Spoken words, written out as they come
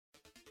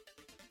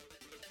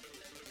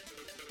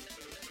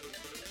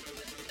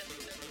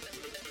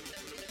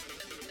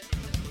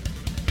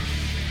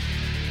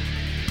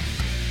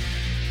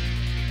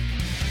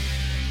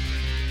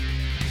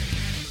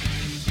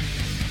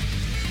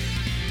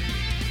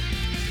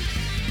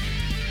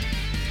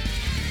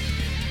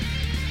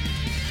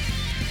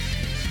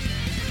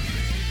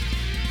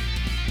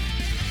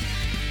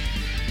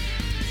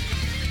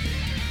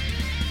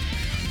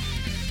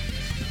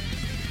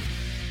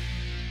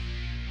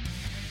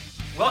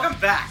Welcome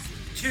back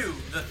to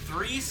the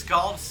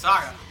Skald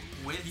Saga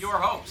with your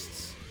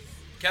hosts,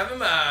 Kevin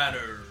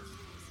Miner,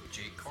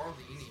 Jake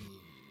Carlini,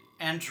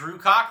 and Drew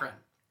Cochran.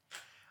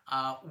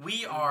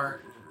 We are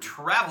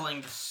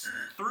traveling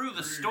through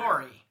the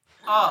story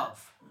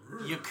of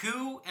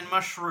Yaku and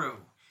Mashru,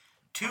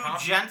 two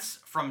gents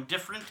from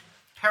different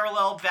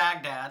parallel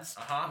Bagdads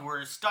who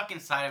were stuck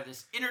inside of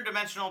this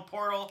interdimensional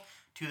portal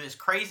to this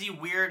crazy,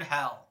 weird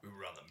hell. We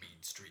were on the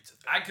mean streets of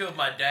it. I killed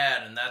my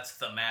dad, and that's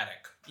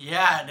thematic.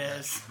 Yeah, it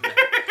is.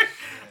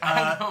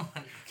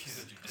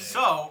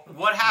 So,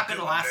 what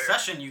happened last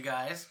session, you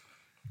guys?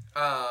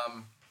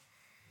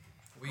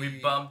 We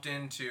bumped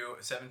into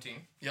 17.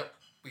 Yep.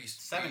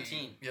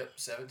 17. Yep,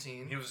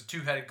 17. He was a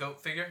two-headed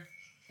goat figure.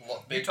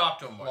 Big,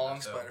 talked to him more. Long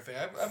spider thing.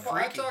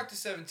 I talked to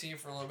 17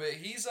 for a little bit.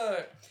 He's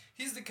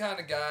the kind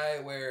of guy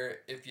where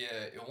if you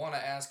want to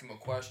ask him a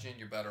question,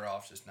 you're better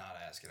off just not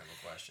asking him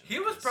a question. He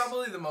was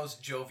probably the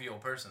most jovial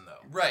person,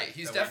 though. Right.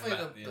 He's definitely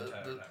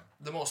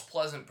the most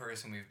pleasant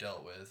person we've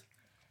dealt with.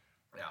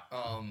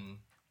 Yeah.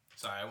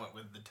 Sorry, I went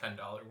with the $10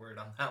 word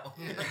on that one.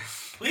 Yeah.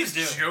 Please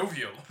do.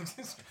 Jovial.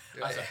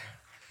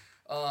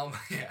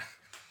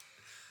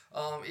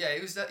 Yeah,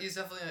 he's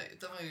definitely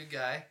a good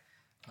guy.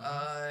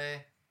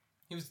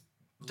 He was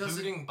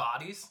looting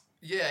bodies.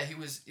 Yeah, he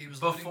was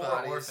before looting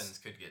bodies. orphans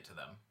could get to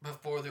them.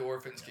 Before the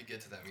orphans could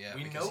get to them, yeah.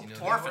 We know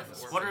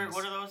orphans. What are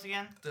those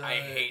again? I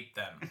hate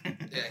them.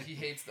 Yeah, he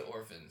hates the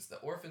orphans. The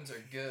orphans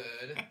are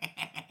good.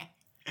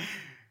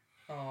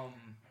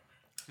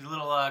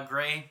 Little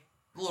gray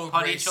little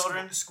putty gray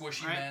children,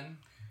 squishy right? men,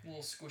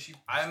 little squishy.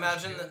 I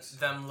imagine dudes.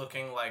 them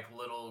looking like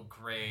little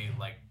gray,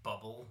 like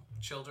bubble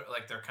children.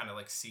 Like they're kind of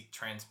like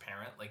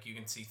transparent. Like you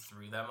can see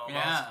through them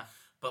almost. Yeah.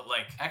 But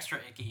like Extra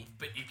icky.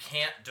 But you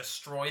can't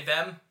destroy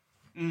them.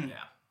 Mm. Yeah.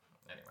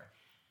 Anyway,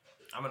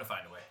 I'm gonna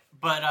find a way.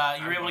 But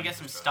you were able to get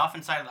some stuff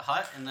inside of the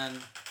hut, and then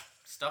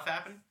stuff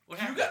happened. What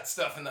happened? You got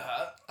stuff in the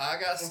hut. I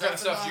got What stuff kind of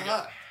stuff in you the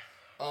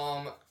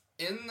hut.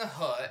 In the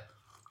hut.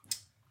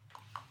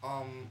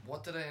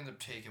 What did I end up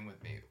taking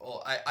with me?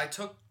 Oh, I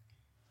took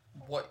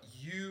what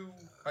you.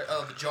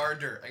 The jar of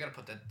dirt. I gotta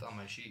put that on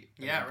my sheet.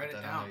 Yeah, write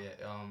it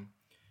down.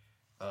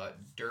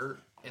 Dirt,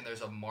 and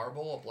there's a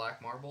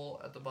black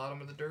marble at the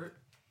bottom of the dirt.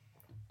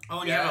 Oh,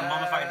 and you have a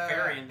mummified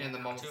fairy in there. And the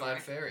mummified too,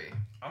 right? fairy.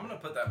 I'm gonna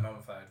put that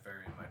mummified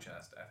fairy in my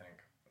chest, I think,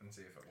 and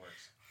see if it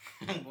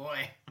works. Oh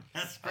boy,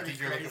 that's I pretty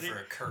think you're crazy. looking for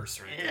a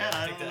curse right Yeah,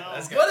 there. I don't know.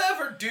 That's got,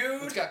 Whatever,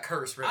 dude. it's got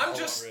curse written I'm all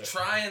just over it.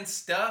 trying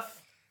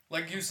stuff.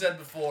 Like you said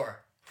before,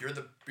 you're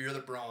the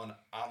brawn,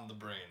 I'm the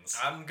brains.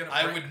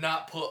 I would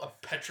not put a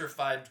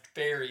petrified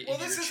fairy in your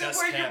chest this isn't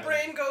where your cavity.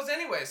 brain goes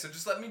anyway, so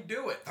just let me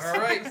do it. All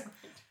right.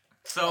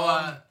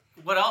 So,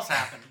 what else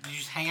happened? Did you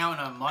just hang out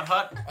in a mud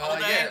hut all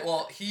day? Yeah,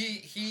 well,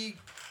 he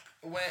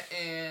went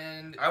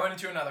and I went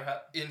into another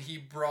hut. and he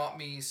brought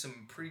me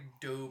some pretty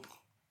dope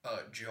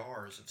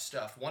jars of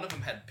stuff. One of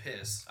them had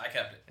piss. I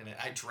kept it. And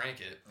I drank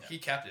it. Yeah. He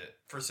kept it.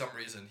 For some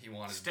reason, he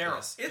wanted Sterile.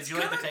 piss. Did you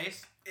like the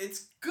taste?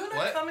 It's gonna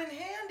What? come in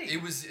handy.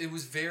 It was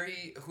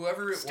very,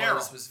 whoever it Sterile.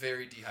 was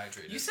very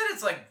dehydrated. You said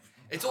it's like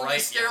It's only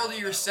bright sterile yellow, to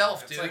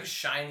yourself, though. dude. It's like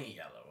shiny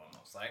yellow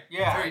almost. Like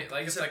Yeah. very,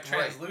 like it's It's like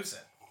bright.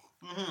 translucent.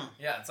 Mm-hmm.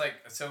 Yeah, it's like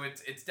so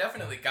it's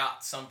definitely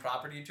got some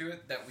property to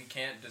it that we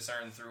can't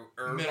discern through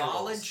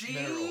Minerals.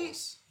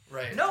 herbology.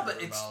 Right. No, through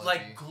but it's herbology.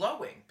 like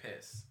glowing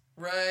piss.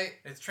 Right.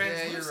 It's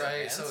translucent. Yeah, you're right.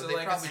 Man. So, like,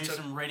 they probably Maybe took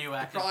some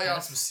radioactive. probably on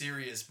piss. some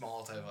serious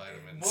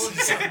multivitamins.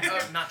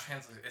 well, not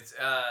translucent. It's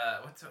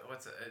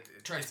what's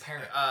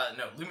Transparent.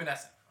 No,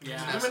 luminescent.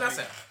 Yeah.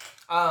 Luminescent.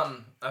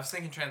 I was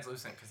thinking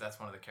translucent because that's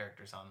one of the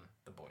characters on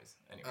The Boys.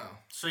 Anyway. Oh.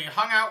 So you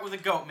hung out with a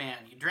goat man.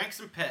 You drank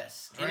some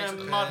piss in Drank a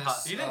some mud piss.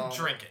 hut. He didn't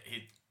drink it.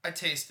 He I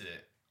tasted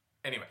it.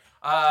 anyway.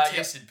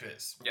 Tasted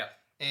piss. Yeah.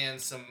 And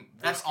some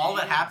That's whiskey all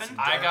that and happened? some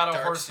I got a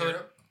dark horse hood.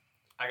 syrup.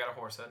 I got a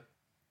horse head.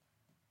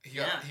 He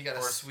got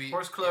a sweet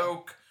horse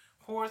cloak.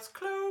 Horse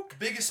cloak.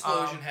 Big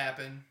explosion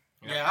happened.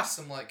 Yeah.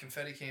 Some like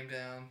confetti came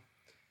down.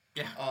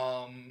 Yeah.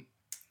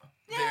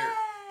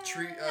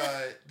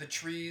 The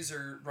trees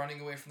are running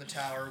away from the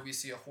tower. We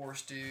see a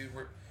horse dude.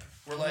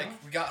 We're like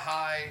we got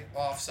high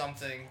off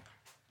something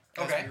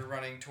as Okay. we were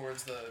running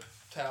towards the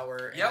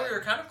tower. Yeah, and we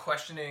were kind of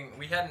questioning.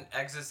 We had an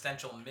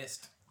existential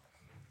mist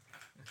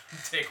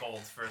take hold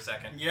for a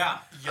second. Yeah.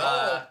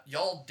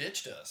 Y'all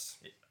ditched us.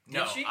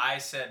 No, she? I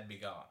said be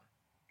gone.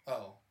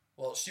 Oh.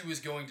 Well, she was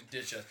going to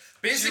ditch us. was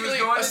Basically,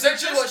 going to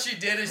essentially ditch us? what she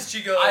did is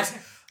she goes,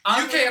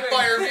 I'm you can't leaving."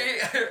 fire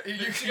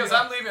me. She goes,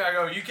 I'm leaving. I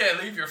go, you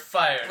can't leave. You're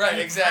fired. Right,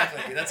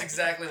 exactly. That's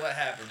exactly what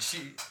happened.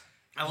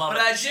 I love But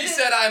it. I She didn't-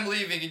 said, I'm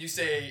leaving, and you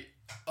say,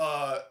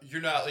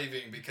 you're not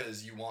leaving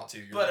because you want to.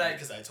 You're But leaving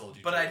because I told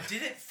you But to. I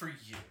did it for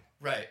you.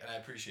 Right, and I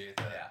appreciate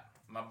that. Yeah,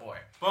 my boy.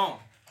 Boom.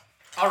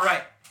 All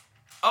right.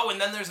 Oh, and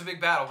then there's a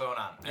big battle going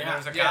on. And Yeah.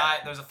 there's a guy,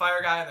 there's a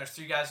fire guy, and there's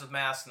 3 guys with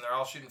masks, and they're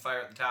all shooting fire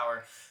at the tower.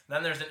 And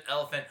then there's an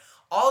elephant.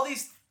 All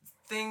these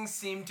things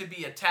seem to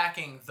be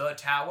attacking the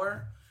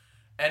tower,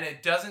 and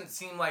it doesn't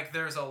seem like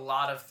there's a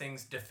lot of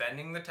things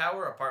defending the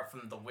tower apart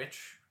from the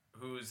witch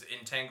who's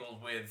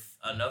entangled with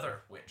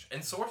another witch,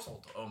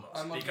 ensorcelled almost.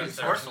 I'm because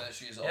unfortunate that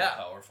she's all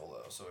powerful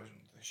though, so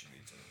she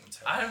needs anyone's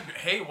help.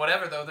 Hey,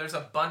 whatever though. There's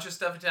a bunch of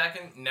stuff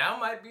attacking. Now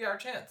might be our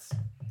chance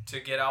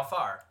to get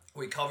Alfar.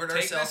 We covered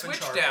Take ourselves this in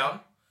witch charcoal down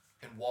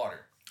and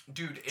water.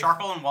 Dude,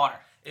 Charcoal and water.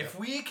 If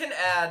we can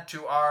add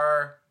to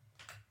our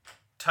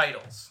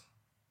titles,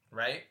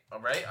 right? All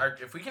right.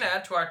 If we can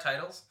add to our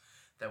titles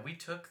that we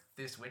took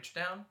this witch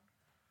down,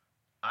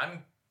 I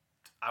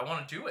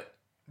want to do it.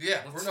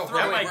 Yeah,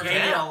 that might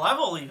gain you a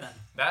level even.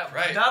 That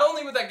right. Not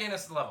only would that gain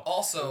us a level,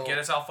 also get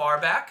us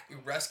Alfar back. We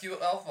rescue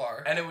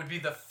Alfar, and it would be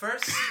the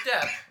first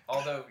step.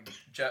 Although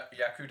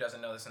Yaku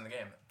doesn't know this in the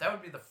game, that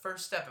would be the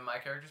first step in my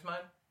character's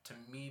mind to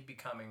me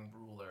becoming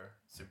ruler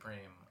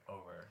supreme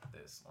over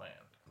this land.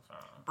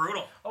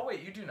 Brutal. Oh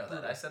wait, you do know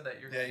that. I said that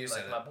you're gonna be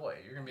like my boy.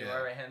 You're gonna be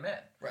my right hand man.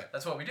 Right.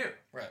 That's what we do.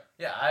 Right.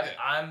 Yeah,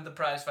 I'm the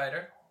prize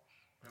fighter.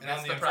 Who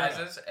gets the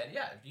prizes, and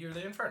yeah, you're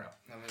the Inferno.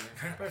 I'm the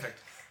Inferno. Perfect.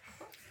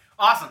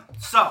 Awesome.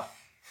 So,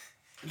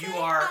 you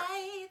are.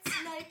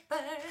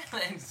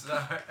 I'm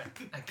sorry.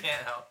 I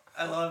can't help.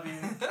 I love you.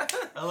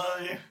 I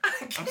love you.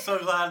 I'm so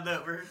glad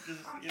that we're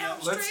just,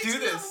 Let's do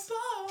this.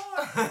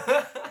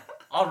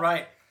 All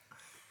right.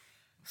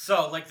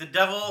 So, like the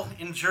devil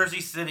in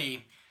Jersey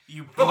City,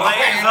 you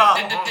blaze up.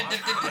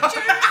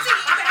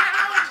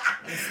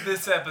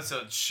 This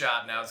episode's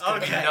shot now. It's going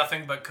to be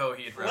nothing but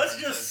Coheed references.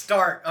 Let's just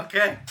start,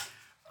 okay?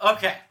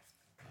 Okay.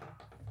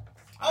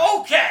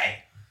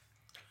 Okay!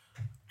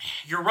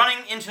 You're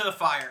running into the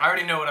fire. I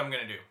already know what I'm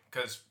going to do,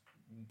 because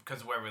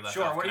where we left off.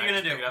 Sure, what are you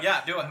going to do?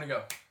 Yeah, do it. I'm going to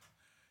go.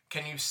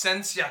 Can you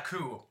sense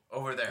Yaku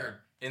over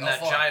there? In Alfar.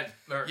 That giant...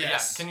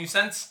 Yes. Yeah, can you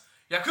sense...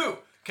 Yaku,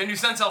 can you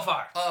sense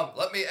Alfar?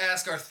 Let me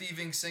ask our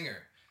thieving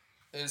singer.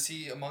 Is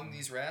he among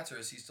these rats, or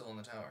is he still in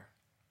the tower?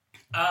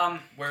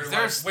 Where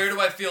do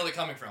I feel it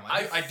coming from?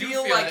 I do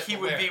feel like he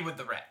would be with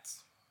the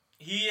rats.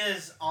 He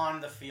is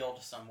on the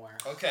field somewhere.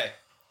 Okay.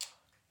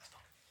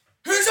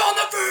 He's on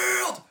the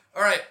field!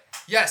 Alright.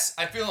 Yes,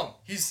 I feel him.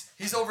 He's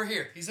over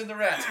here. He's in the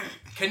rats.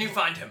 Can you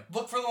find him?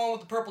 Look for the one with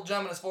the purple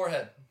gem on his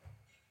forehead.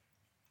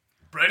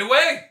 Right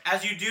away!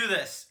 As you do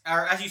this,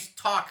 or as you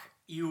talk,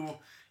 you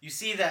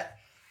see that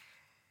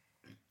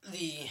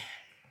the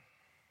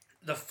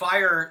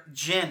fire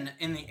djinn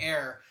in the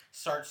air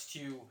starts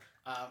to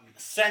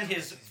send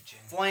his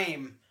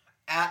flame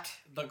at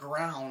the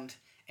ground,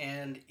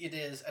 and it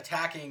is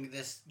attacking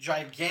this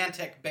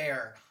gigantic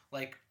bear.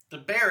 Like, the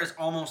bear is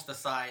almost the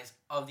size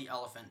of the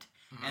elephant,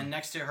 and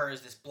next to her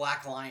is this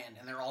black lion,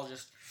 and they're all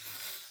just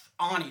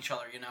on each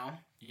other,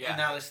 Yeah. And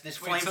now this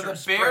flame so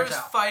the bear is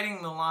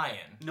fighting the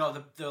lion.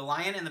 No, the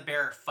lion and the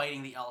bear are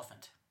fighting the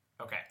elephant.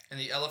 Okay. And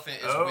the elephant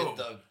is with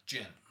the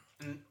djinn.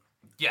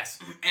 Yes.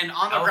 And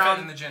on the elephant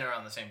ground, and the djinn are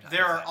on the same time.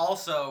 There are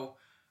also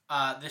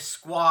this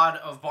squad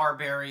of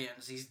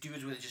barbarians, these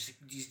dudes with just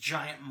these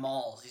giant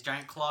mauls, these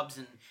giant clubs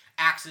and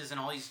axes and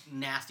all these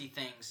nasty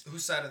things.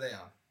 Whose side are they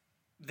on?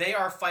 They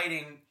are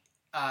fighting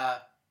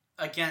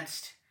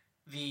against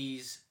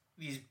these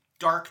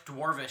dark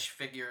dwarvish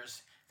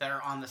figures that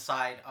are on the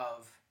side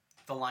of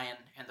the lion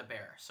and the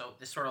bear. So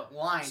this sort of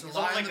line. So the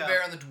lion, the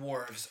bear, and the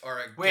dwarves are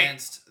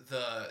against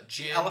the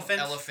djinn, elephant,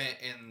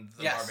 and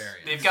the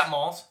barbarians. They've got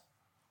mauls.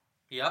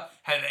 Yep.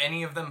 Have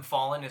any of them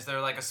fallen? Is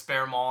there like a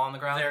spare maul on the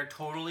ground? There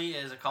totally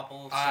is a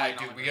couple. Alright,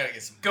 dude, we gotta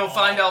get some. Go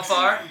find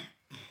Alfar.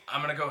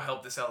 I'm gonna go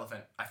help this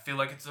elephant. I feel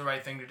like it's the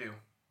right thing to do.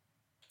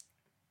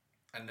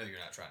 I know you're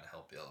not trying to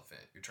help the elephant.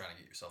 You're trying to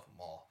get yourself a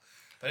maul.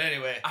 But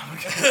anyway.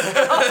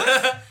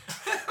 However,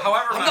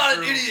 I'm not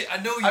an idiot. I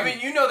know you. I mean,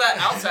 you know that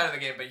outside of the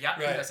game, but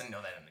Yaku doesn't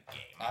know that in the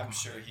game. I'm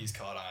sure he's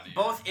caught on to you.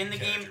 Both in the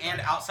game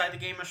and outside the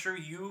game, Ashur,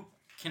 you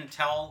can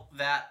tell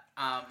that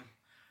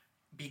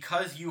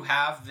because you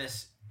have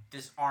this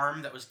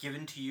arm that was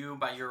given to you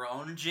by your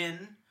own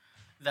djinn,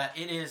 that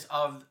it is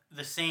of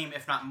the same,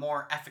 if not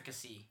more,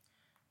 efficacy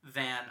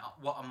than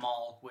what a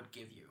maul would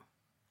give you.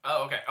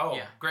 Oh, okay. Oh,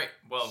 yeah. Great.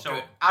 Well, so,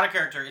 good. Out of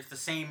character, it's the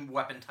same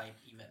weapon type,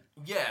 even.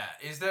 Yeah.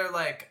 Is there,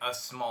 like, a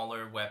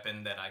smaller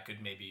weapon that I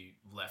could maybe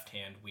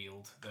left-hand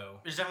wield, though?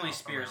 There's definitely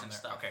spears and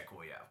stuff. Okay,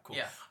 cool, yeah. Cool.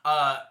 Yeah.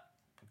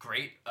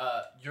 Great.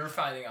 You're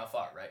finding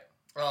Alfar, right?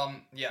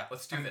 Yeah.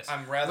 Let's do this.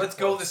 I'm rather Let's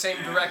go the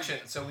same direction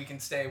so we can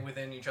stay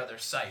within each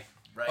other's sight,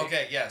 right?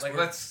 Okay, yes. Like,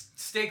 let's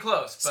stay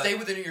close. But, stay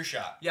within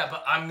earshot. Yeah,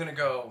 but I'm going to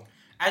go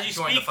as you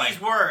speak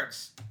these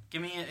words,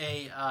 give me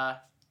a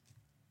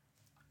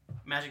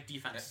magic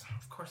defense. Yeah,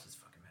 of course it's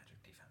fucking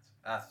magic defense.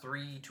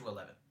 3 to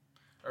 11.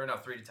 Or no,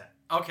 3 to 10.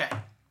 Okay.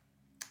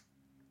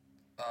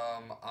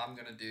 I'm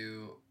going to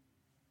do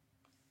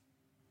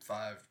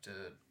 5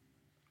 to...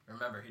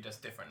 Remember, he does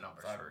different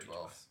numbers 5 for to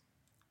 12.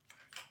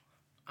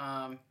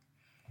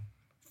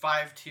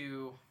 5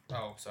 to...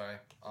 Oh, sorry.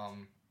 What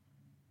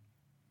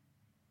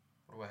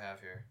do I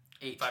have here?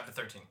 8. 5 to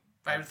 13.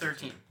 5 to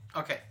 13.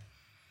 Okay.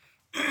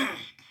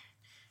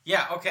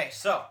 Yeah, okay,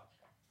 so,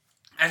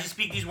 as you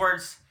speak these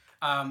words,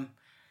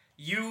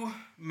 you,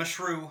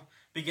 Mashru,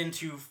 begin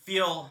to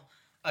feel,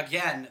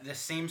 again, this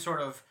same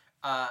sort of,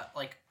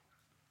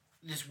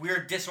 this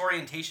weird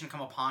disorientation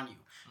come upon you.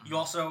 Mm-hmm. You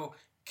also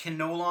can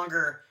no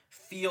longer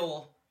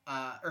feel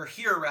or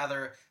hear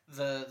rather,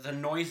 the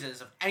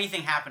noises of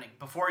anything happening.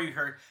 Before you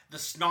heard the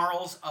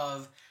snarls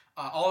of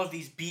all of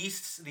these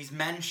beasts, these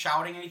men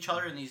shouting at each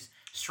other in these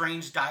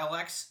strange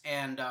dialects,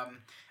 and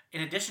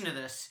in addition to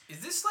this...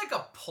 Is this like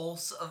a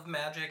pulse of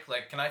magic?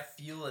 Like, can I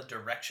feel a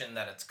direction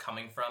that it's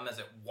coming from as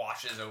it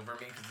washes over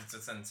me because it's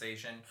a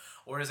sensation?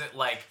 Or is it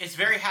like... It's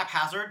very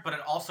haphazard, but it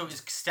also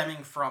is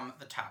stemming from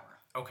the tower.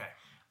 Okay.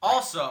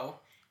 Also,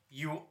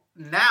 you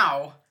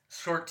now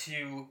sort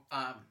to...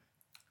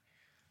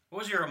 what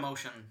was your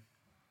emotion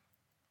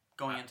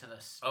going into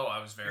this? Oh,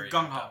 I was very...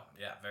 gung-ho.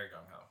 Yeah, very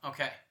gung-ho.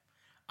 Okay.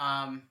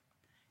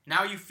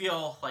 Now you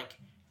feel, like,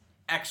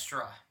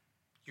 extra.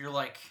 You're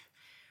like...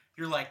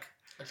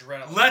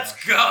 Adrenaline Let's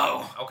rush.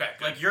 go! Okay,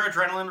 good. Like, your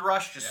adrenaline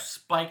rush just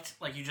spiked,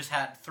 like you just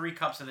had 3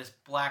 cups of this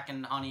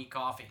blackened honey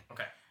coffee.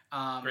 Okay.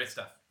 Great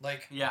stuff.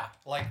 Like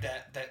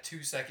that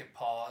 2-second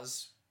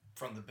pause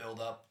from the build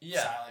up,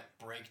 silent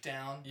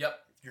breakdown. Yep.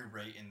 You're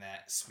right in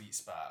that sweet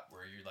spot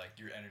where you're like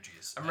your energy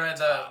is. I'm right at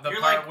the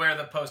part like, where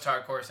the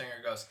post-hardcore singer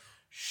goes,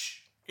 shh.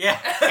 Yeah.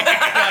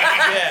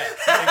 Yeah,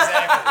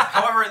 exactly.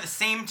 However, at the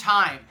same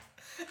time,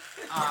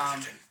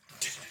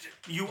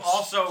 you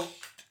also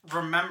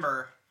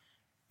remember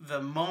the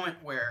moment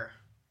where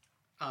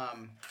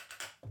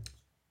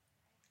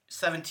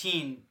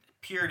 17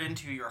 peered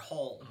into your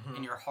hole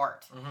in your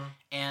heart.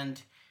 And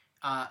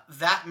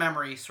that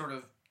memory sort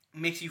of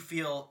makes you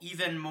feel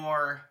even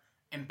more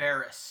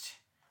embarrassed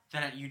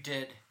than you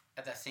did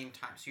at that same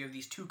time. So you have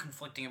these 2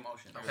 conflicting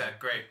emotions. Okay,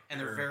 great. And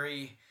they're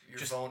very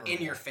just vulnerable.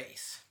 in your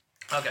face.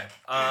 Okay.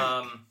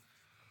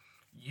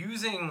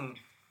 Using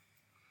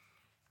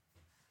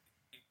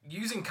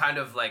kind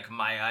of like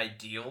my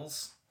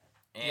ideals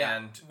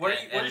and what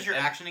is your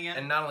action again?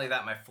 And not only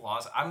that, my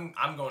flaws. I'm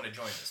going to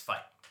join this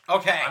fight.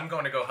 Okay. I'm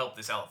going to go help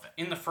this elephant.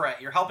 In the fray.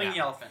 You're helping the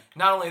elephant.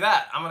 Not only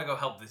that, I'm going to go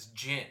help this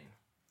djinn.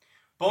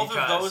 Both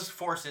of those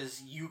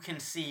forces you can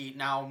see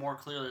now more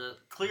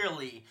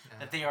clearly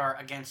that they are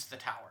against the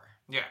tower.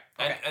 Yeah.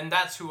 Okay. And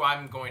that's who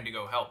I'm going to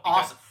go help.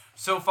 Because Awesome.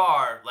 So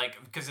far,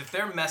 because if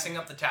they're messing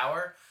up the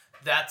tower,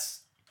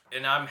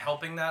 and I'm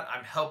helping that,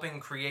 I'm helping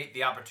create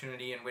the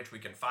opportunity in which we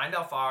can find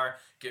Alfar,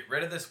 get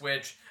rid of this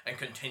witch, and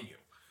continue.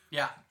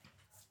 Yeah.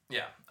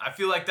 Yeah. I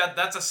feel like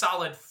that's a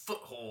solid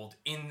foothold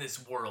in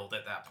this world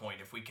at that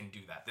point, if we can do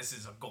that. This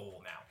is a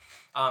goal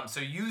now. So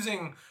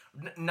using,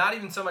 not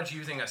even so much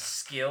using a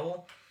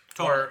skill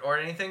or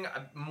anything,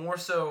 more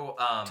so...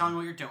 Tell me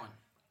what you're doing.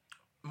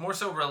 More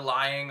so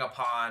relying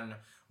upon,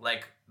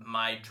 like,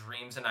 my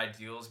dreams and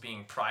ideals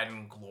being pride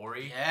and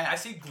glory. Yeah. I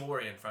see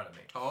glory in front of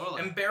me.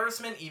 Totally.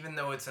 Embarrassment, even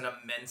though it's an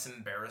immense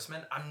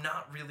embarrassment, I'm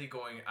not really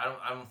going...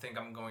 I don't think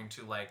I'm going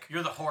to, like...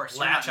 You're the horse.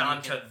 Latch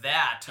onto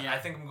that. Yeah. I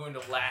think I'm going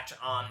to latch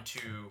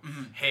onto,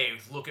 hey,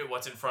 look at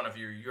what's in front of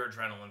you. Your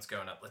adrenaline's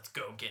going up. Let's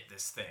go get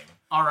this thing.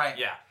 All right.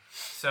 Yeah.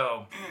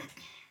 So,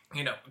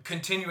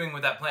 continuing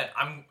with that plan,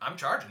 I'm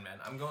charging, man.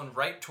 I'm going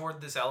right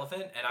toward this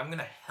elephant, and I'm going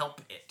to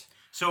help it.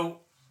 So,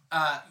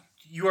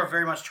 you are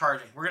very much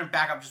charging. We're going to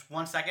back up just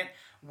 1 second.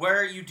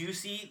 Where you do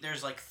see,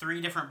 there's like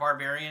 3 different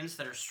barbarians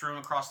that are strewn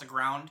across the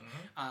ground.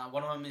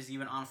 One of them is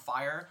even on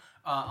fire.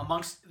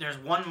 There's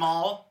 1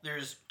 maul,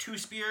 there's 2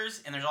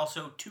 spears, and there's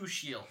also 2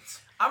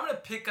 shields. I'm gonna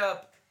pick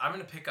up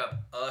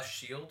a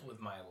shield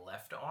with my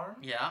left arm.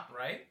 Yeah.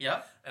 Right?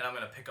 Yep. And I'm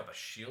gonna pick up a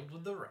shield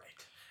with the right.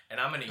 And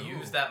I'm gonna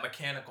use that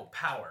mechanical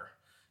power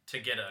to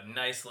get a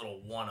nice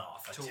little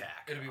one-off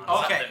attack. It'll be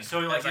Okay, so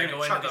like as I you're go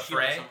going to into chuck the a shield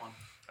at fray. someone.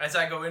 As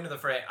I go into the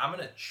fray, I'm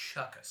gonna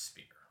chuck a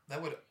spear.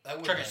 That would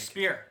Chuck a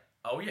spear.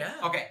 Oh yeah.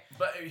 Okay.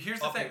 But here's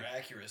the up thing. your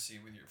accuracy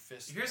with your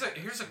fist. Here's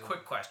a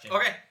quick question.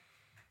 Okay.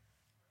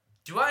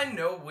 Do I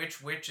know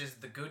which witch is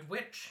the good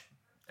witch,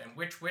 and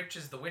which witch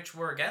is the witch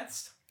we're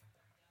against?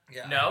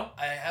 Yeah. No?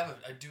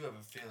 I do have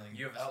a feeling.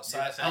 You have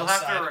outside you'll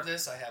have to of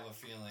this, I have a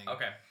feeling.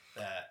 Okay.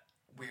 That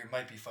we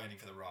might be fighting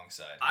for the wrong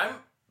side.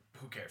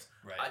 Who cares?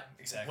 Right.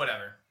 Exactly.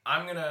 Whatever.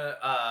 I'm gonna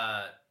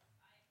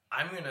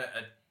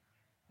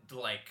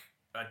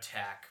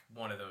attack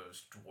one of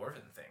those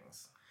dwarven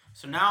things.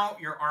 So now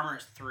your armor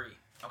is 3.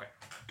 Okay.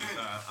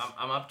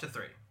 I'm up to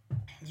 3.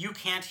 You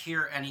can't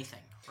hear anything,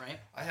 right?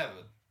 I have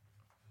a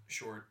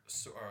short.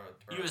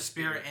 You have a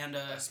spear and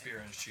a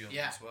spear and shield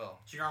Yeah. as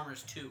well. So your armor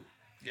is 2.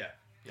 Yeah.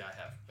 Yeah, I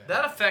have.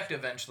 That effect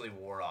eventually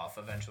wore off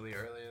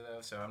earlier though,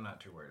 so I'm not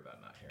too worried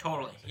about not hearing.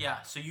 Totally,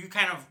 yeah. So you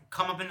kind of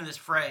come up into this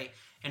fray,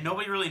 and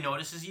nobody really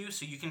notices you,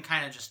 so you can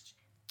kind of just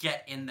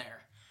get in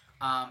there.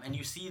 And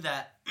you see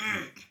that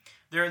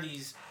there are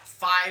these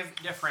 5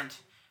 different,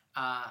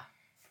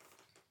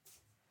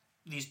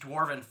 these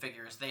dwarven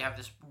figures. They have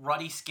this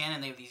ruddy skin,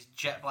 and they have these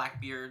jet black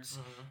beards,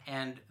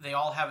 and they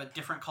all have a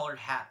different colored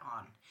hat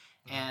on.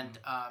 And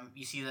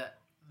you see that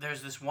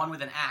there's this one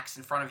with an axe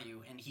in front of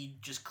you, and he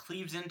just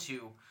cleaves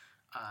into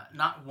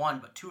not 1,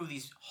 but 2 of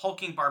these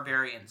hulking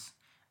barbarians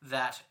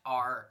that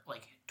are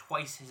like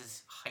twice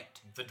his height.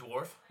 The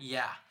dwarf?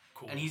 Yeah.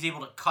 Cool. And he's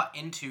able to cut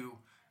into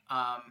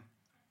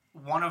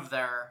one of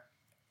their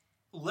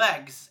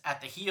legs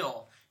at the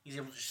heel. He's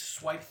able to just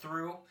swipe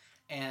through,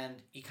 and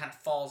he kind of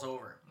falls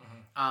over.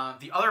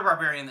 The other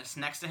barbarian that's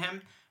next to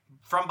him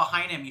from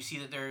behind him, you see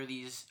that there are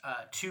these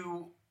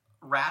 2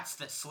 rats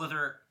that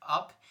slither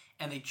up,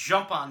 and they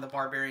jump on the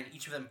barbarian.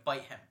 Each of them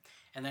bite him,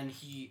 and then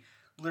he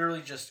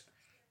literally just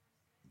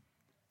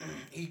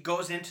he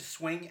goes in to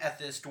swing at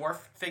this dwarf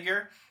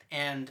figure,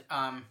 and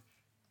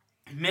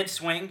mid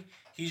swing,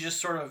 he just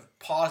sort of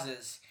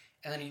pauses,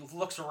 and then he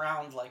looks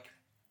around like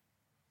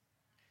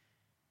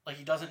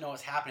he doesn't know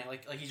what's happening,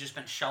 like he's just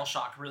been shell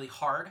shocked really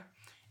hard,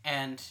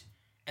 and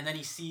then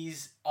he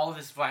sees all of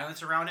this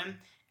violence around him,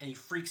 and he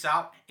freaks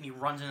out and he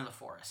runs into the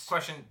forest.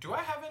 Question: do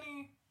I have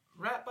any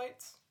rat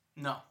bites?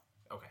 No.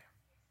 Okay.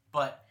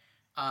 But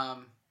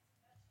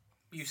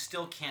you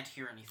still can't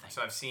hear anything.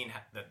 So I've seen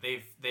that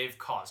they've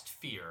caused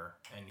fear,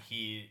 and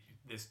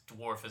this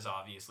dwarf is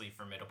obviously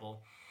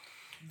formidable.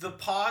 The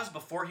pause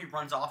before he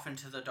runs off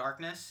into the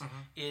darkness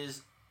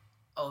is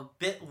a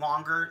bit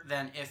longer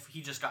than if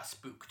he just got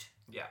spooked.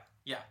 Yeah.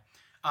 Yeah.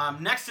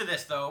 Next to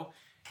this, though,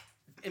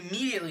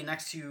 immediately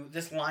next to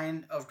this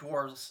line of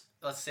dwarves,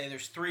 let's say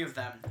there's 3 of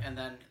them, and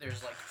then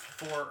there's like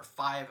 4 or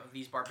 5 of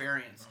these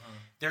barbarians.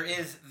 There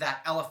is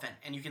that elephant,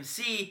 and you can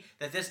see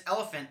that this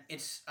elephant,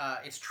 its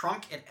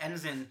trunk, it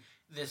ends in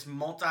this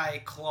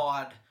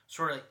multi-clawed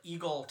sort of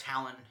eagle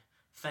talon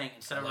thing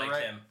instead of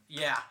him.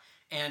 Yeah,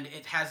 and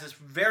it has this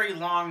very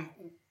long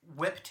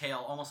whip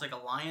tail, almost like a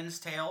lion's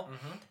tail,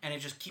 and it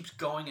just keeps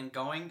going and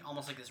going,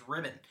 almost like this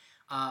ribbon.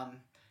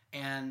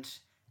 And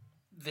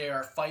they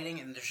are fighting,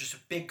 and there's just a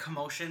big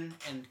commotion,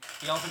 and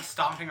the elephant's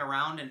stomping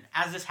around, and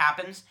as this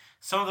happens,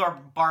 some of the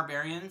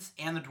barbarians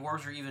and the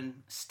dwarves are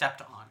even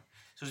stepped on.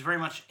 So it's very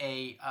much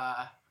a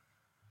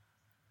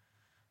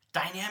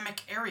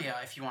dynamic area,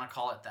 if you want to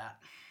call it that.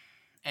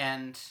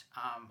 And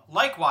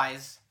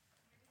likewise,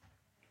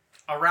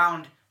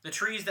 around the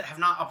trees that have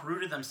not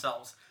uprooted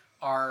themselves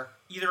are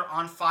either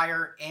on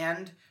fire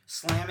and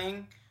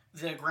slamming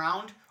the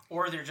ground,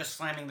 or they're just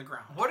slamming the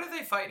ground. What are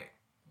they fighting?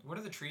 What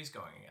are the trees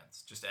going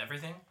against? Just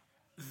everything?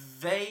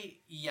 They're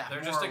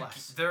They're more or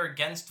less. They're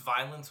against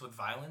violence with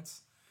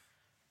violence?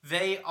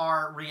 They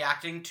are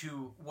reacting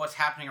to what's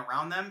happening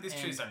around them. These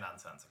trees are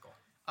nonsensical.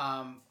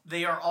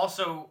 They are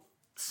also,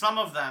 some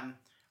of them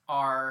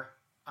are,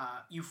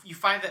 you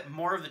find that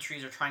more of the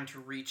trees are trying to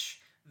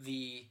reach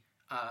the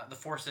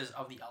forces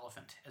of the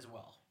elephant as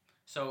well.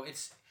 So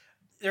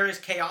there is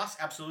chaos,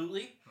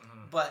 absolutely,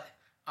 but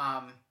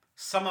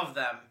some of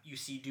them you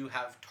see do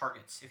have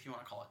targets, if you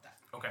want to call it that.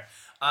 Okay.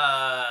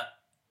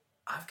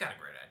 I've got a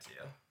great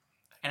idea.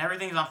 And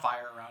everything's on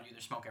fire around you.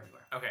 There's smoke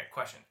everywhere. Okay,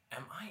 question.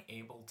 Am I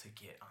able to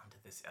get onto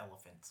this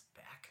elephant's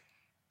back?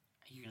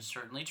 You can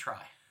certainly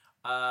try.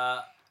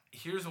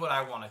 Here's what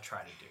I want to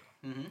try to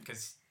do. Mm-hmm.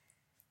 Because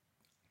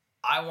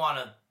I want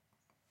to,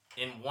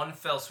 in one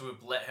fell swoop,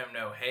 let him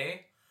know,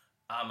 hey,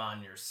 I'm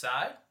on your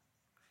side.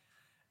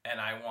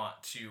 And I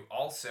want to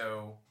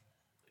also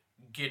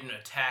get an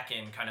attack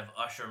in, kind of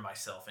usher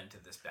myself into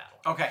this battle.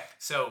 Okay.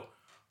 So,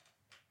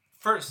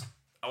 first,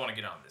 I want to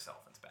get on this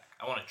elephant's back.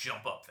 I want to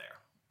jump up there.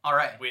 All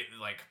right. With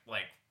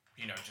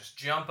just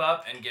jump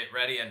up and get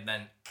ready, and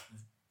then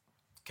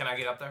can I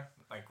get up there?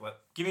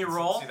 Give me a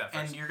roll,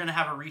 and you're gonna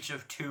have a reach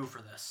of 2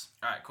 for this.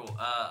 All right, cool.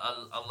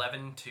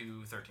 11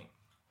 to 13.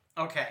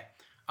 Okay.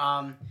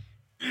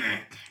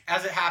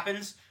 As it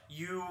happens,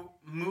 you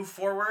move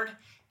forward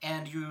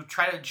and you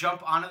try to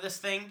jump onto this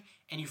thing,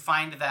 and you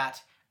find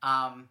that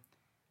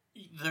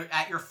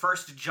at your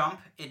first jump,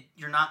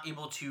 you're not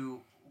able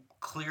to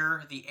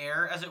clear the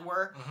air, as it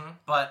were.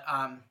 But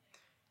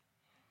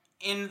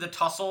in the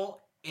tussle,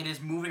 it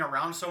is moving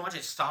around so much,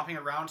 it's stomping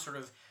around, sort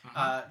of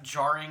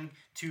jarring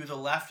to the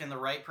left and the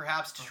right,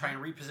 perhaps, to try and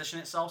reposition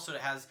itself so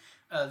it has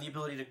the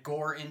ability to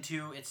gore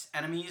into its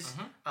enemies.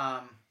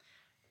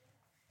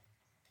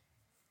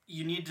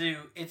 You need to...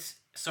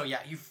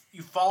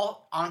 you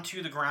fall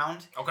onto the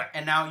ground. Okay.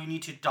 And now you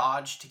need to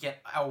dodge to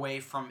get away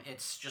from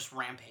its just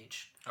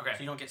rampage. Okay. So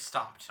you don't get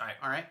stomped.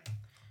 All right.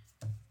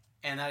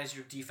 And that is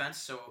your defense,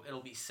 so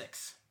it'll be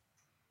 6.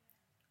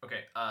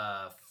 Okay.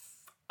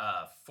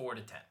 4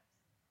 to 10.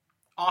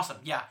 Awesome.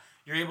 Yeah.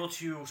 You're able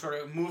to sort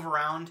of move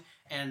around,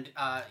 and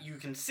you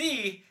can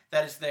see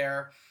that it's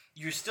there.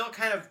 You're still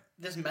kind of...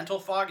 This mental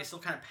fog is still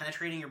kind of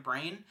penetrating your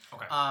brain.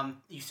 Okay.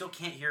 You still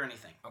can't hear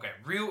anything. Okay.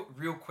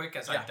 Real quick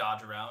as I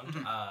dodge around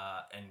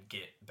and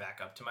get back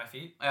up to my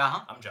feet.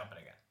 I'm jumping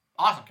again.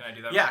 Awesome. Can I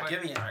do that? Yeah, real quick?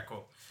 give me it. All right,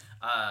 cool.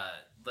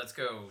 Let's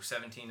go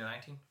 17 to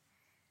 19.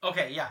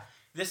 Okay, yeah.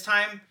 This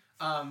time,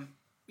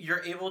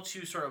 you're able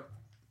to sort of,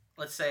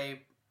 let's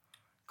say...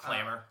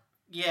 Clamber.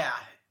 Yeah.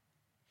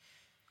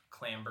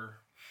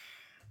 Clamber.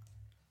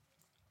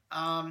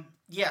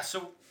 Yeah,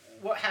 so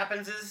what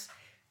happens is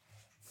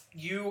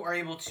you are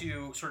able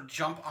to sort of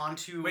jump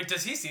onto... Wait,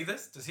 does he see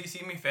this? Does he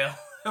see me fail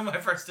on my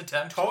first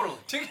attempt? Totally.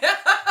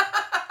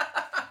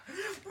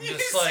 You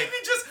Just see like... me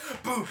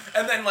just boom,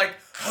 and then I'm like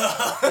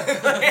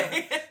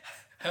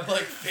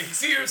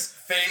face fierce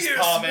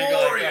palming, like,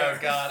 warrior. oh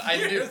god, I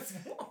knew, Fierce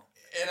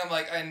and I'm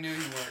like, I knew you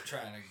weren't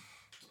trying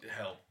to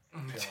help the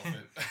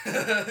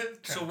elephant.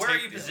 So where are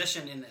you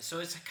positioned in this? So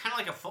it's kind of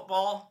like a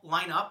football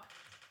lineup,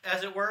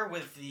 as it were,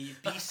 with the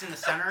beast in the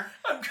center.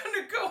 I'm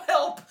gonna go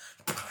help.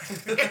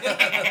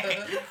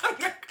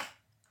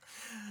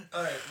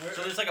 All right.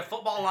 So there's like a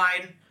football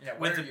line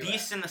with the the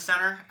beast in the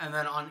center, and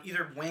then on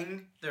either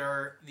wing there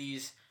are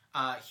these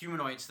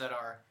humanoids that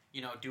are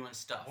doing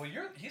stuff. Well,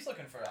 he's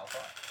looking for Alpha.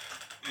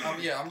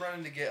 Yeah, I'm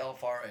running to get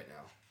Alfar right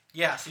now.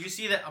 Yeah, so you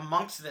see that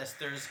amongst this,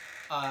 there's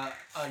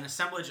an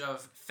assemblage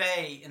of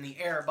Fae in the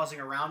air buzzing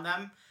around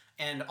them,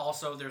 and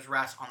also there's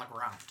rats on the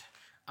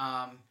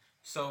ground.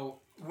 So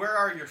where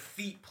are your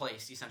feet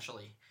placed,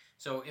 essentially?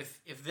 So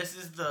if this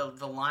is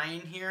the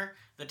line here,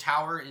 the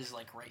tower is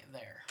like right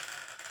there.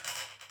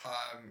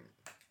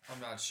 I'm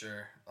not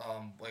sure.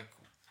 Like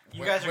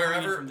You guys are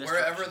coming in from this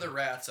wherever direction. the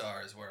rats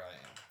are is where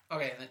I am.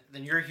 Okay,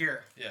 then you're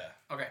here. Yeah.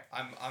 Okay.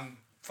 I'm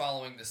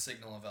following the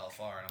signal of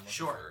Alfar, and I'm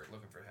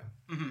looking for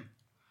him.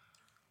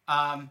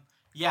 Mm-hmm.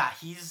 Yeah,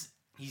 he's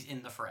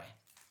in the fray.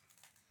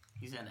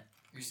 He's in it.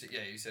 You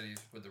said he's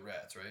with the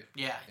rats, right?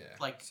 Yeah. Yeah,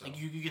 Like so-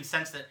 you can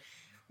sense that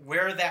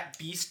where that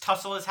beast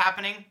tussle is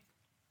happening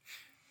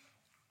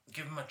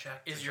Give him a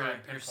check. is to your try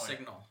and pinpoint it.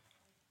 signal.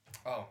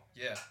 Oh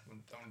yeah.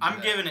 I'm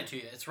giving it to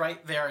you. It's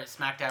right there. It's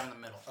smack dab in the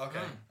middle. Okay.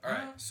 All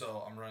right.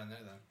 So I'm running there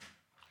then.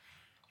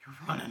 You're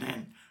running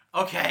in.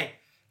 Okay.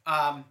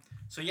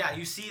 So yeah,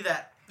 you see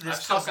that this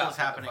I've still tussle got is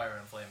happening. Fire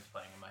and Flames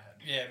playing in my head.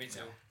 Yeah, me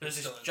too. There's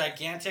this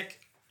gigantic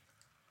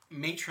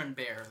matron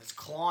bear that's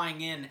clawing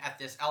in at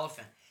this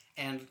elephant,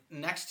 and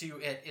next to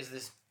it is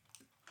this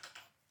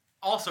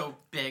also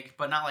big,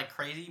 but not like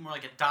crazy, more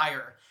like a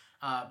dire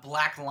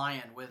black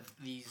lion with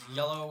these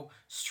yellow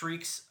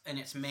streaks in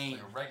its mane.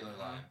 Like a regular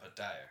lion, but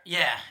dire.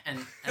 Yeah, and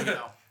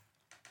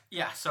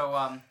yeah. So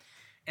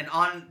and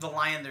on the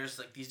lion, there's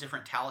like these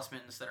different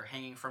talismans that are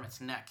hanging from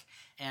its neck,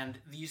 and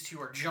these two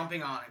are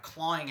jumping on and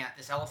clawing at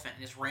this elephant,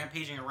 and it's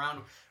rampaging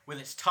around with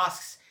its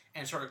tusks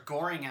and sort of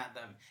goring at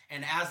them.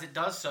 And as it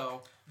does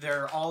so,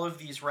 there are all of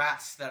these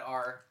rats that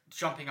are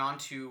jumping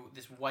onto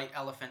this white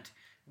elephant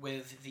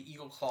with the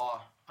eagle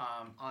claw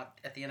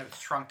at the end of its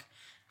trunk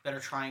that are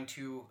trying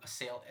to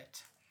assail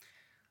it.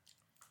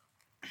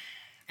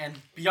 And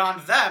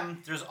beyond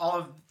them, there's all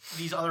of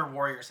these other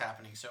warriors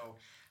happening. So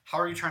how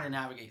are you trying to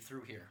navigate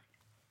through here?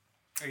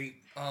 Are you...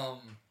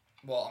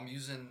 Well, I'm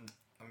using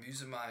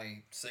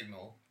my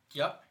signal,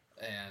 Yep.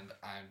 and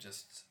I'm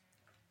just.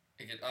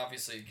 It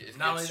gets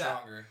Not only that.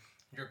 stronger.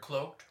 You're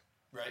cloaked.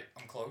 Right.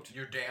 I'm cloaked.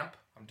 You're damp.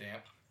 I'm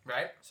damp.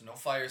 Right. So no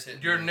fire's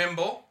hitting You're me.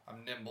 nimble.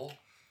 I'm nimble.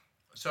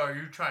 So are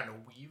you trying to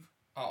weave?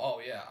 Oh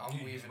yeah, I'm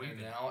You're weaving weaving.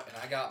 it now,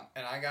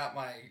 and I got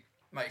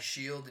my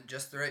shield in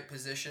just the right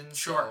position.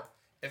 Sure. So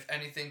if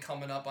anything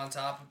coming up on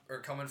top or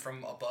coming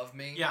from above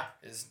me, Yeah.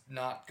 is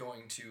not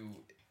going to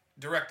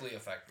directly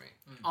affect me.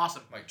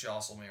 Awesome. Might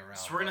jostle me around.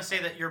 So we're going to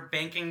say that you're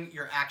banking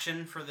your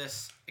action for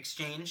this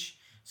exchange.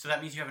 So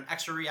that means you have an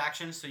extra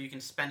reaction, so you can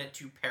spend it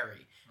to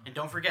parry. And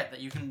don't forget that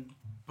you can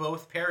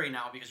both parry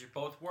now because you're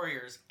both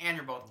warriors and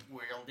you're both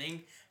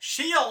wielding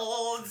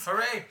shields.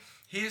 Hooray!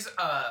 He's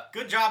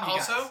Good job, you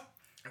also.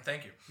 guys.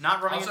 Thank you.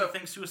 Not running Also- into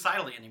things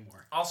suicidally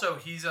anymore. Also,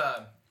 he's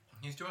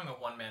doing a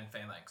one-man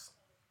phalanx,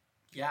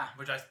 Yeah.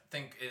 which I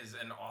think is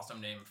an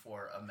awesome name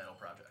for a metal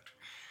project.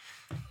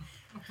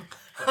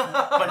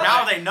 But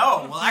now they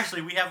know. Well,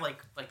 actually, we have like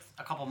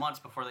a couple months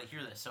before they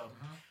hear this. So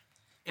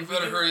You if we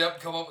better do, hurry up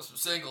and come up with some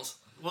singles.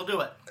 we'll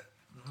do it.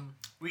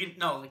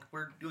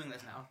 We're doing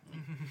this now.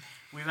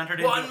 We've entered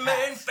into a One-man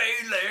pact.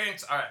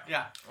 phalanx. All right,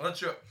 Yeah. let's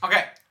do it.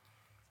 Okay.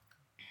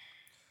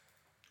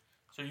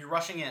 So you're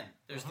rushing in.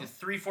 There's the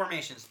three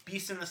formations.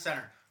 Beast in the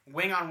center.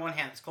 Wing on one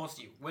hand that's close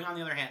to you. Wing on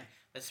the other hand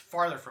that's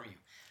farther from you.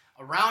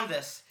 Around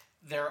this,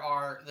 there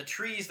are the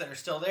trees that are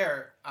still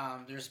there.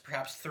 There's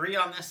perhaps three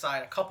on this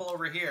side, a couple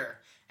over here,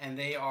 and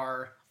they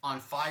are on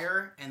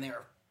fire, and they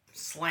are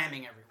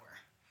slamming everywhere.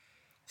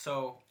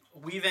 So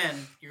weave in.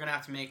 You're going to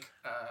have to make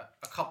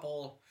a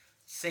couple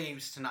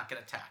saves to not get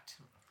attacked.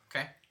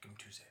 Okay? Give me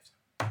 2 saves.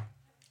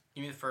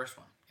 Give me the first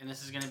one. And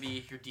this is going to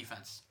be your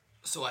defense.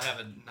 So I have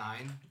a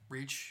 9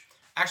 reach.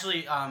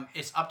 Actually,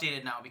 it's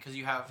updated now because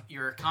you have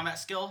your combat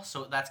skill,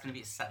 so that's going to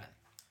be a 7.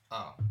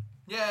 Oh,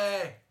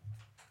 Yay!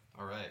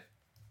 all right.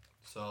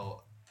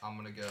 So I'm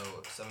gonna go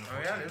 7.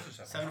 Oh yeah, it is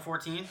a 7.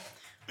 7-14.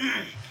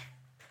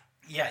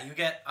 Yeah, you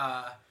get.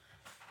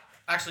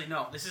 Actually,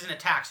 no. This is an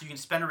attack, so you can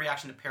spend a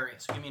reaction to parry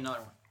it. So give me another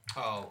one.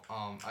 Oh,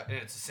 and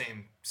it's the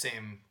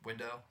same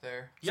window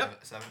there. Yep.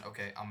 7.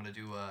 Okay, I'm gonna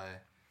do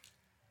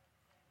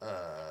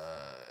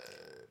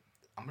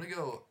I'm gonna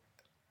go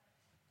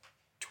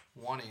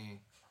 20.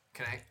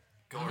 Can I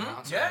go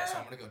around? Sorry, Yeah. So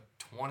I'm gonna go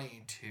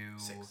 22.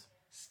 6.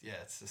 Yeah,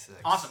 it's the 6.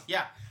 Awesome.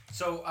 Yeah.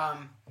 So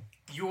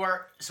you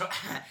are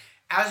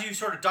as you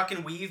sort of duck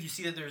and weave, you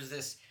see that there's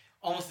this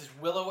almost this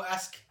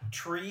willow-esque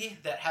tree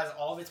that has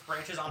all of its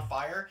branches on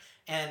fire,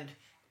 and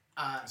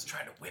He's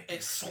trying to whip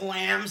it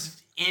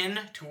slams in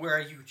to where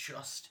you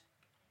just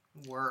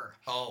were.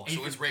 Oh, And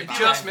so you it's can- right it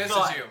Just behind me. misses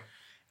But- you.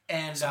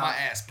 And So my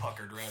ass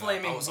puckered right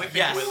Flaming up. I was like, whipping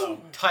yes,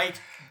 willow. tight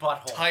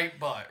butthole. tight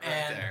butt right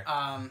And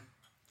there.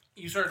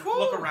 you sort of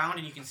look around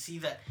and you can see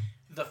that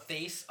the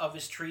face of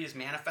this tree is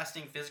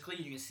manifesting physically.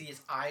 You can see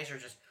its eyes are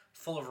just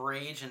full of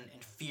rage and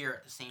fear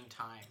at the same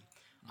time.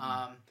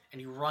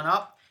 And you run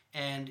up,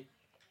 and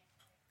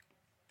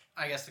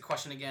I guess the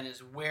question again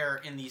is, where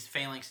in these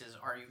phalanxes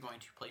are you going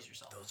to place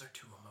yourself? Those are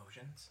 2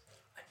 emotions.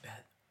 I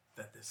bet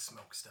that this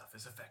smoke stuff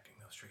is affecting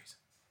those trees.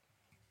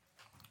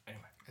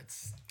 Anyway,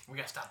 we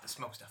gotta stop the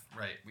smoke stuff.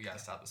 Right, we gotta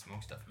stop the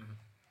smoke stuff.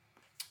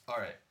 All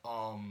right.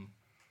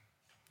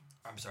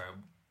 I'm sorry.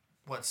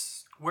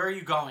 Where are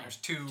you going? There's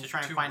two to try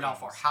and two find rings.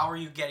 Alfar. How are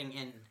you getting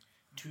in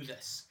to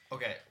this?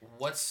 Okay.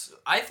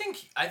 I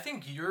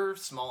think you're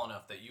small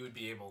enough that you would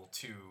be able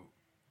to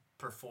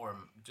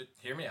perform. Just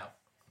hear me out.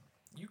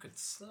 You could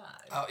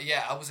slide.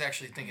 Yeah, I was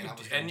actually thinking.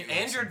 And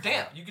you're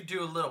damp. You could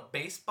do a little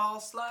baseball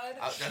slide.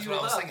 That's what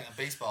I was thinking. A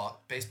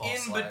baseball in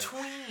slide.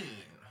 between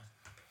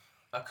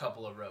a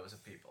couple of rows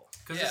of people,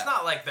 because it's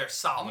not like they're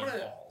solid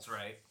walls,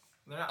 right?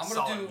 They're not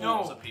solid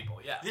walls of people.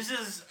 Yeah. This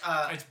is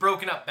it's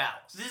broken up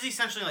battles. This is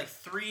essentially like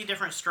 3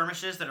 different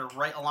skirmishes that are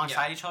right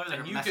alongside each other that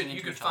and are you messing could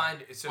into each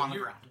find other so on the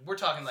ground. we're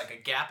talking like a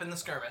gap in the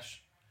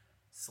skirmish,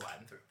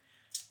 sliding through.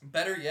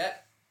 Better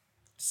yet,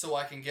 so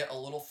I can get a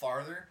little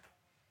farther,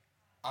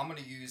 I'm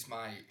gonna use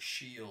my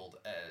shield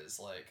as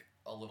like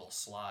a little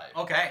slide.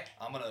 Okay.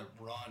 I'm gonna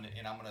run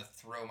and I'm gonna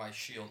throw my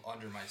shield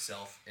under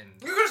myself and.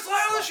 You're gonna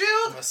slide on the shield?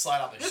 I'm gonna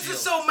slide on the shield. This is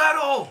so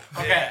metal.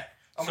 Okay. Yeah.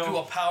 I'm gonna do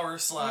a power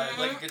slide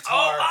like a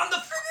guitar. Oh, on the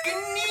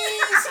freaking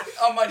knees.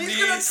 On my He's knees.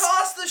 gonna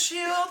toss the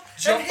shield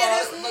Jump and hit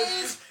his on,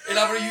 knees. and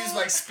I'm gonna use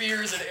my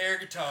spears and air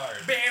guitar.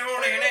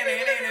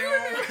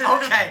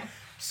 Okay.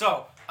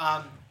 So,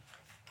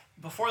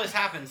 before this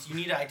happens, you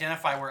need to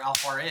identify where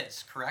Alfar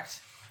is,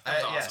 correct? That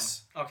was awesome.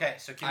 Yes. Okay,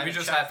 so can We you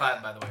just check high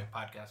fived, by the way.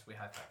 Podcast, we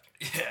high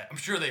fived. Yeah, I'm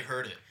sure they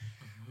heard it.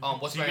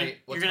 What's So my?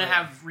 you're gonna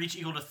have reach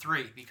equal to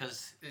 3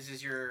 because this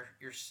is your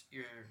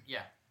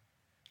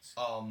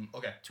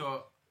Okay. to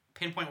a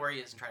pinpoint where he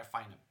is and try to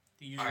find him.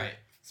 Use your Alright.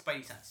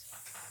 spidey sense.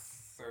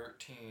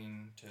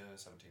 13 to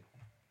 17.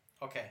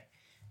 Okay,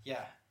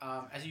 yeah.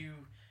 As you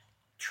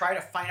try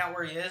to find out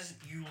where he is,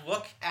 you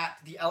look at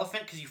the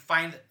elephant because you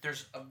find that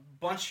there's a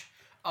bunch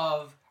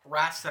of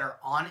rats that are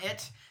on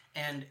it,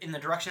 and in the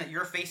direction that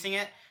you're facing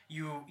it,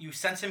 you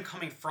sense him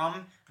coming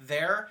from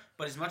there.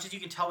 But as much as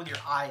you can tell with your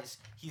eyes,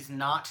 he's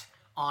not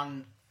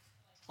on,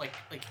 like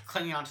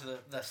clinging onto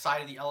the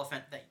side of the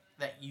elephant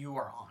that you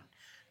are on.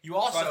 You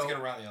also So I have to get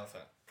around the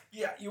elephant.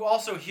 Yeah, you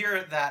also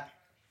hear that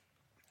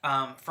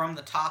from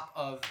the top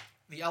of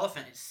the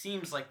elephant, it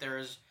seems like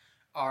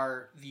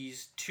are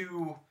these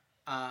 2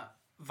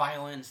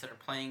 violins that are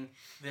playing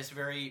this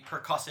very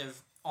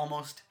percussive,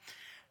 almost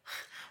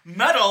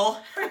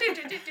metal,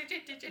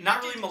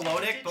 not really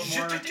melodic, but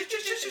more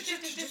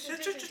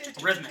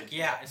rhythmic.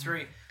 Yeah, it's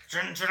very.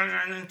 They're playing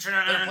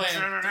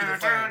through the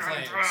fire and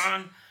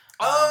flames.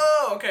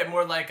 Oh, okay,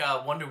 more like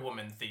a Wonder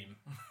Woman theme.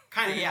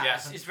 Kind of, yeah. Yeah.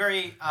 It's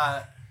very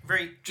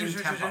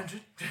in-tempo.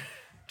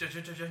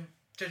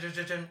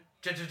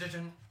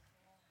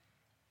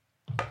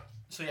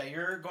 So yeah,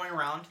 you're going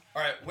around.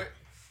 All right, wait.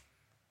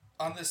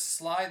 On this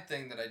slide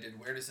thing that I did,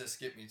 where does this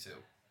get me to?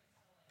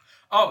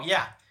 Oh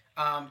yeah.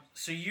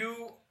 So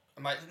you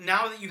Am I?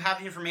 now that you have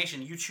the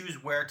information, you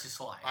choose where to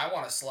slide. I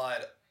want to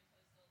slide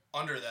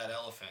under that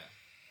elephant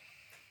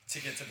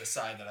to get to the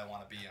side that I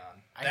want to be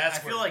on. I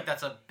feel like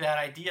that's a bad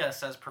idea,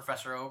 says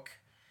Professor Oak.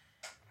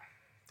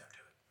 Don't do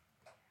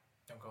it.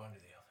 Don't go under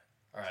the elephant.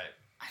 All right.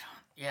 I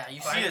don't. Yeah,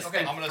 you Fine, see this okay,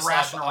 thing I'm gonna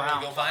thrashing slide- I'm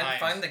around. gonna go behind.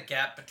 Find the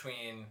gap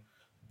between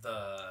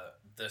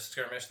the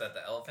skirmish that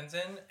the elephant's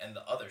in and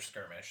the other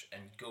skirmish,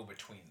 and go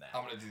between that.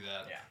 I'm gonna do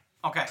that.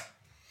 Yeah. Okay.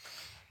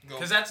 Go.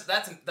 Because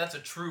that's a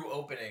true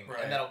opening,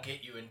 Right. and that'll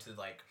get you into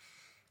like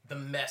the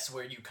mess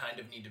where you kind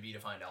of need to be to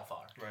find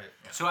Alfar. Right.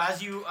 So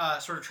as you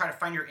sort of try to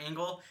find your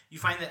angle, you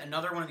find that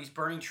another one of these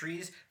burning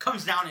trees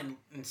comes down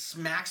and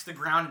smacks the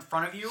ground in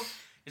front of you.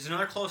 It's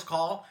another close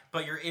call,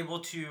 but you're able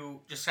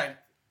to just kind of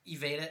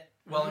evade it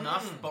well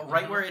enough. But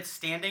right where it's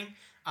standing,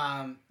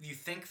 you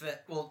think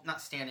that, well,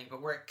 not standing,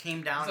 but where it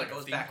came down It's like and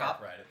goes a theme back park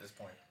up. ride at this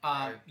point.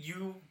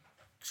 You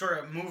sort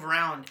of move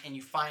around and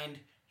you find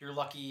your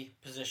lucky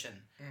position.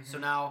 So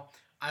now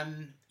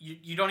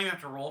you don't even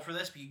have to roll for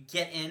this, but you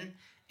get in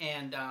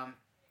and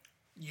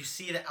you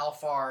see that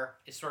Alfar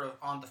is sort of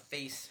on the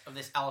face of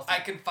this elephant.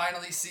 I can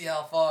finally see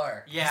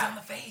Alfar. Yeah. He's on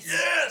the face.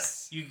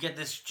 Yes. You get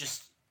this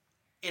just...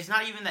 It's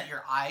not even that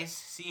your eyes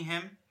see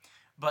him,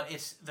 but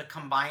it's the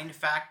combined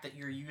fact that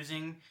you're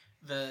using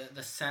the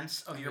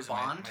sense of your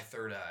bond. My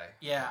third eye.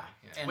 Yeah.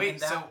 And Wait,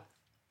 that,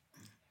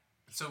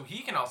 so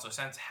he can also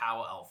sense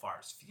how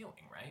Alfar's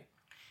feeling, right?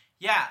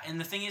 Yeah, and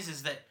the thing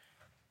is that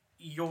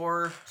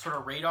your sort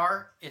of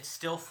radar, it's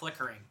still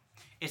flickering.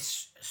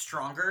 It's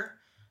stronger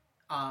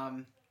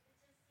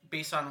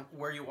based on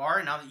where you are.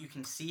 And now that you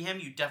can see him,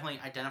 you definitely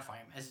identify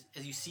him. As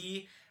you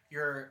see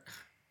your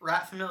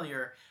rat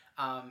familiar,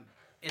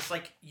 it's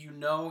like you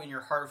know in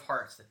your heart of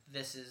hearts that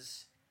this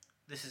is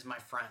my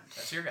friend.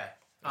 That's your guy.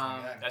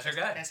 That's your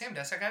guy. That's him.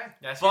 That's our guy.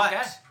 That's your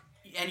guy.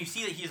 And you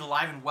see that he's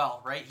alive and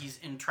well, right? He's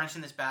entrenched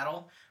in this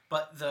battle,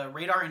 but the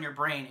radar in your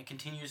brain, it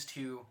continues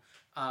to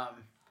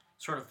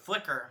sort of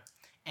flicker,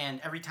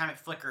 and every time it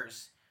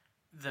flickers,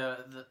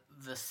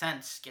 the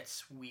sense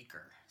gets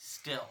weaker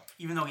still,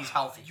 even though he's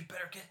healthy. You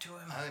better get to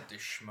him. I think the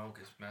smoke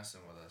is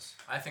messing with us.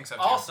 I think so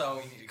too. Also,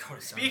 We need to go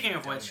to speaking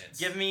of which,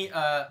 give me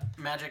a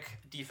magic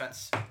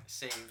defense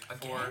save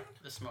for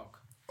the smoke.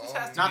 This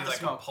has to Not be the like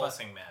smoke, a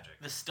pulsing magic.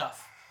 The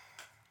stuff.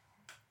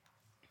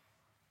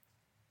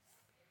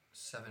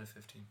 7 to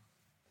 15.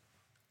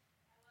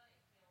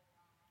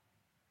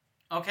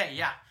 Okay,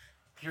 yeah.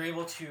 You're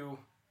able to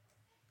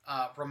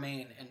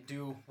remain and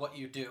do what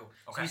you do.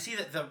 Okay. So you see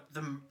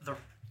that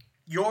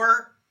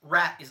your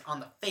rat is on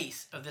the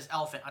face of this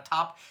elephant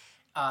atop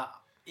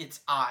its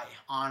eye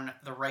on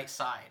the right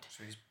side.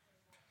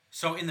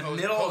 So in the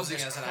middle of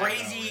this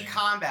crazy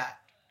combat,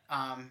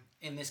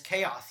 in this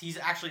chaos, he's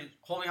actually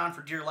holding on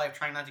for dear life,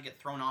 trying not to get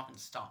thrown off and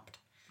stomped.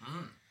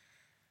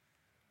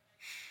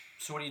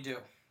 So what do?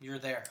 You're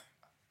there.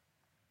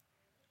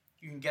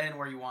 You can get in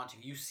where you want to.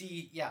 You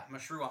see,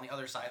 Mashru on the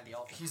other side of the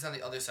elephant. He's on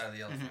the other side of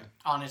the elephant.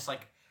 On its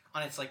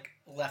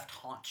left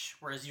haunch,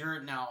 whereas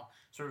you're now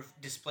sort of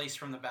displaced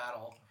from the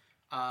battle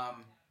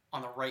on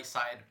the right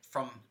side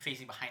from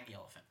facing behind the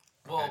elephant.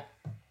 Well,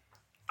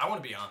 I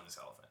want to be on this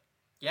elephant.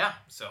 Yeah.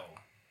 So,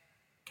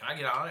 can I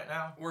get on it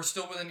now? We're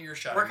still within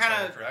earshot. We're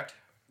kind of correct.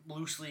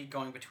 Loosely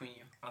going between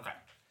you. Okay.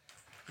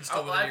 He's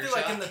still within I feel earshot?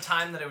 like in the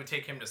time that it would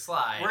take him to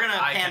slide, We're gonna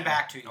pan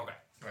back to you. Okay.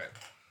 Right.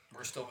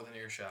 We're still within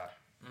earshot.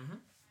 Mm-hmm.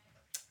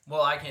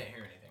 Well, I can't hear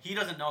anything. He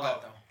doesn't know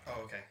that though.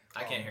 Oh, okay.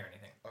 I can't hear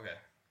anything. Okay.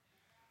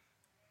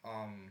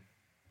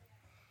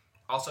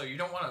 Also, you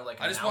don't want to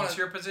I just announce wanna-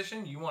 your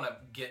position. You want to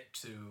get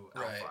to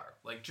Right. Alfar.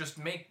 Like, just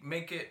make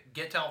it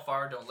get to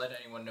Alfar. Don't let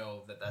anyone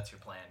know that that's your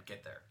plan.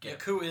 Get there.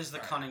 Yaku is the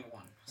cunning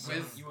one. So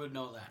With- you would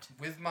know that.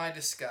 With my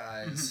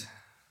disguise,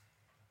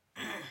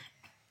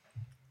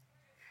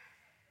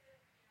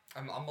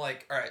 I'm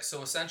like, all right.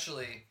 So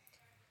essentially,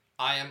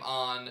 I am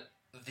on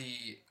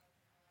the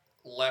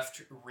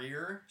left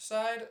rear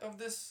side of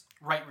this.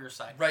 Right rear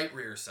side. Right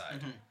rear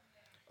side. Mhm.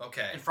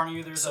 Okay. In front of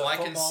you, there's So a I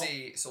football.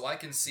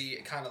 can see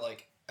kind of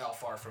like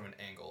Alfar from an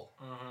angle.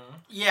 Mm-hmm.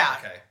 Yeah.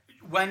 Okay.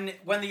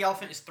 When the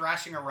elephant is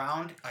thrashing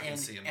around I can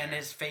see him and there.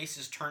 his face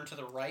is turned to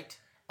the right,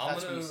 I'm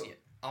that's when you see it.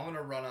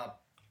 gonna run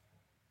up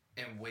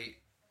and wait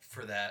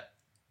for that.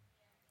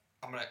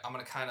 I'm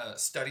gonna kind of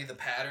study the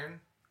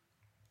pattern,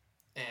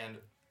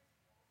 and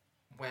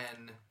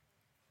when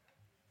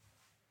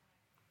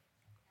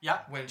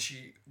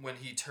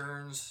he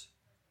turns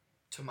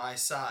to my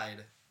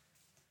side,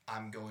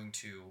 I'm going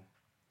to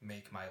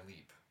make my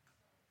leap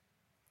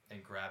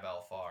and grab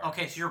Alfar.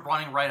 Okay, so you're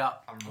running right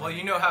up. Well,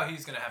 you know how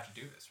he's going to have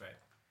to do this, right?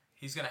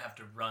 He's going to have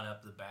to run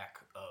up the back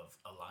of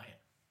a lion.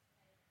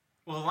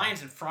 Well, the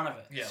lion's in front of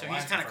it. Yeah, so the he's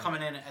lion's kind in of front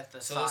coming in at the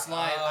So side. this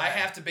lion, I okay.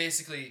 have to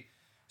basically,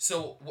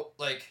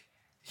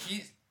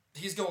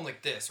 he's going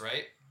like this,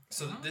 right?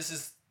 So this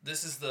is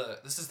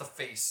the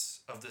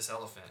face of this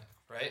elephant,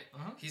 right?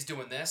 He's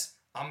doing this.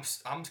 I'm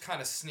kind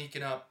of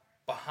sneaking up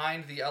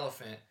behind the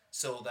elephant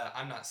so that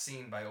I'm not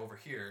seen by over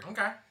here.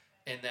 Okay.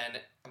 And then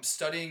I'm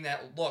studying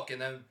that look,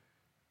 and then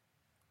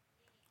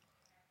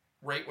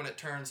right when it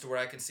turns to where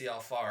I can see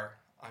Alfar,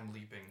 I'm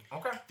leaping.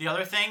 Okay. The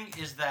other thing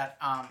is that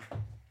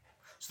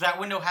so that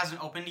window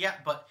hasn't opened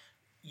yet, but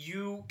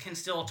you can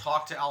still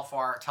talk to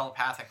Alfar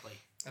telepathically.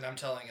 And I'm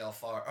telling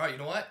Alfar, all right, you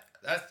know what?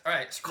 That's all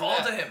right. screw Call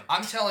that. to him.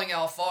 I'm telling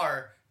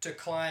Alfar to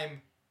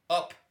climb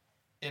up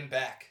and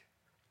back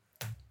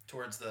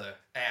towards the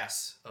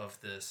ass of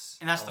this.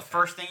 And that's elephant. the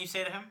first thing you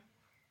say to him?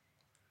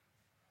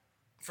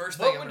 First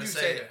What thing I'm would going to you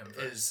say say to him first?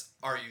 is,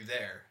 "Are you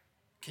there?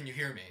 Can you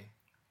hear me?"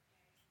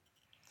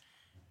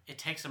 It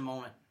takes a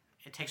moment.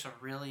 It takes a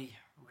really,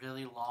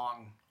 really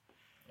long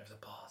There's a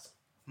pause.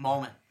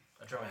 moment.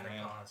 A dramatic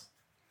man. pause.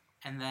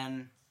 And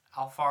then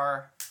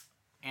Alfar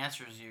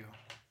answers you.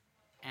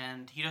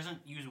 And he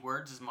doesn't use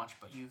words as much,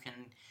 but you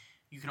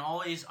can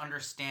always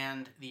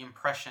understand the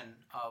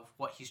impression of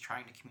what he's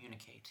trying to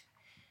communicate.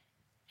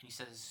 And he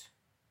says,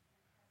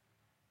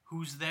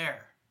 "Who's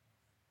there?"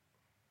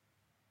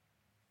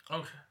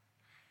 Okay.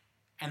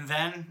 And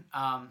then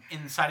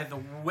inside of the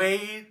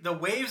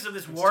waves of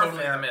this It's totally in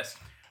warfare, the mist.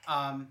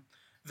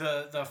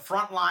 the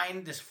front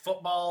line, this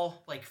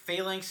football like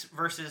phalanx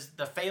versus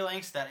the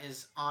phalanx that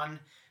is on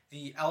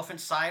the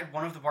elephant side.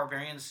 One of the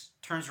barbarians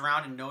turns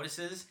around and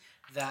notices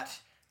that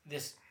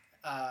this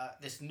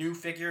new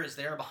figure is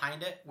there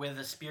behind it with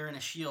a spear and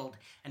a shield,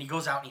 and he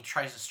goes out and he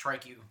tries to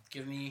strike you.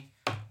 Give me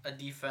a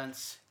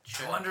defense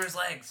check. Go under his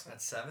legs.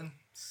 That's 7.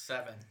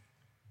 7.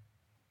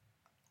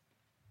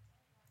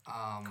 Go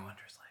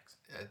under his legs.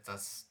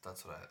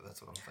 That's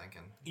what I'm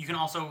thinking. You can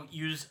also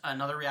use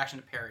another reaction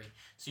to parry.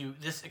 So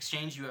this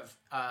exchange, you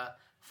have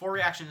 4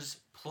 reactions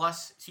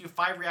plus. So you have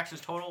 5 reactions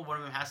total. One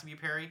of them has to be a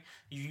parry.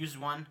 You used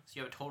 1, so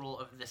you have a total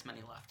of this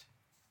many left.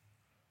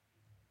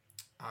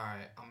 All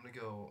right, I'm gonna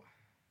go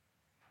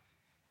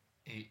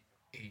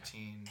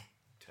 18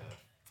 to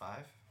 5.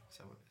 Is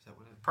that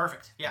what it?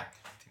 Perfect. Yeah.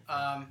 18,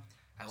 5.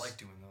 I like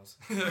doing those.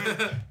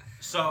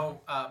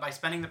 So by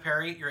spending the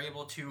parry, you're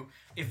able to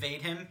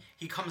evade him.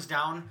 He comes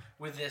down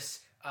with this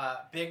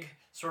big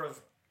sort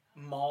of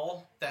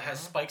maul that has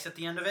spikes at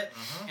the end of it,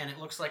 and it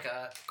looks like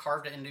a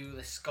carved into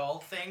the skull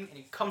thing, and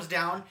it comes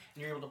down,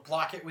 and you're able to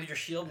block it with your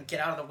shield and get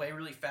out of the way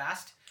really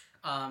fast.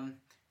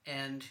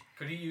 And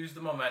could you use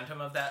the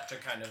momentum of that to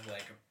kind of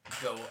like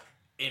go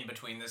in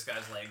between this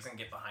guy's legs and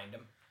get behind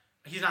him?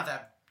 He's not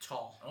that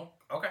tall.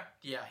 Oh, okay.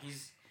 Yeah,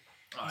 he's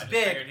I just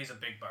big. figured he's a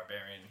big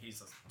barbarian.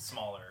 He's a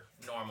smaller,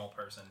 normal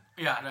person.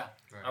 Yeah, no.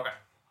 Right. Okay.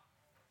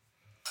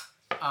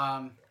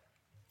 Yeah.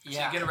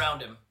 So you get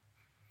around him.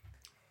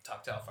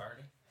 Talk to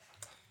Alfardi.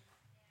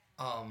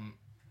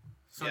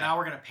 So now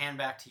we're gonna pan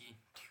back to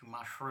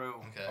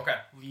Mushroom. Okay.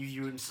 Leave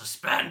you in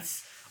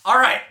suspense. All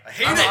right. I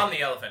hate I'm it. on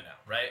the elephant now,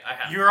 right? I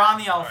have. You're on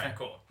the All elephant. right,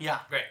 cool. Yeah.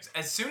 Great.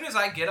 As soon as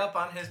I get up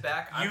on his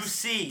back, I'm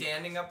see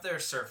standing up there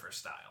surfer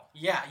style.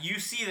 Yeah, you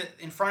see that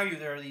in front of you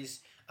there are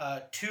these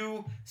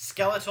two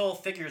skeletal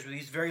figures with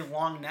these very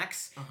long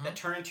necks that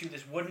turn into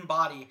this wooden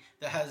body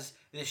that has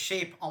this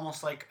shape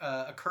almost like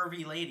a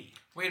curvy lady.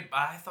 Wait,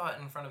 I thought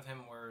in front of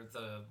him were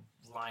the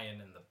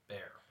lion and the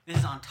bear. This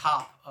is on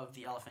top of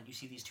the elephant. You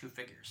see these two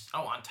figures.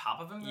 Oh, on top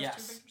of him? There's two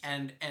Yes,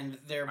 figures? and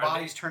their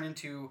bodies turn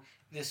into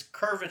this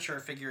curvature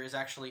figure is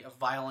actually a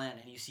violin,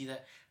 and you see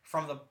that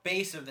from the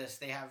base of this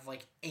they have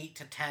like 8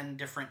 to 10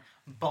 different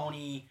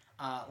bony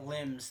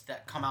limbs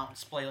that come out and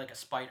splay like a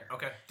spider.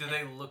 Okay. Do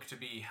they look to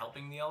be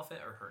helping the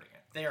elephant or hurting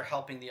it? They are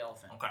helping the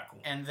elephant. Okay, cool.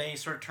 And they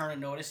sort of turn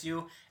and notice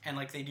you, and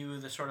like they do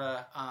the sort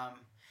of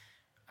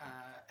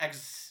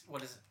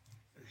what is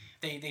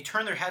it? They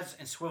turn their heads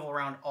and swivel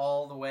around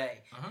all the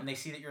way, and they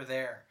see that you're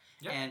there.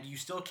 Yep. And you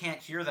still can't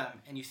hear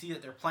them, and you see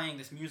that they're playing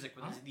this music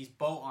with these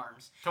bow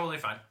arms. Totally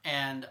fine.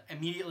 And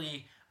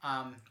immediately,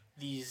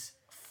 these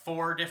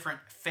 4 different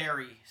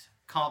fairies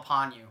come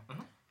upon you,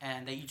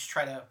 and they each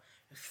try to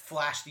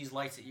flash these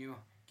lights at you.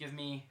 Give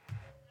me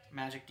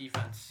magic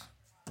defense.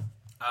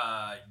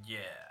 Yeah.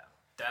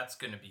 That's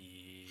gonna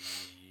be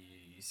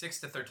 6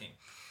 to 13.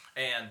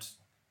 And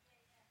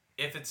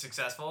if it's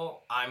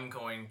successful, I'm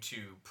going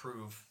to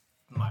prove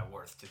my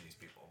worth to these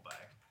people by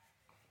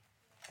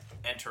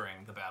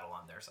entering the battle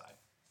on their side.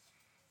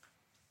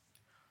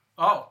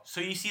 Oh, so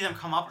you see them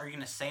come up. Are you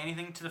going to say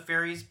anything to the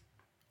fairies?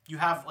 You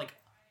have like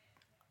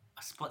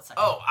a split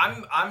second. Oh,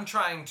 I'm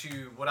trying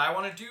to... What I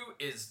want to do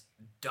is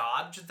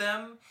dodge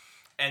them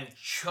and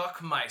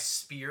chuck my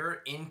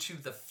spear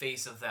into the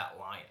face of that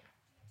lion.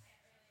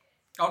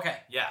 Okay.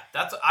 Yeah,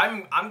 that's...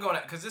 I'm going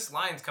to... Because this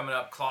lion's coming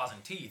up claws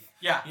and teeth.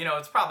 Yeah. You know,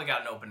 it's probably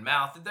got an open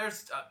mouth.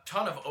 There's a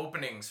ton of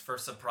openings for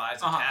surprise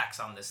attacks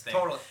on this thing.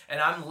 Totally. And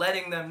I'm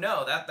letting them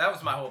know. That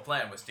was my whole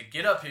plan, was to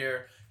get up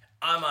here.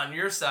 I'm on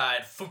your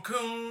side.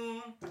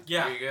 Fukum.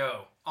 Yeah. There you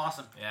go.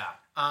 Awesome.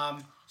 Yeah.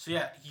 So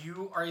yeah,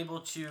 you are able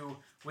to,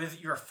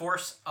 with your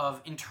force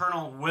of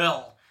internal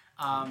will,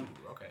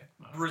 Okay.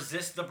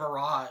 resist the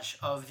barrage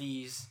of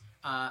these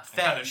I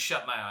kind of fangs.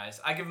 shut my eyes.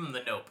 I give them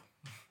the nope.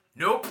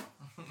 Nope.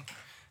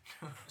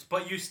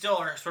 But you still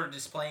are sort of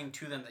displaying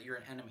to them that you're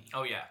an enemy.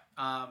 Oh, yeah.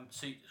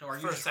 So are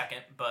you For a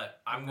second,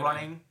 but I'm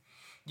running?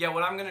 Yeah,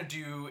 what I'm going to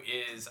do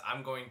is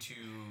I'm going to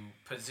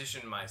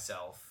position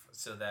myself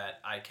so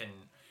that I can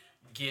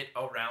get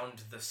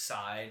around the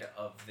side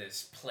of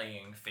this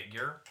playing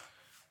figure.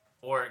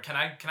 Or can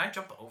I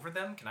jump over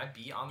them? Can I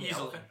be on the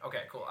Easily. elephant?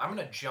 Okay, cool. I'm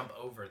going to jump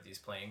over these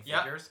playing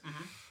Yep. figures.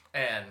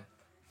 And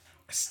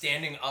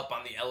standing up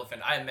on the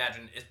elephant, I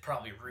imagine it's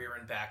probably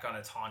rearing back on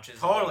its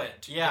haunches a little Totally,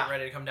 bit to yeah. get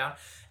ready to come down.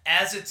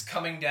 As it's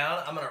coming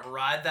down, I'm going to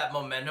ride that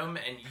momentum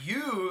and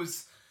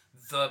use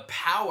the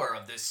power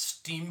of this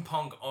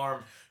steampunk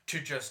arm to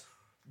just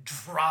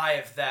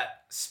drive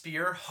that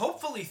spear,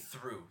 hopefully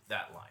through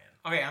that lion.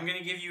 Okay, I'm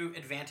gonna give you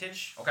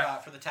advantage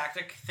for the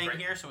tactic thing Great.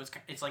 here. So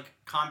it's like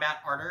combat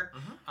ardor.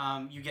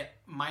 You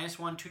get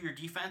 -1 to your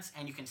defense,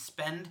 and you can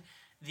spend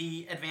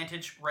the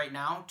advantage right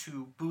now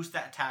to boost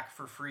that attack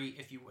for free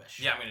if you wish.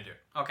 Yeah, I'm going to do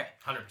it. Okay.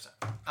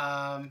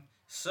 100%.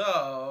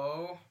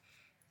 So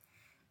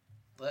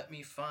let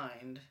me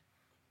find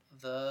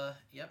the.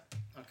 Yep.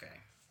 Okay.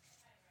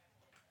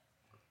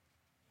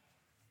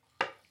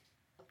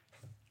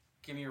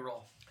 Give me a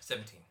roll.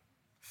 17.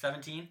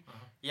 17?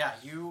 Yeah,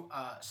 you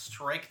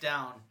strike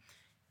down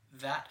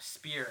that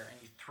spear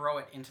and you throw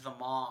it into the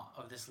maw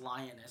of this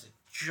lion as it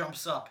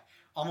jumps up,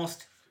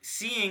 almost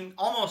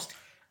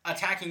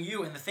attacking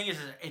you. And the thing is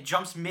it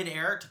jumps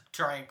midair to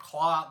try and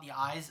claw out the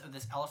eyes of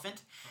this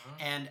elephant.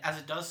 And as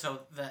it does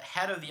so, the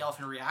head of the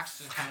elephant reacts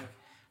to kind of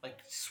like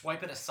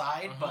swipe it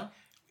aside. But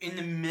in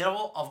the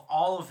middle of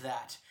all of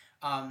that,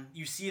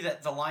 you see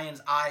that the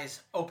lion's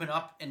eyes open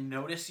up and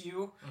notice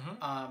you.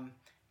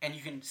 And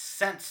you can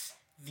sense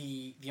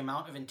the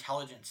amount of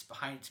intelligence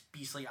behind its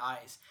beastly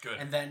eyes. Good.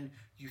 And then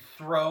you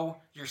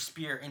throw your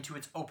spear into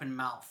its open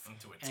mouth.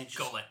 Into its and it just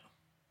gullet.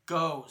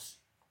 goes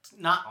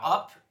not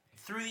up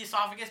through the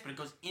esophagus, but it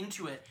goes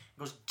into it. It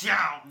goes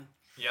down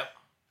Yep.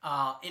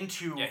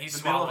 Into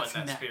he's the middle swallowing of its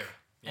that neck. spear.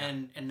 Yeah.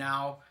 And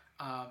now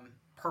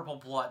purple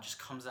blood just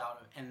comes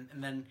out of it.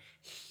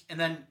 And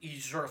then he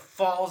sort of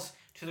falls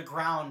to the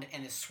ground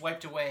and is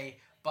swiped away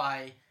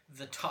by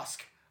the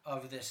tusk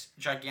of this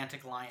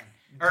gigantic lion.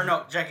 Or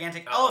no,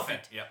 gigantic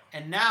elephant. Yep.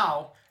 And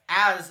now,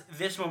 as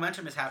this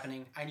momentum is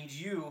happening, I need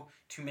you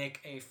to make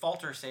a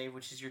falter save,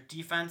 which is your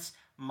defense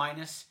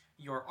minus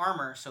your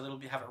armor, so that'll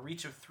have a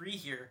reach of 3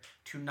 here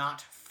to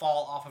not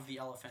fall off of the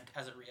elephant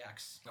as it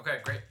reacts. Okay,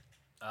 great.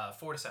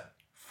 4 to 7.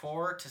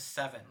 4 to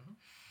 7.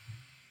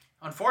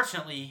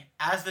 Unfortunately,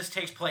 as this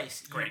takes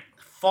place, Great. you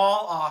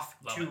fall off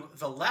Love to it.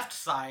 the left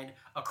side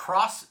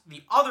across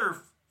the other.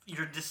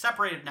 You're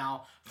separated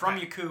now from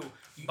Yaku.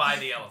 You By eat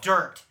the elephant.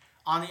 dirt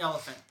on the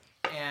elephant,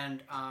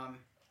 and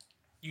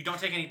you don't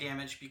take any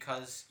damage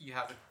because you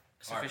have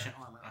sufficient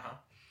armor.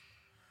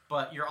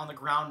 But you're on the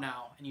ground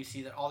now, and you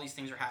see that all these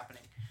things are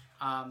happening.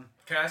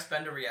 Can I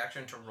spend a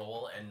reaction to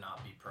roll and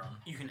not be prone?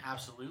 You can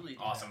absolutely do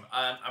Awesome.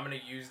 I'm going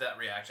to use that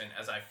reaction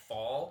as I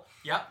fall.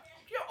 Yep.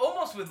 Yeah,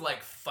 almost with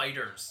like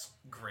fighter's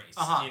grace.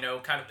 Uh-huh. You know,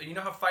 kind of. You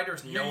know how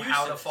fighters You're know used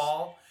how to to this.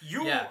 fall.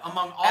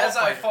 Among all As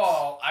I fighters.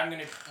 fall, I'm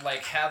gonna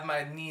like have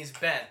my knees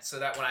bent so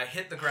that when I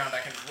hit the ground, I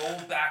can roll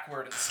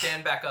backward and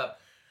stand back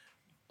up.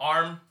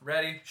 Arm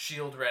ready,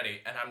 shield ready,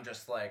 and I'm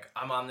just like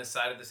I'm on this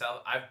side of this.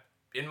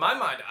 In my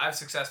mind, I've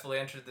successfully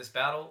entered this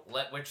battle.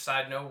 Let which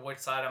side know which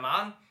side I'm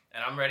on,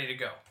 and I'm ready to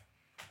go.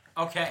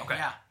 Okay.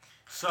 Yeah.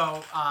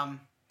 So,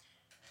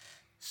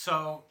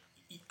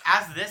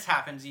 as this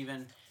happens,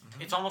 even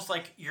it's almost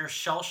like you're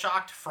shell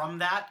shocked from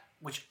that,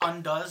 which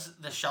undoes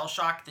the shell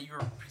shock that you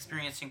were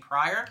experiencing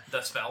prior,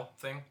 The spell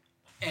thing.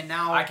 and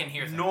now I can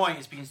hear things.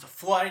 noise begins to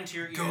flood into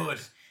your ears. Good.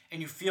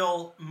 And you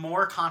feel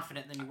more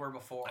confident than you were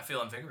before. I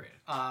feel invigorated.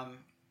 Um,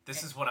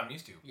 This is what I'm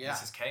used to. Yeah.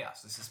 This is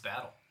chaos. This is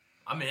battle.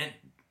 I'm in.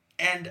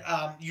 And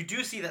you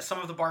do see that some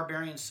of the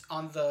barbarians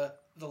on the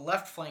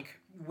left flank,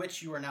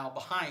 which you are now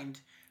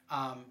behind,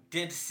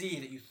 did see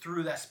that you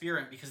threw that spear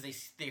in because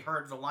they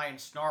heard the lion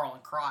snarl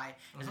and cry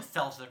as it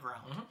fell to the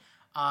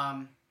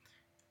ground.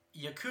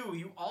 Yaku,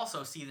 you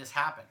also see this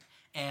happen.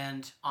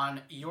 And on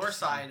your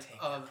side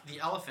of the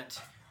elephant...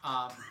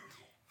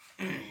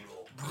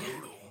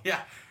 Brutal.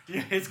 Yeah,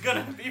 it's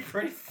gonna be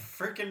pretty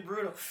freaking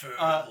brutal.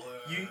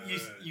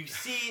 You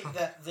see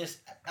that this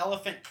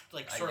elephant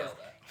sort of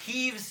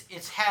heaves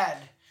its head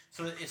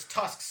so that its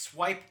tusks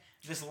swipe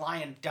this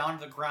lion down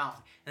to the ground,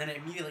 and then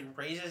it immediately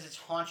raises its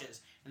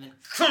haunches and then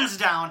comes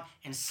down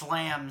and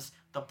slams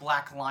the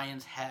black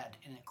lion's head,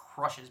 and it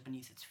crushes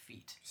beneath its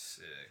feet.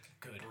 Sick.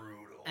 Good.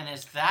 Brutal. And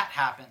as that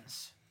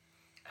happens,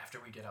 After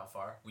we get out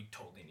far, we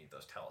totally need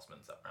those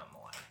talismans up around the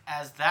line.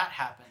 as that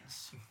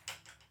happens,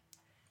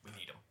 We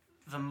need them.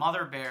 the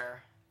mother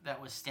bear that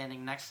was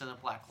standing next to the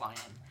black lion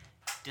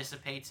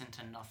dissipates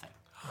into nothing.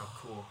 Oh,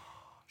 cool.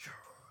 Sure,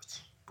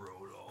 it's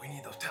brutal. We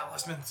need those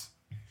talismans.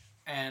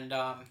 And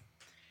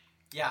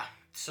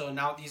so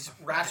now these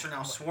rats are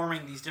now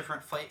swarming these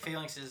different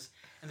phalanxes,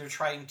 and they're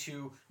trying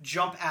to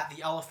jump at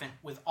the elephant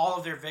with all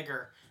of their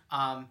vigor,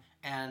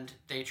 and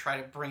they try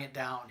to bring it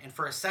down. And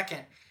for a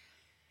second,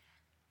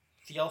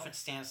 the elephant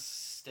stands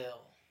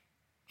still.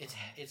 Its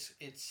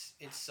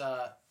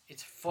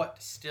foot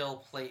still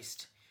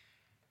placed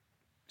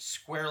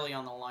squarely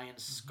on the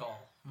lion's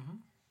skull,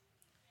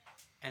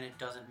 and it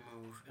doesn't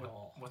move at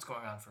all. What's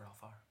going on for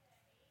Alfar?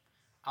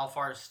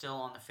 Alfar is still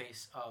on the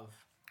face of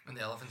And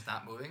the elephant's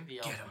not moving? the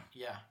elephant. him.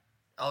 Yeah,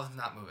 Elephant's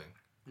not moving.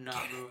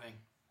 not moving.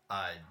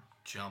 I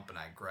jump and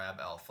I grab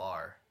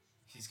Alfar.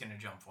 He's gonna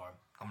jump for him.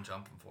 I'm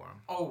jumping for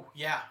him. Oh,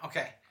 yeah,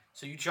 okay.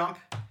 So you jump.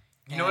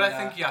 You know what and, I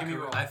think give me a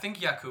Yaku? roll. I think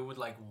Yaku would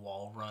like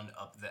wall run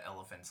up the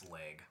elephant's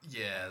leg.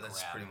 Yeah, that's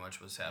Grab. pretty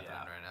much what's happening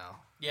Yeah. right now.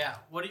 Yeah,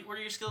 what are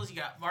your skills? You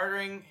got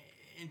bartering,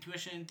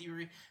 intuition,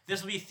 thievery.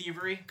 This will be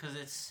thievery, because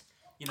it's,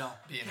 Being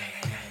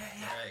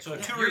Alright. So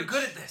two You're reach.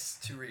 good at this.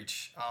 To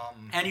reach.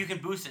 And you can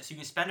boost it, so you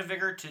can spend a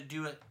vigor to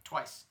do it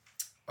twice.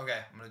 Okay,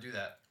 I'm gonna do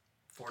that.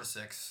 4 to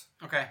 6.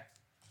 Okay.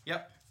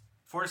 Yep.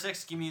 4 to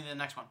 6, give me the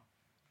next one.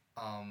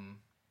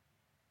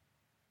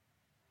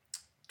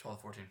 12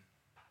 to 14.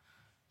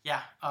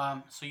 Yeah,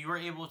 so you were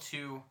able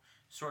to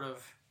sort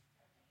of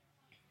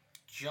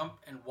jump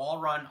and wall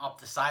run up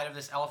the side of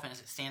this elephant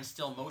as it stands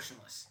still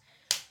motionless.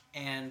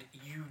 And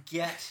you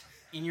get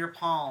in your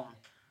palm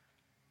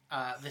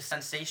this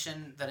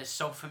sensation that is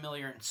so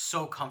familiar and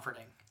so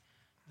comforting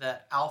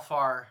that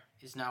Alfar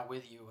is now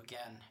with you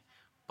again.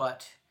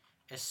 But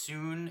as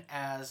soon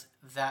as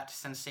that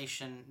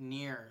sensation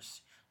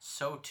nears,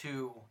 so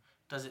too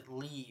does it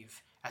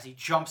leave as he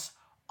jumps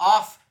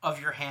off of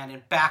your hand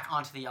and back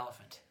onto the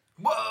elephant.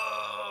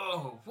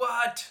 Whoa!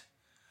 What?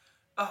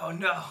 Oh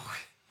no!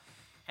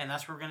 And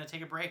that's where we're going to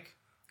take a break.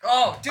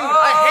 Oh, dude,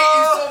 I hate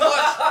you so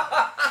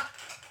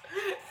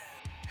much!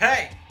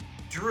 Hey,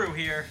 Drew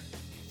here.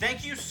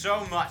 Thank you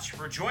so much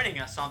for joining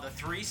us on the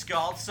 3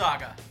 Skald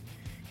Saga.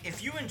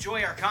 If you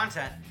enjoy our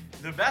content,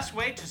 the best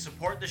way to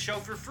support the show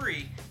for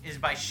free is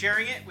by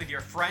sharing it with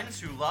your friends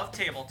who love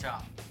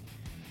tabletop.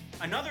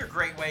 Another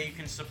great way you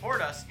can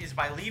support us is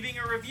by leaving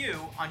a review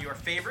on your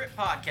favorite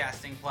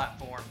podcasting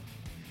platform.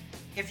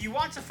 If you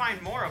want to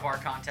find more of our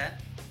content,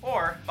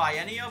 or buy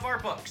any of our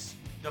books,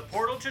 the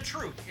portal to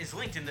truth is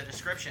linked in the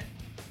description.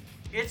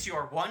 It's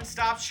your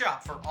one-stop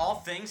shop for all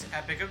things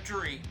Epic of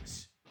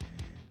Dreams.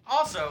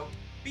 Also,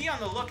 Be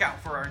on the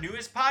lookout for our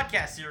newest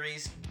podcast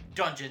series,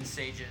 Dungeon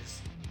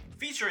Sages,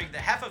 featuring the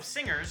heft of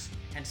singers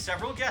and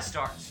several guest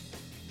stars.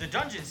 The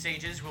Dungeon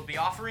Sages will be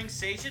offering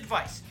sage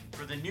advice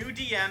for the new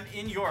DM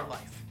in your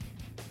life.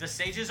 The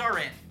sages are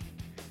in.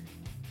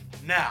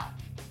 Now,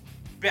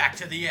 back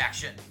to the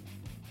action.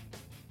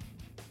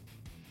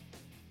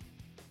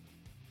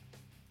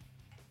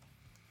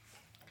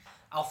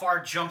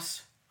 Alfar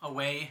jumps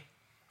away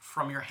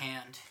from your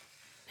hand,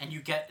 and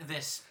you get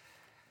this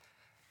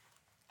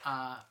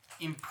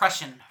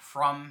impression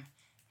from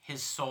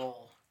his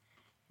soul.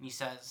 And he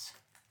says,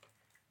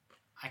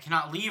 I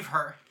cannot leave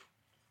her,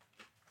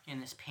 in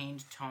this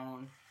pained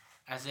tone,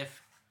 as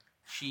if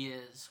she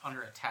is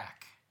under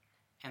attack.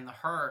 And the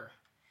her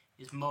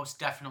is most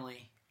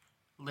definitely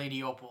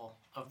Lady Opal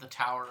of the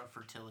Tower of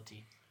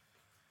Fertility.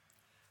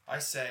 I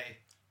say,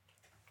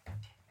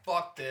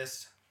 fuck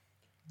this.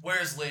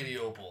 Where's Lady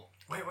Opal?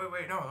 Wait,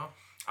 no.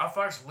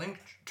 Alfar's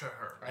linked to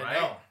her, right? I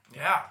know.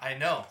 Yeah. I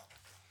know.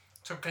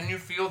 So can you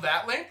feel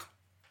that link?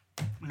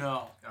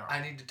 No. I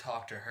need to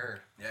talk to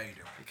her. Yeah, you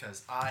do.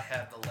 Because I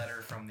have the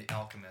letter from the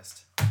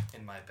alchemist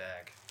in my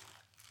bag.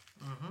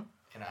 Mm-hmm.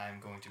 And I'm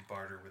going to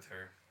barter with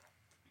her.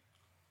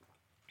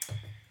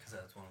 Because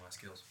that's one of my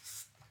skills.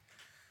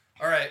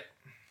 Alright.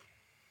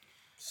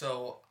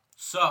 So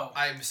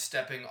I'm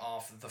stepping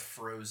off the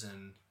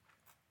frozen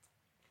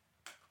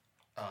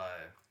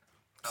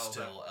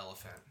still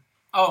elephant.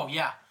 Oh,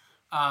 yeah.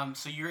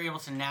 So you're able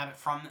to nab it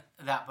from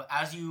that, but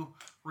as you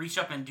reach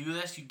up and do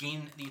this, you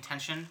gain the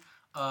attention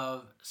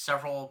of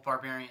several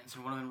barbarians,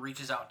 and one of them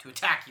reaches out to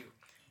attack you.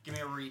 Give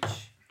me a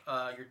reach,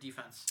 your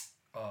defense.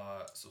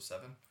 So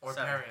 7? Or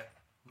 7. parry it.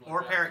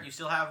 Or parry. You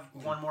still have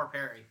one more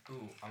parry.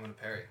 Ooh, I'm going to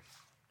parry.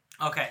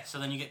 Okay, so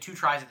then you get 2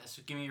 tries at this.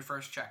 So give me your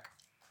first check.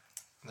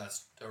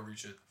 That's a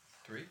reach of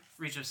 3?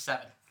 Reach of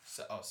 7.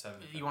 7.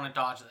 You want to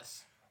dodge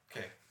this.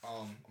 Okay,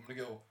 I'm going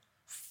to go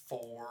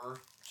 4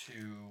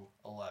 to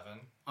 11.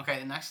 Okay,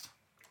 the next?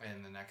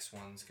 And the next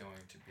one's going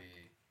to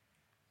be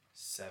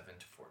 7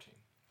 to 14.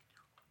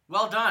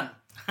 Well done.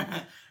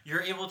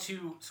 You're able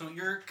to... So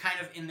you're kind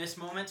of, in this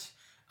moment,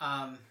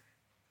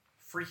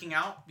 freaking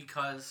out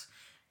because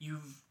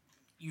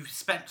you've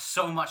spent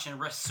so much and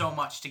risked so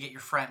much to get your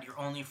friend, your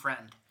only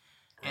friend.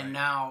 Right. And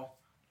now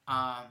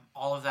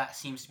all of that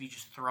seems to be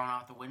just thrown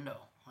out the window,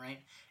 right?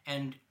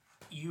 And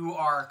you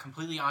are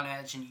completely on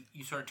edge, and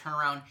you sort of turn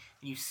around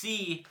and you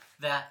see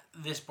that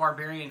this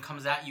barbarian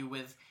comes at you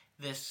with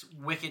this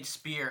wicked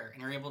spear,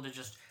 and you're able to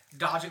just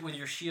dodge it with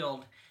your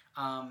shield.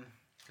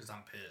 Because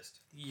I'm pissed.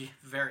 Yeah,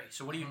 very.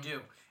 So what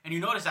do? And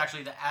you notice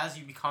actually that as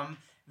you become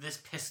this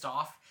pissed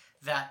off,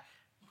 that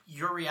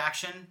your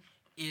reaction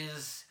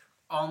is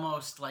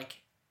almost like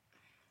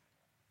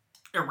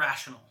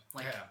irrational.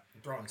 Like, yeah,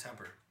 I'm throwing a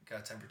temper. Got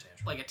a temper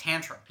tantrum. Like a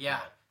tantrum, yeah.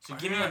 So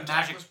give me a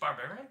magic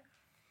barbarian.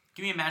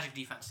 Give me a magic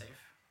defense save.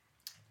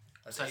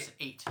 That's so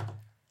 8.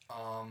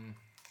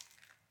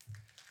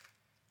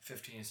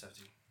 15 and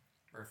 17.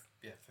 Or,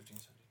 yeah, 15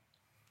 and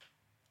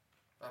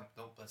 17.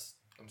 Nope,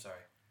 I'm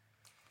sorry.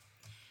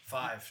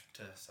 5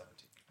 to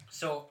 17.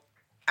 So,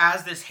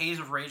 as this haze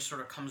of rage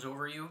sort of comes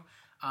over you,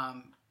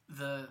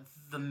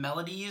 the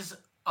melodies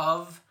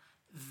of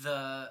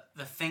the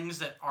things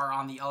that are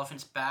on the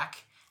elephant's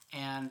back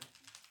and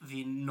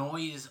the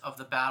noise of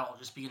the battle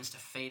just begins to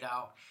fade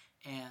out,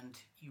 and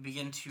you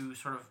begin to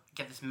sort of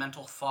get this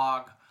mental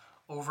fog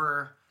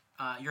over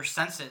your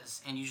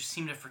senses, and you just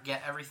seem to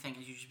forget everything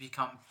as you just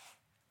become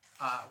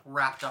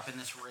wrapped up in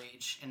this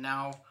rage. And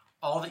now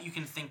all that you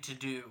can think to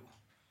do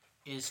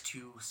is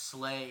to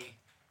slay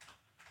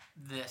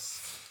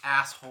this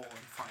asshole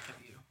in front of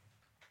you.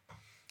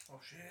 Oh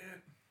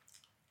shit.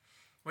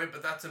 Wait,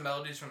 but that's the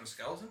melodies from the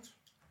skeletons?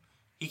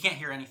 He can't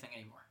hear anything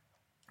anymore.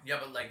 Yeah,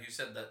 but like you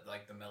said that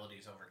like the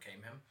melodies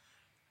overcame him.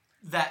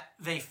 That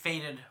they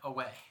faded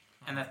away,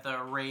 and that the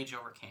rage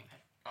overcame him.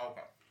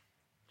 Okay.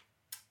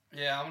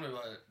 Yeah, I'm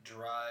gonna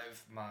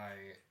drive my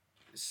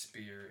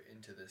spear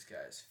into this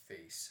guy's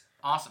face.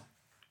 Awesome.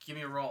 Give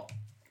me a roll.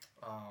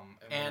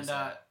 And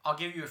I'll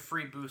give you a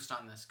free boost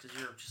on this because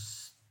you're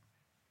just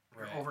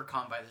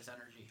overcome by this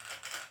energy.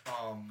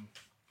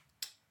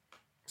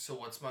 So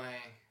what's my?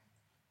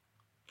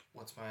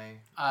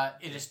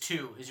 It is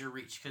 2 is your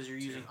reach because you're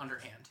using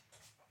underhand.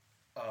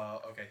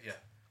 Okay, yeah.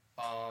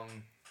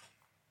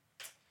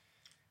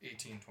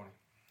 18, 20.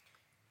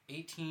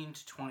 18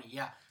 to 20,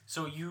 yeah.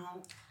 So you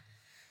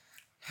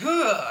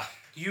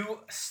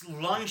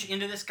lunge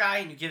into this guy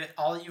and you give it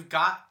all that you've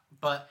got,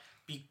 but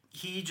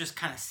he just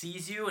kind of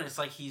sees you, and it's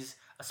like he's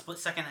a split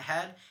second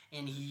ahead,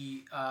 and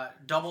he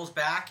doubles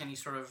back, and he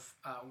sort of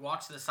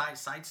walks to the side,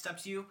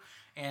 sidesteps you,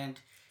 and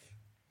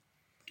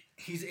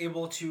he's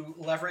able to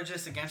leverage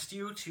this against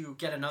you to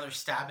get another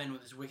stab in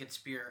with his wicked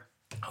spear.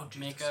 Oh,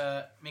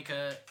 Jesus. Make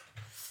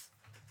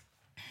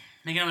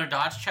another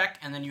dodge check,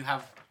 and then you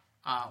have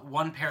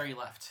 1 parry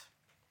left.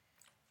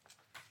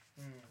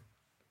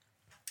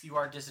 You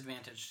are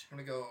disadvantaged. I'm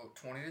gonna go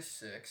 20 to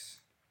 6.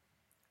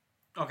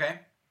 Okay.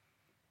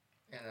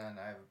 And then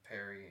I have a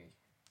parry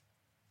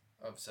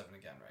of 7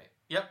 again, right?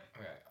 Yep.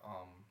 Okay.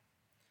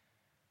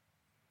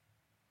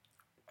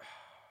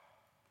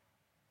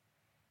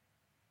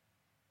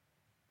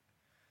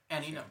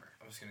 Any number.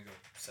 I'm just gonna go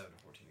 7 to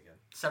 14 again.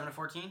 7 to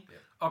 14?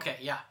 Yeah. Okay,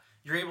 yeah.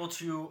 You're able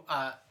to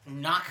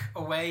knock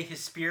away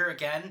his spear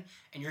again,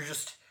 and you're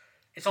just...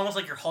 It's almost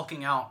like you're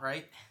hulking out,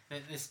 right?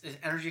 This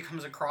energy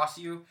comes across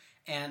you,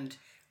 and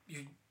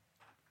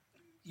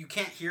you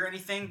can't hear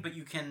anything, but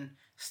you can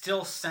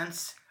still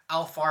sense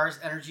Alfar's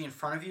energy in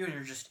front of you, and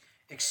you're just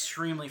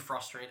extremely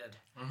frustrated.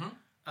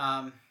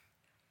 Mm-hmm.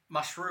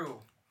 Mashru,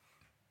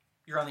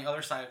 you're on the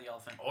other side of the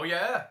elephant. Oh,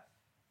 yeah.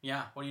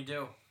 Yeah, what do you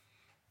do?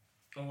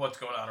 What's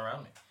going on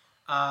around me?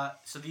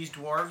 So these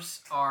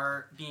dwarves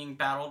are being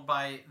battled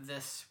by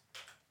this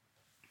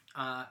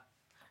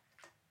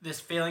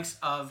phalanx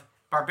of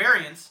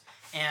barbarians,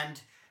 and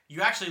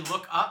you actually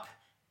look up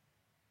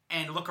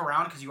and look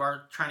around because you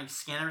are trying to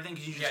scan everything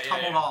because you just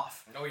tumbled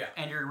off. Oh, yeah.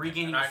 And you're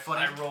regaining your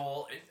footing. I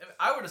roll.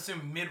 I would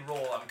assume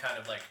mid-roll I'm kind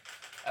of like,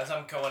 as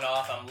I'm going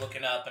off, I'm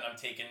looking up and I'm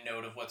taking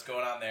note of what's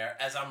going on there.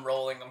 As I'm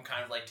rolling, I'm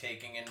kind of like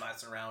taking in my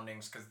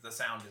surroundings because the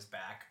sound is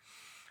back.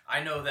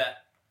 I know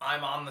that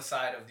I'm on the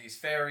side of these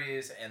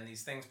fairies and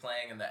these things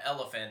playing and the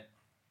elephant,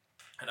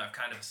 and I've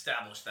kind of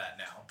established that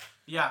now.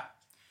 Yeah.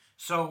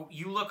 So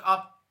you look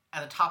up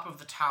at the top of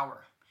the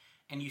tower,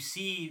 and you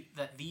see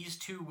that these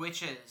two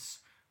witches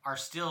are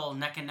still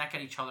neck and neck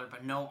at each other,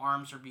 but no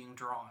arms are being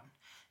drawn.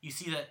 You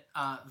see that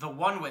the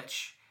one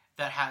witch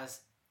that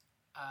has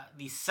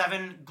these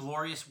 7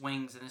 glorious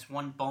wings and this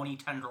one bony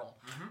tendril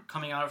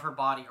coming out of her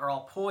body are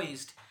all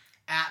poised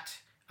at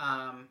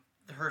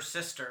her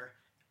sister,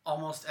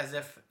 almost as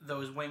if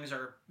those wings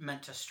are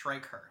meant to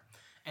strike her.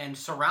 And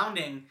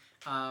surrounding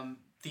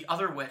the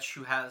other witch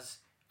who has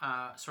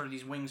sort of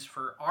these wings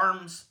for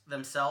arms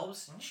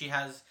themselves, she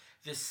has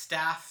this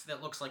staff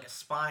that looks like a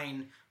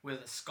spine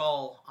with a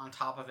skull on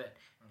top of it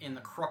in the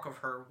crook of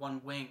her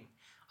one wing.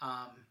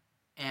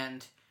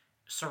 And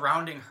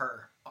surrounding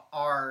her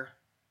are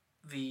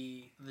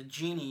the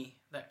genie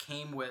that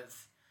came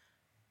with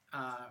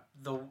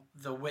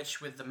the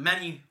witch with the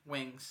many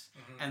wings,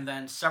 and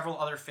then several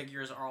other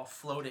figures are all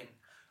floating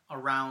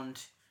around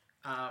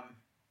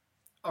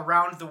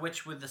the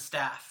witch with the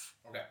staff.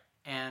 Okay.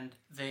 And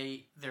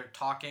they're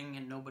talking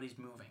and nobody's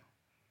moving.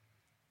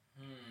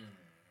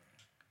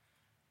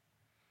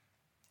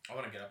 I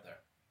want to get up there.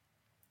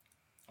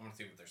 I want to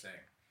see what they're saying.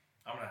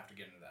 I'm going to have to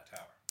get into that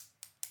tower.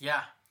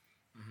 Yeah.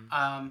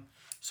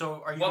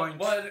 So are you going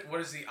to... What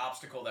is the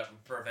obstacle that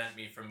would prevent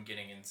me from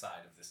getting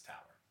inside of this tower?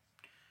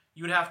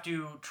 You would have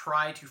to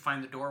try to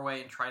find the doorway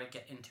and try to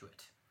get into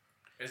it.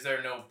 Is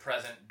there no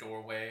present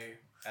doorway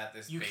at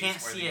this You base can't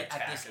where see the it at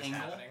attack this is angle.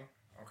 happening?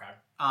 Okay.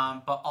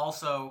 But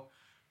also,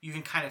 you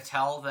can kind of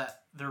tell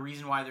that the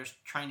reason why they're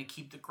trying to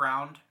keep the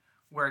ground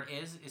where it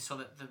is so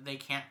that they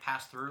can't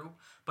pass through.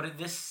 But at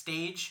this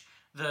stage,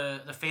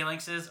 the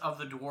phalanxes of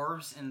the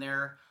dwarves and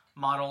their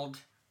modeled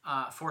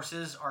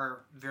forces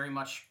are very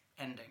much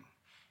ending.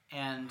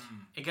 And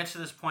it gets to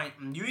this point,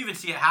 and you even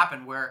see it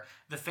happen, where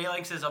the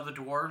phalanxes of the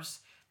dwarves,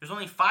 there's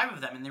only 5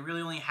 of them, and they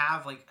really only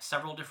have like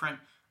several different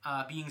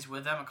beings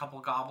with them, a couple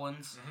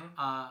goblins,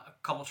 a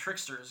couple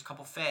tricksters, a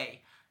couple fae,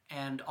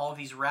 and all of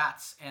these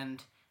rats.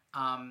 And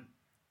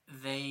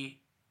they,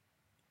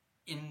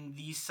 in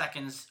these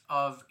seconds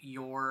of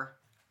your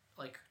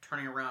like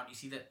turning around, you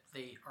see that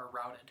they are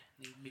routed.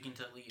 They begin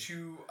to leave.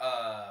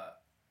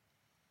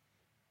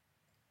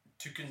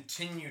 To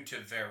continue to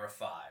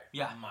verify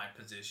my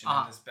position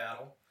in this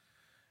battle,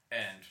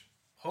 and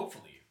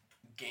hopefully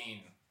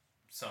gain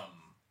some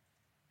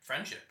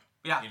friendship,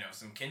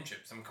 some kinship,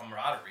 some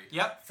camaraderie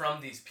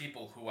from these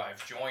people who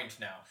I've joined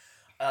now.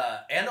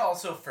 And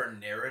also for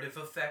narrative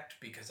effect,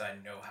 because I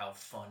know how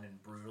fun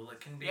and brutal it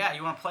can be. Yeah,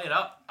 you want to play it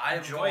up. I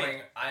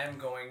am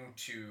going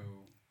to,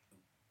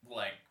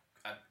 like,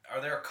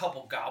 are there a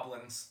couple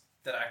goblins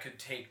that I could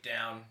take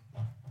down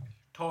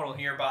Totally.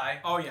 nearby?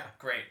 Oh, yeah.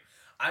 Great.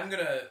 I'm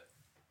going to,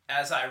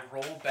 as I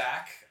roll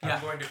back,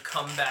 I'm going to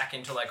come back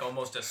into, like,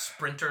 almost a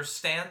sprinter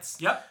stance.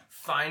 Yep.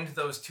 Find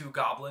those 2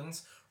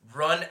 goblins,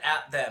 run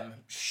at them,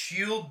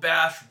 shield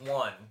bash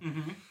one,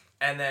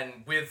 and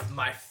then with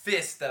my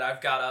fist that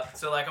I've got up,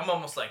 so like I'm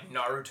almost like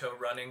Naruto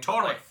running.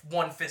 Totally. Like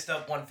one fist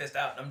up, one fist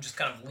out, and I'm just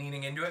kind of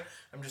leaning into it.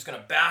 I'm just going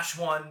to bash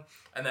one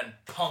and then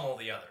pummel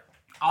the other.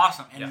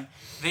 Awesome. And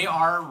they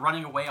are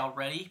running away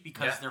already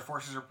because their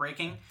forces are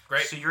breaking.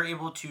 Great. So you're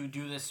able to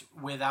do this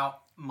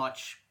without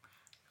much,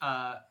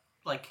 I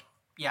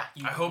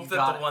hope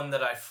that the one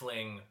that I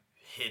fling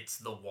hits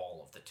the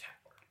wall of the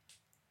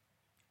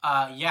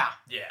tower. Yeah.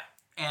 Yeah.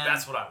 And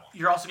that's what I want.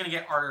 You're also going to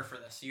get ardor for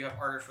this. So you have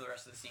ardor for the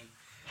rest of the scene.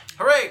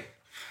 Hooray!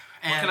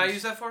 And, what can I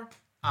use that for?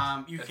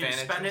 You can Advantage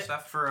spend and it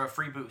stuff? for a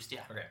free boost,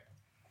 yeah. Okay.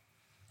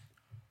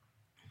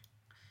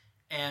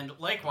 And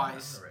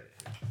likewise,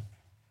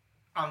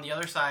 on the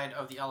other side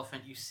of the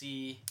elephant, you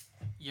see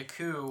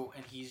Yaku,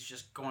 and he's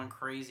just going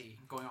crazy,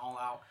 going all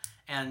out.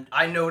 And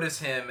I notice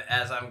him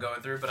as I'm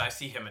going through, but I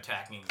see him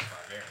attacking the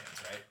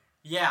barbarians, right?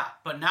 Yeah,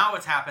 but now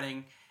what's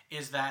happening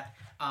is that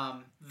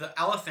the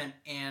elephant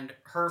and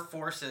her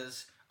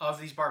forces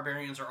of these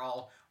barbarians are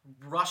all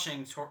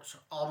rushing,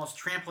 almost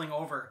trampling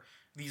over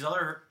these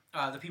other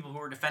the people who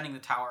are defending the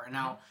tower. And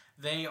now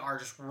they are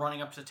just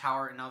running up to the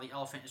tower, and now the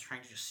elephant is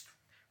trying to just,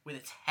 with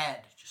its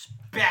head, just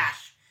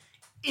bash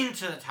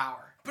into the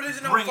tower. But is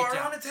it not Bring far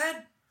down. on its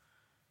head?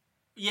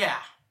 Yeah.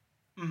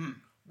 Mm-hmm.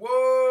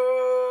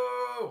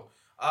 Whoa!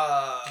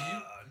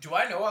 Do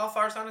I know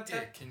Alfar's on its Yeah,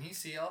 head? can he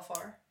see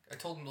Alfar? I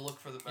told him to look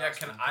for the mouse. Yeah,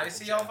 can from I Purple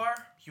see Gem. Alfar?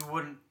 You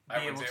wouldn't be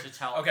I would able too. to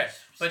tell. Okay, this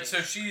but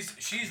so stage.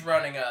 she's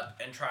running up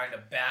and trying to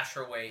bash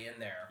her way in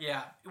there.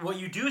 Yeah. What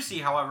you do see,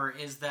 however,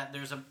 is that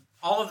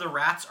all of the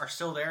rats are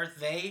still there.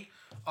 They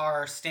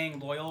are staying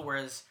loyal,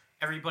 whereas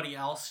everybody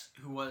else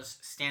who was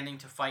standing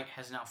to fight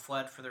has now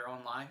fled for their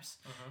own lives.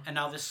 Mm-hmm. And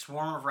now this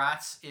swarm of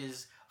rats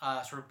is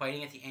sort of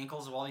biting at the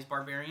ankles of all these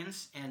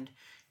barbarians. And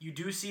you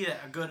do see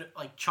that a good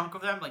chunk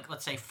of them, like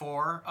let's say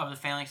 4 of the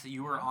phalanx that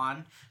you were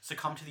on,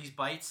 succumb to these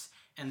bites,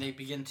 and they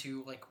begin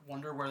to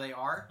wonder where they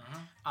are.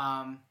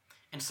 Mm-hmm.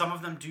 And some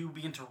of them do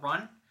begin to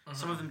run. Mm-hmm.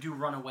 Some of them do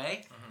run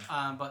away.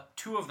 Mm-hmm. But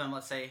 2 of them,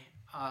 let's say,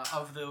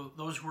 of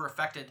those who were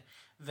affected,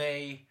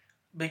 they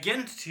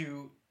begin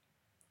to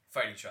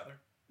Fight each other.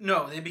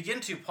 No, they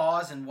begin to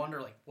pause and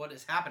wonder what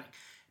is happening.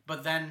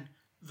 But then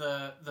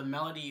the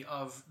melody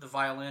of the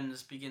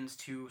violins begins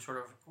to sort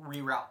of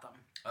reroute them.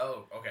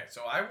 Oh, okay.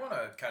 So I want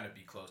to kind of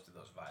be close to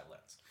those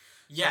violins.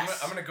 Yes.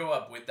 So I'm gonna go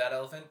up with that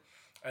elephant,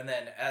 and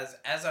then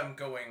as I'm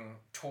going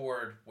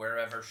toward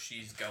wherever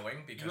she's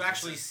going, because you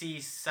actually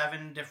see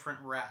 7 different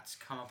rats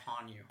come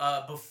upon you.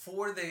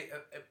 Before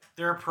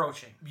They're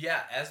approaching.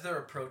 Yeah, as they're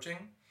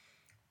approaching,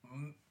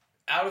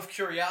 out of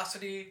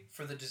curiosity,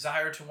 for the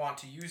desire to want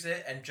to use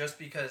it, and just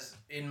because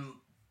in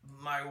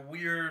my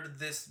weird,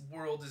 this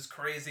world is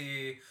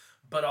crazy,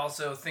 but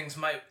also things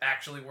might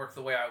actually work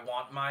the way I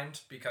want mine,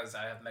 because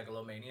I have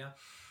megalomania,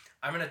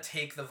 I'm going to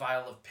take the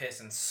vial of piss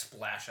and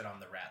splash it on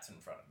the rats in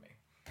front of me.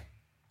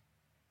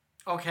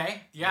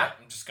 Okay, yeah.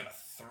 I'm just going to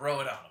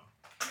throw it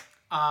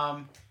on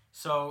them.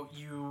 So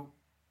you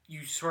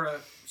sort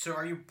of... So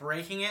are you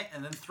breaking it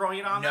and then throwing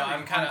it on No, them?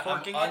 I'm kind of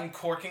uncorking it?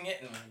 uncorking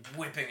it and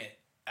whipping it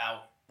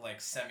out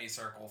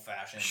semicircle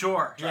fashion.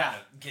 Sure, trying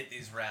to get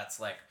these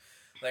rats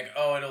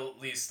it'll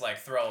at least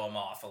throw them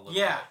off a little bit.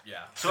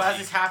 Yeah. So as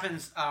this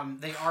happens,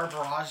 they are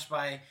barraged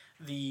by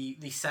the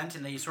scent,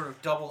 and they sort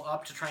of double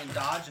up to try and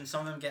dodge, and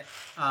some of them get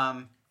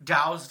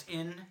doused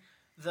in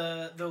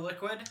the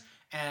liquid,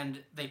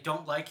 and they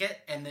don't like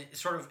it, and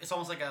it's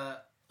almost like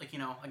a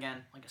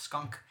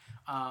skunk,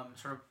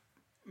 sort of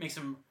makes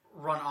them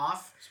run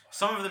off.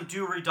 Some of them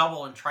do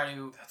redouble and try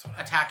to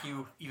attack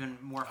you even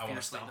more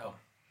fiercely, though.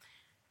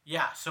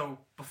 Yeah, so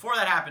before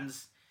that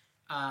happens,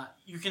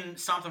 you can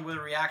stomp them with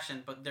a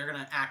reaction, but they're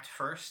gonna act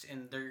first,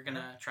 and they're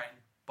gonna try and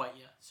bite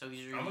you. So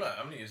these are I'm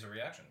gonna use a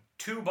reaction.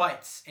 2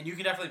 bites, and you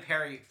can definitely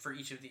parry for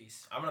each of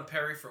these. I'm gonna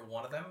parry for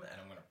one of them,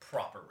 and I'm gonna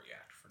proper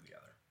react for the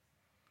other.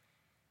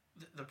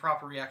 The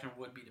proper reaction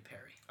would be to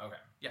parry. Okay.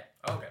 Yeah.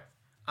 Okay.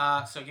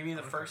 So give me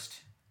the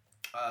first.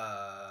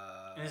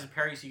 And this is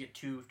parry, so you get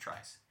 2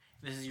 tries.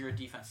 This is your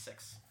defense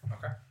 6.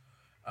 Okay.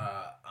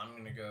 I'm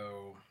gonna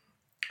go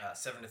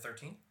 7 to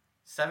 13.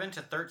 7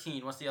 to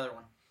 13. What's the other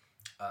one?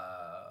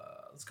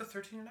 Let's go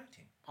 13 or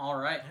 19. All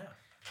right.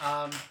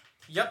 Yeah.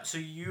 Yep. So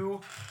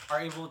you are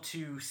able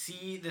to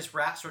see this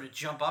rat sort of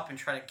jump up and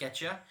try to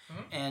get you,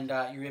 and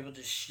you're able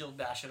to shield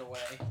bash it away.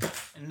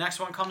 And the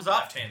next one comes up.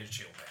 Left-handed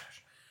shield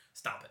bash.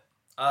 Stop it.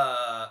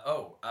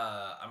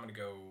 I'm gonna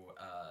go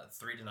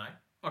 3 to 9.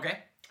 Okay.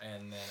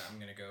 And then I'm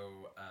gonna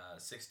go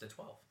 6 to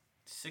 12.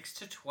 6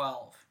 to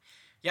 12.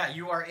 Yeah,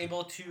 you are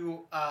able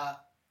to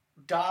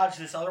dodge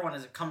this other one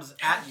as it comes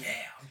at you.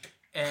 Yeah.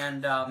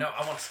 And No,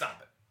 I want to stop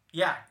it.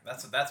 Yeah.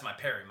 That's my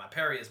parry. My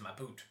parry is my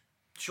boot.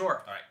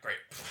 Sure. All right, great.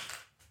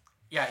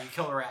 Yeah, you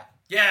kill the rat.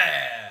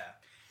 Yeah.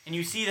 And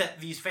you see that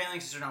these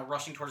phalanxes are now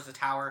rushing towards the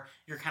tower.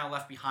 You're kind of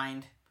left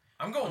behind.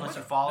 I'm going unless with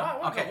you them. follow. No, I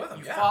want to okay, go with them.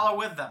 You Yeah. follow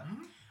with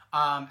them.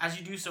 As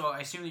you do so, I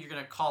assume that you're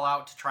going to call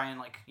out to try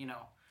and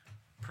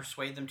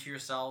persuade them to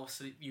yourselves,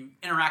 so that you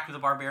interact with the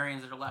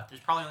barbarians that are left.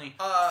 There's probably only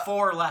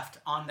 4 left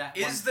on that.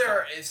 Is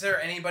there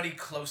anybody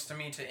close to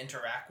me to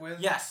interact with?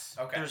 Yes.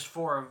 Okay. There's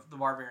 4 of the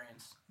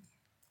barbarians.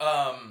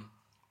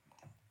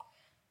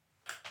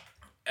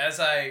 As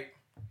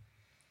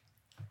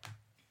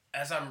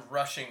I'm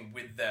rushing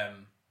with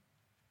them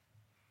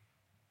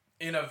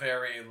in a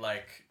very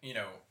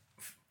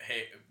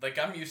hey,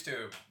 I'm used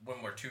to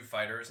when we're 2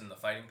 fighters in the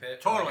fighting pit.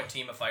 Totally. Or a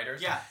team of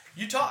fighters. Yeah.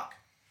 You talk.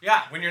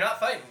 Yeah. When you're not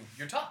fighting,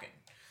 you're talking.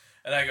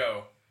 And I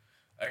go,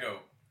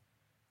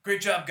 great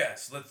job,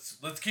 guys.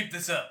 Let's keep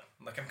this up.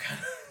 I'm kind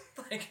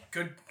of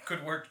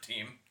good work,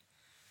 team.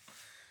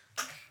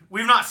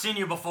 We've not seen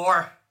you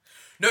before.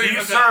 No, Do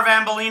you serve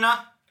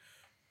Ambolina?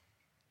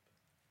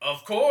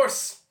 Of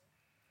course.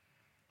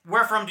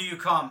 Where from do you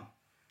come?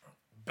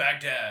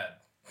 Baghdad.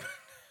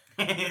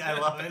 I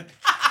love it.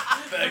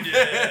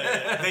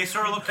 Baghdad. They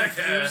sort of look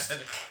confused,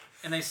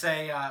 and they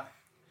say,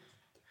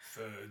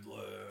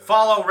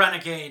 "Follow,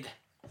 renegade."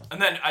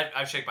 And then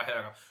I shake my head.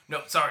 I go,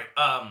 "No, sorry.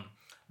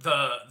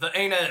 The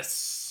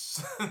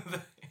anus."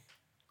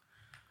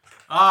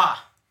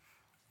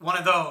 One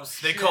of those.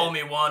 They call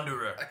me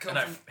Wanderer.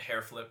 I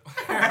hair flip.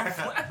 I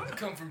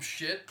come from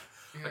shit.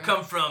 I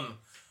come from.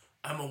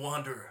 I'm a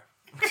wanderer.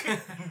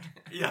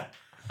 Yeah.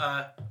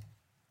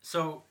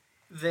 So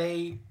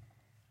they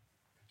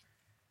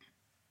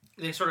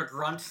sort of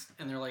grunt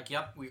and they're like,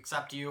 "Yep, we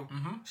accept you.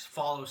 Mm-hmm. Just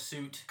follow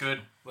suit."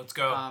 Good. Let's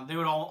go. They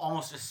would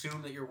almost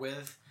assume that you're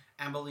with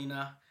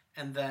Ambelina,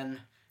 and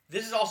then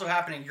this is also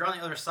happening. You're on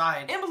the other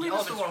side.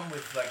 Ambelina's the one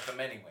with like the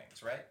many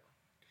wings, right?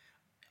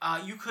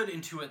 You could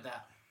intuit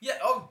that. Yeah.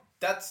 Oh,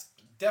 that's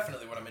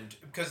definitely what I'm into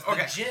because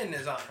the Jinn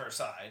is on her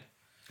side.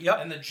 Yep.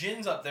 And the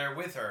Jinn's up there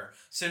with her.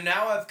 So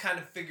now I've kind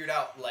of figured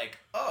out, like,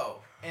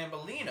 oh,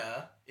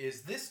 Ambelina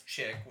is this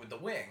chick with the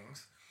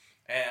wings,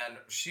 and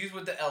she's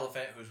with the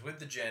elephant who's with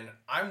the Jinn.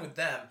 I'm with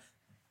them.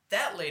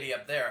 That lady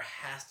up there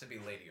has to be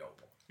Lady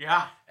Opal.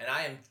 Yeah. And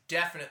I am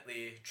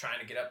definitely trying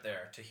to get up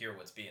there to hear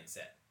what's being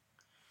said.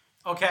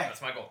 Okay.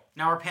 That's my goal.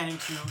 Now we're panning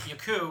to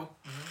Yaku.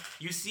 Mm-hmm.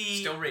 You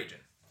see Still raging.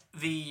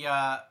 the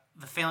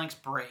phalanx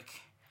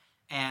break,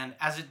 and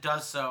as it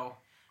does so,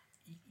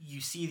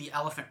 you see the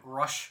elephant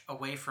rush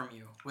away from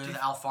you with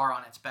Alfar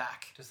on its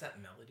back. Does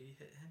that melody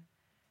hit him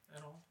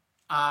at all?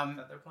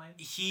 That they're playing?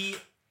 He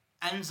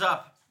ends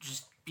up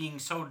just being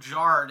so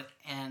jarred,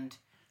 and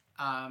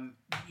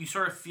you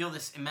sort of feel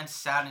this immense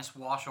sadness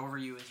wash over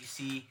you as you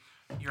see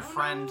your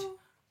friend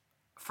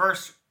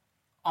first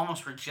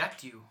almost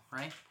reject you,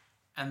 right?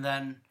 And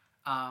then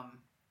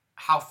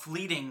how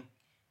fleeting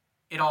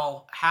it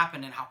all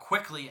happened and how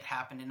quickly it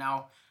happened, and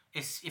now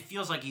it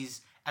feels like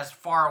he's as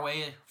far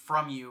away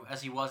from you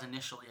as he was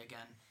initially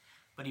again,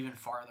 but even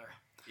farther.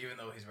 Even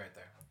though he's right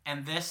there.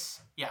 And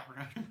this,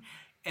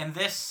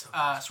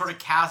 sort of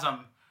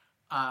chasm,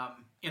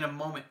 in a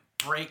moment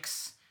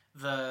breaks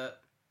the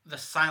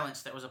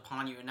silence that was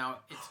upon you, and now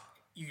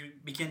you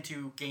begin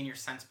to gain your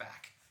sense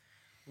back.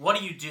 What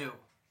do?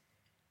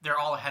 They're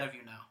all ahead of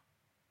you now.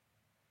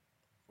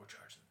 We're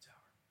charging the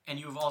tower. And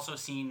you've also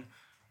seen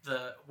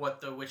what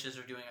the witches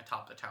are doing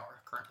atop the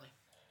tower currently.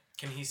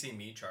 Can he see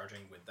me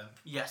charging with them?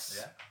 Yes.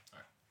 Yeah?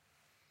 Alright.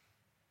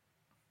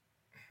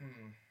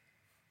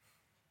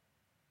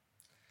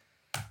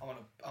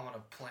 I'm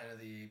gonna Planet of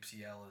the Apes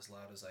yell as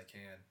loud as I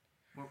can.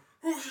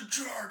 Who's in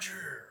charge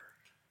here?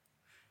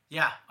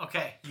 Yeah,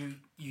 okay. You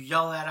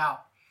yell that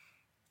out.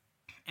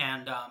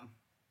 And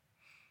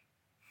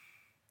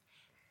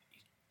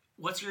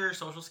what's your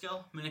social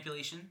skill?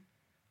 Manipulation?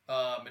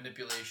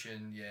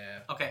 Manipulation,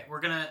 yeah. Okay, we're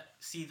gonna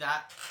see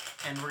that,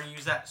 and we're gonna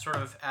use that sort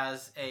of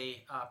as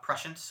a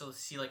prescient, so let's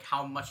see like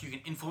how much you can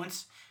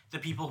influence the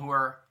people who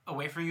are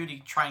away from you to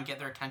try and get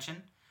their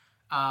attention.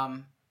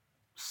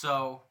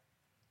 So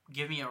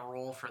give me a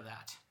roll for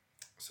that.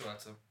 So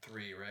that's a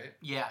 3, right?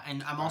 Yeah,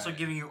 and I'm also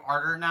giving you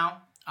ardor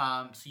now,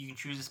 so you can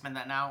choose to spend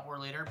that now or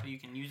later, but you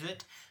can use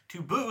it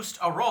to boost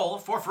a roll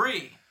for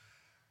free.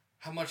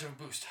 How much of a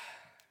boost?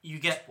 You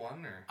get just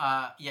 1 or?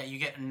 Yeah, you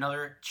get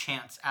another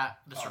chance at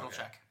the circle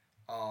check.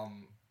 All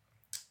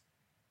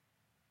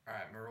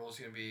right, my roll's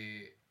gonna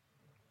be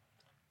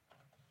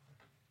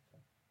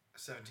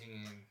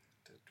 17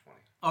 to 20.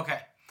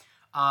 Okay.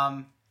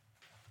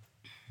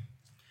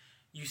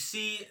 You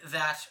see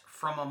that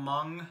from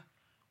among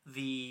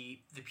the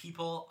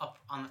people up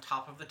on the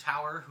top of the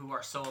tower who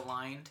are so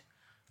aligned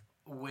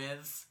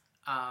with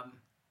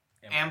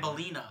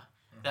Ambelina,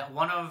 that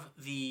one of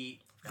the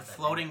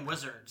floating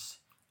wizards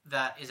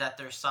that is at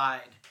their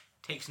side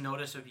takes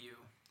notice of you.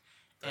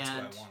 That's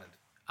and what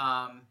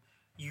I wanted.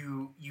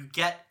 You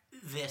get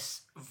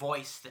this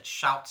voice that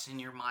shouts in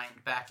your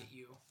mind back at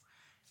you.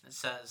 It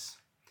says,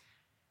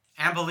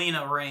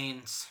 Ambelina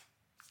reigns.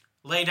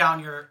 Lay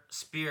down your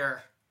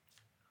spear,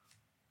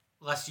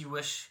 lest you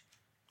wish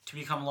to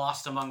become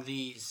lost among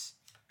these.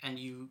 And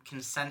you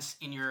can sense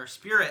in your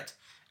spirit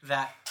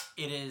that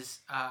it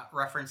is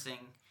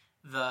referencing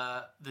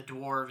the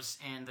dwarves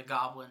and the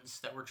goblins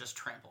that were just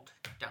trampled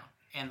down,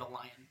 and the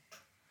lion,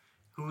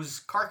 whose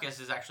carcass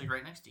is actually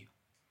right next to you.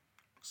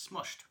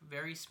 Smushed.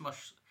 Very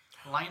smushed.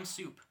 Lion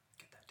soup.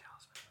 Get that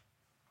talisman.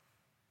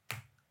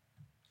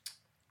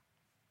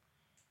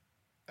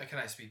 Can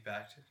I speak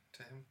back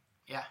to him?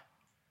 Yeah.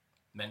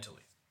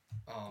 Mentally.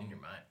 In your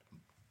mind.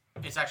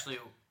 It's actually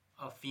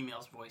a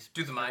female's voice.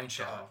 Do the mind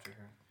shout. After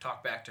her.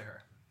 Talk back to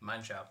her.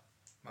 Mind shout.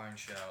 Mind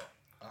shout.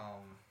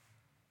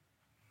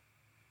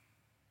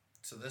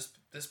 So this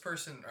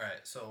person. All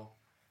right. So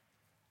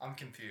I'm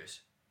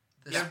confused.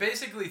 They're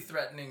basically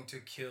threatening to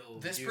kill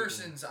This you.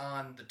 person's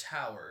on the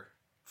tower,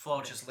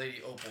 Floating. which is Lady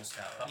Opal's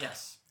tower.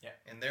 Yes. Yeah.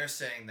 And they're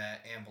saying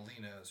that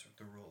Ambelina is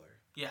the ruler.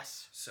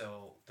 Yes.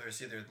 So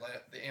there's either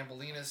the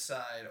Ambelina's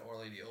side or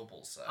Lady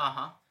Opal's side.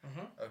 Uh-huh.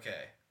 Mm-hmm.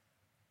 Okay.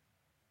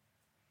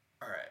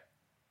 All right.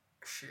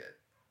 Shit.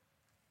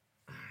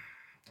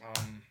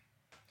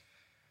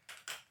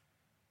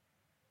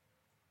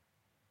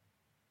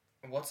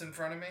 What's in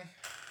front of me?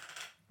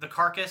 The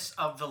carcass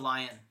of the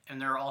lion.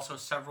 And there are also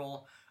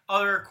several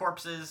other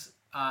corpses,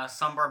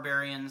 some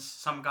barbarians,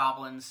 some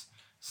goblins,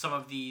 some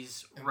of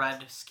these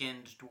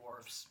red-skinned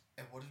dwarves.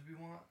 And what did we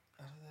want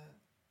out of that?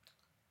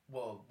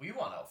 Well, we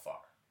want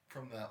Alfar.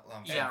 From that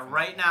lump. Yeah,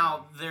 right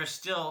now, there's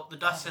still... The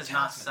dust has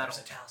not settled.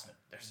 There's a talisman.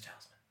 There's a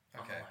talisman.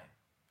 On the Okay. line.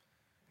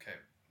 Okay.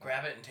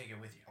 Grab it and take it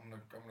with you. I'm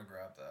gonna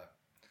grab that.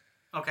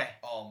 Okay.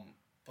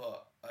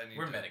 but I need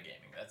We're to...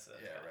 metagaming. That's it.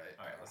 Yeah, right.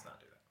 All right, let's not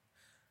do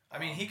that. I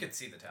mean, he could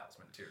see the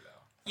talisman too, though.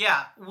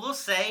 Yeah, we'll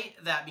say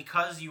that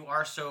because you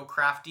are so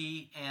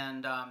crafty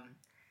and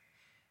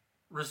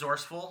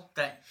resourceful,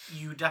 that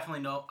you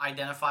definitely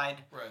identified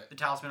Right. the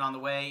talisman on the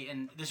way,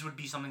 and this would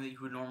be something that you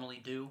would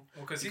normally do.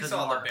 Well, because he because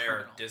saw you the are a bear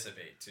criminal.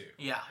 dissipate too.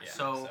 Yeah, Yeah,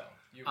 so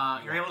you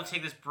you're able want to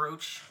take this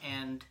brooch,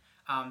 and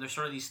there's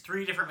sort of these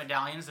 3 different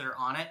medallions that are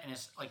on it, and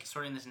it's like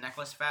sort of in this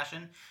necklace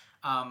fashion.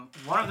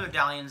 One of the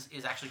medallions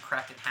is actually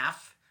cracked in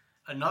half.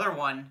 Another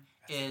one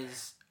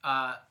is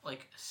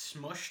like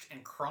smushed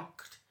and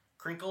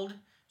crinkled,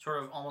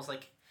 sort of almost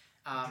like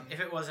if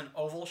it was an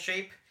oval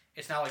shape,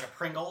 it's now like a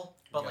Pringle,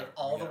 but like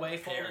all the way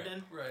folded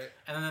in. Right.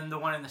 And then the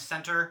one in the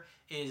center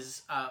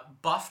is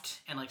buffed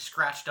and like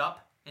scratched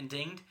up and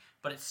dinged,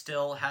 but it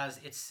still has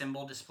its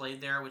symbol displayed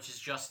there, which is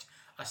just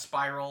a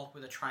spiral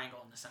with a triangle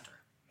in the center.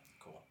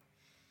 Cool.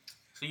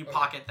 So you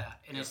pocket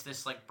that, and it's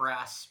this like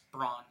brass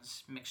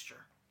bronze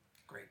mixture.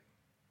 Great.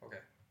 Okay.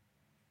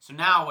 So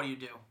now what do you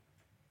do?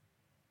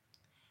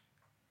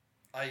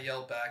 I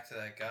yell back to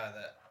that guy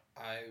that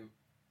I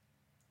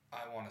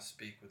want to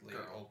speak with Lady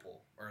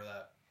Opal, or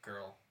that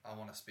girl. I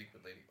want to speak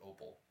with Lady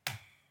Opal.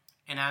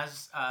 And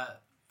as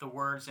the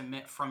words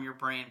emit from your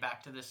brain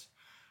back to this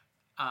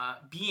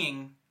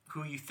being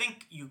who you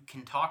think you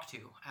can talk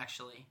to,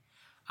 actually,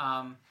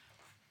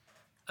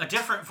 a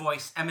different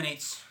voice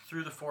emanates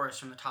through the forest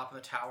from the top of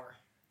the tower,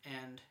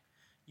 and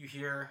you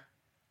hear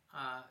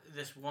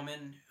this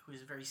woman who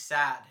is very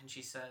sad, and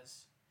she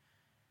says,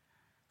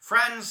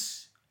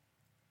 "Friends,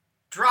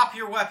 drop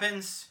your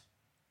weapons.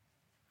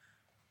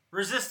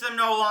 Resist them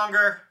no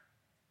longer.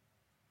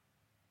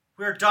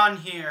 We're done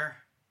here."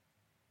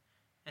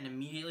 And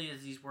immediately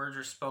as these words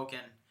are spoken,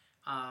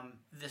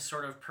 this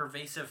sort of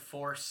pervasive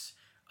force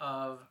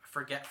of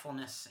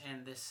forgetfulness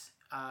and this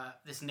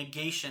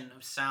negation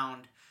of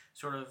sound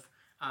sort of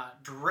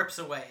drips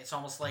away. It's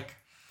almost like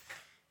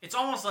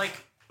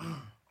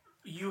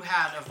you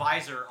had a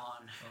visor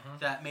on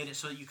that made it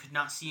so that you could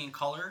not see in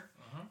color,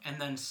 and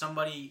then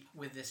somebody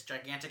with this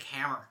gigantic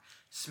hammer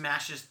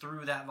smashes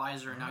through that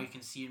visor, and now you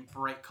can see in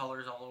bright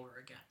colors all over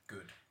again.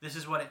 Good. This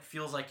is what it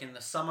feels like in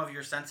the sum of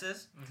your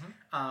senses.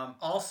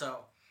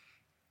 Also,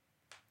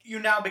 you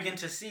now begin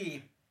to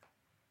see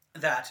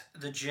that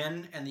the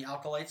djinn and the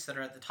alkalites that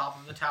are at the top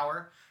of the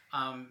tower,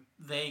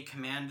 they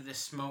command this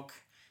smoke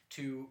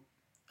to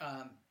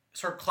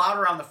sort of cloud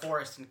around the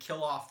forest and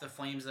kill off the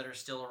flames that are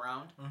still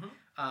around.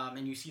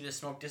 And you see the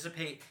smoke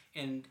dissipate,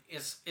 and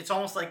it's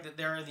almost like that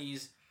there are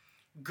these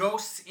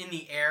ghosts in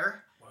the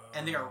air,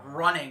 and they are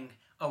running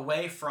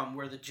away from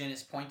where the djinn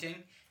is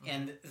pointing,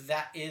 and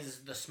that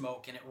is the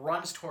smoke, and it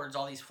runs towards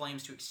all these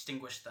flames to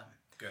extinguish them.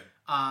 Good.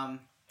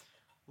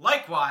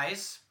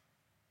 Likewise,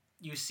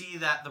 you see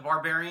that the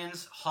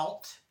barbarians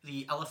halt,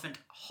 the elephant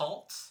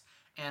halts,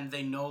 and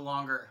they no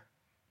longer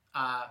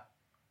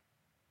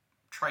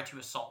try to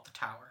assault the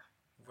tower.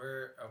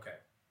 Okay.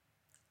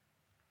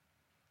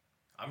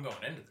 I'm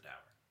going into the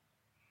tower.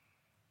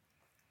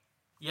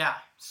 Yeah,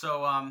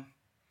 so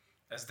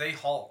As they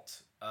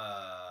halt,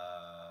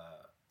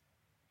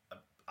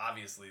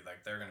 obviously,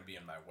 like they're gonna be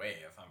in my way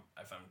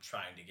if I'm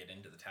trying to get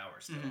into the tower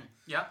still.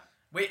 Yeah.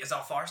 Wait, is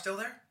Alfar still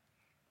there?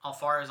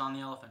 Alfar is on the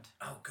elephant.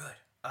 Oh, good.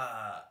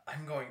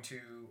 I'm going to.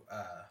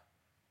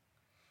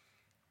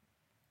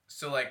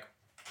 So like,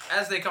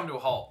 as they come to a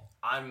halt,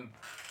 I'm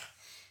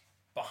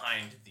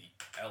behind the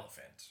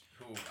elephant.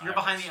 You're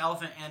behind the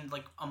elephant and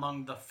like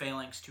among the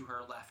phalanx to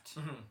her left.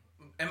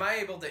 Am I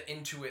able to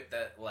intuit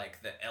that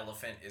like the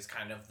elephant is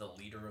kind of the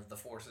leader of the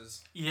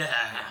forces? Yeah.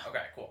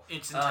 Okay, cool.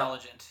 It's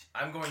intelligent.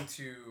 I'm going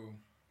to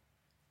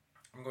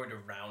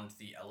round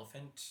the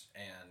elephant,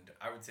 and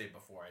I would say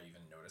before I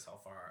even notice how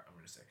far, I'm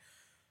going to say,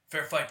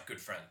 "Fair fight, good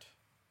friend."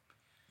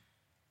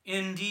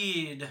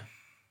 Indeed.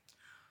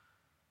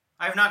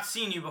 I have not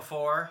seen you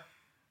before.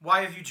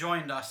 Why have you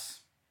joined us?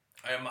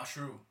 I am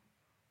Mashru,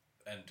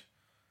 and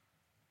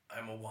I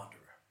am a wanderer.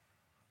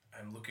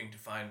 I am looking to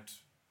find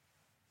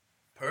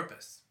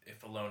purpose,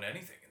 if alone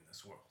anything, in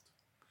this world.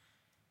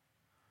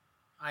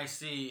 I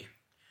see.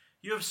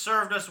 You have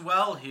served us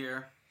well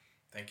here.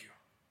 Thank you.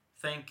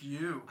 Thank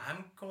you.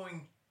 I'm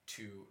going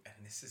to, and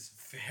this is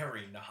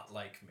very not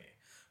like me,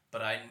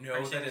 but I Are know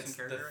you saying that this in it's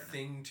character the right now?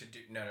 thing to do.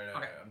 No,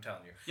 Okay. I'm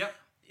telling you. Yep.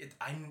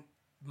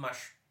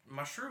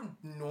 Mushroom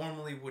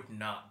normally would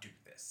not do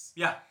this,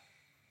 Yeah.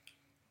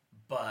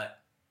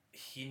 but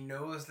he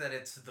knows that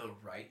it's the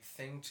right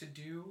thing to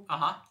do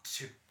Uh-huh.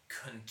 to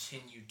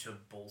continue to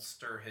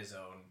bolster his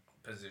own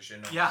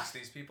position Yeah. amongst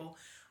these people.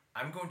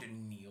 I'm going to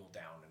kneel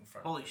down in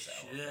front Holy of this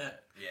shit.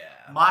 elephant.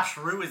 Yeah.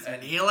 Mashru is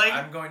And kneeling?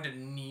 I'm going to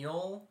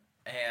kneel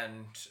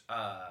and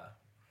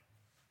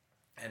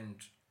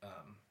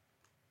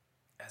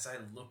as I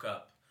look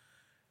up,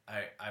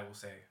 I will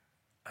say,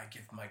 "I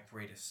give my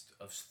greatest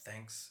of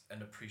thanks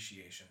and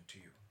appreciation to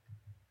you.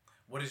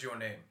 What is your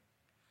name?"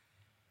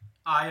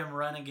 I am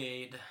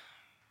Renegade,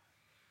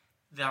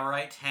 the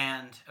right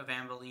hand of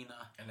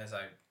Ambelina. And as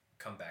I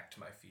come back to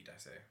my feet, I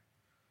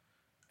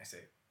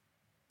say,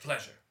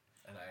 "Pleasure."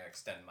 And I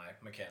extend my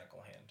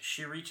mechanical hand.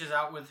 She reaches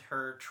out with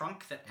her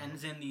trunk that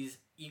ends in these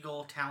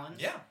eagle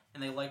talons. Yeah.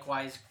 And they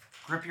likewise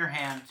grip your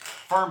hand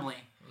firmly,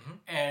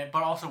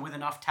 but also with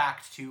enough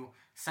tact to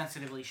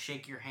sensitively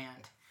shake your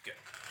hand. Good.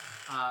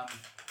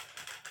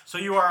 So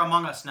you are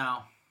among us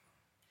now.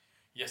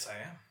 Yes, I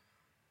am.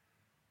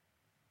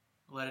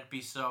 Let it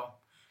be so.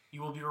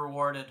 You will be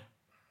rewarded.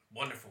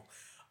 Wonderful.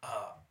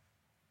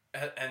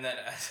 And then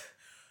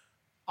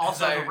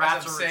Also, the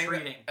rats are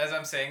retreating. As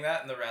I'm saying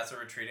that, and the rats are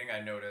retreating, I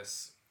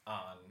notice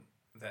on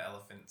the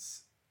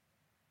elephant's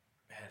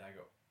head, I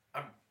go,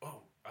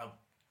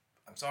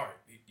 I'm sorry.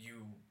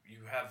 You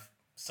have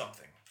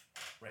something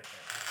right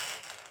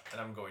there. And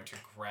I'm going to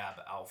grab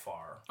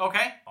Alfar.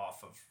 Okay.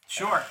 Off of.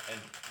 Sure.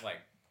 And like,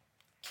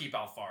 keep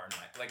Alfar in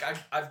my. Like,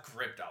 I've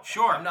gripped Alfar.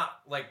 Sure. I'm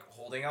not, like,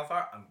 holding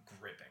Alfar, I'm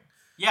gripping.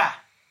 Yeah.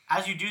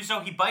 As you do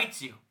so, he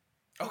bites you.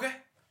 Okay.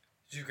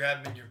 Did you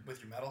grab him with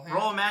your metal hand?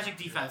 Roll a magic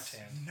defense.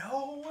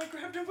 No, I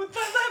grabbed him with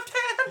my left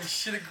hand. You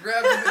should have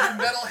grabbed him with your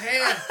metal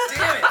hand.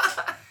 Damn it.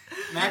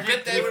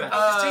 Magic They would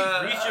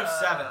defense. Reach of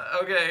 7.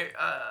 Okay.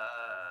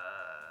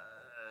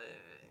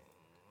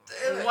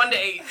 1 to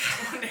 8.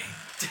 1 to 8.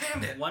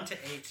 Damn it. 1 to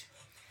 8.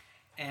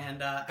 And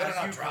Better as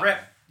not you drop grip,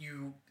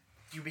 you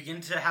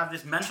begin to have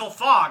this mental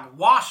fog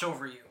wash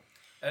over you.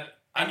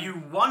 And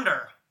you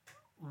wonder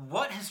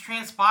what has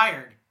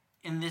transpired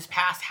in this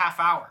past half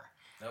hour.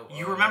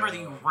 You remember that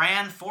you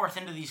ran forth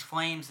into these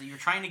flames, that you're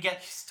trying to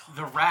get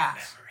the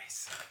rats.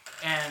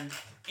 And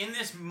in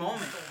this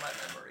moment, my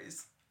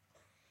memories.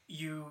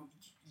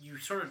 you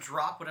sort of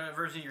drop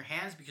whatever's in your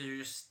hands because you're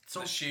just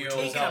so The shield's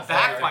taken out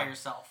aback there. by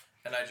yourself.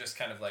 And I just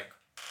kind of like,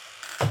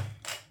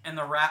 And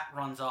the rat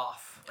runs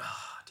off.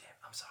 oh, damn,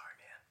 I'm sorry,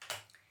 man.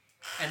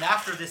 And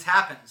after this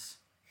happens,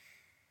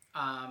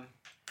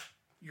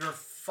 your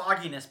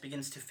fogginess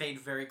begins to fade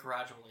very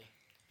gradually.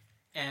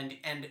 And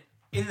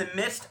in the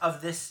midst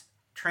of this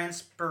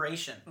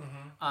transpiration,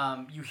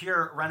 you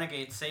hear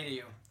renegades say to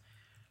you,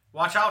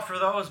 "Watch out for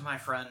those, my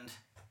friend.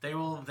 They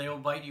will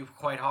bite you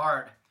quite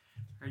hard.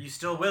 Are you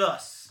still with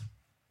us?"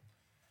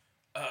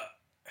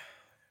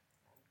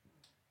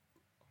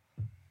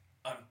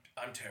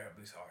 I'm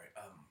terribly sorry.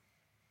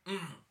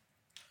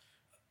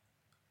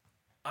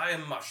 I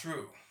am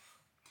Mashru.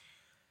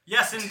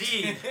 Yes,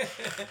 indeed.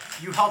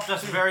 You helped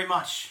us very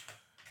much.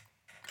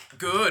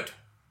 Good.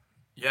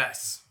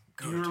 Yes.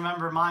 Do you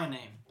remember my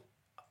name?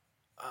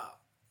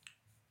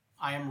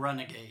 I am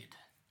Renegade.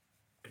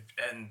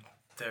 And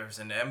there's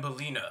an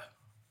Ambelina.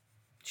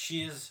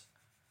 She is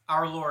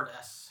our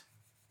lordess.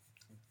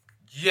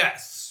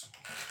 Yes.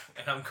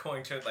 And I'm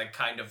going to like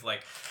kind of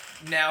like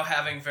now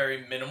having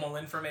very minimal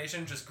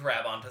information, just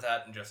grab onto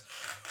that and just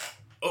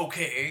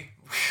okay.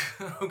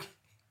 Okay.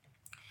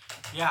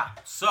 Yeah.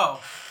 So,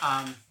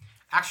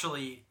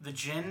 actually, the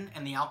Jinn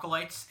and the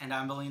Alkalites and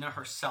Ambelina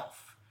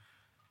herself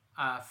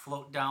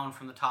float down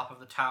from the top of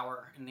the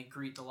tower, and they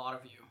greet the lot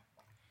of you.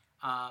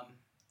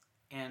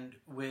 And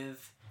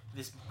with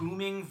this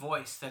booming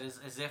voice that is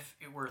as if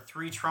it were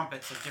 3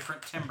 trumpets of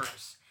different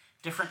timbres,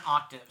 different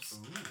octaves,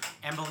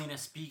 Ambelina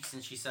speaks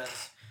and she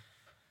says,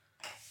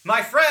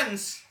 "My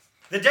friends,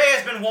 the day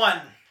has been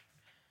won.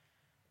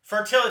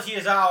 Fertility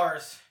is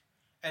ours,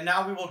 and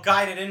now we will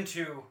guide it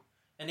into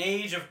an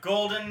age of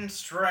golden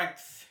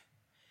strength.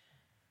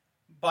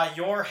 By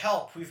your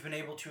help, we've been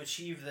able to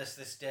achieve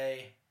this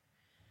day.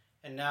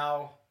 And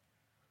now,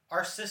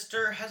 our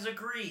sister has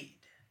agreed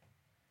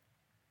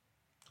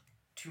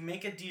to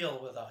make a deal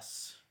with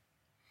us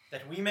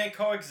that we may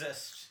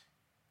coexist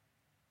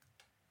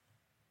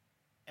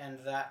and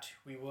that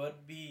we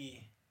would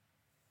be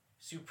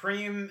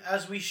supreme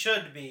as we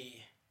should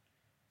be.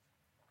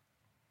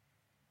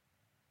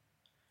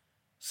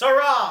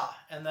 Sarah!"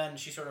 And then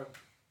she sort of...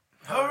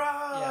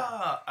 Hurrah!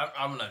 Yeah.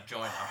 I'm going to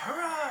join her.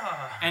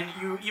 Hurrah! And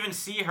you even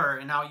see her,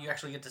 and now you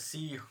actually get to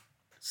see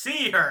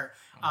her.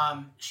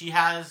 She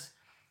has...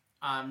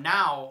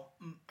 now,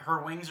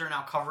 her wings are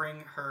now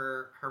covering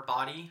her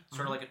body,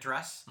 sort of like a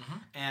dress.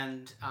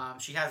 And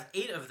she has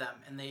 8 of them,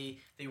 and they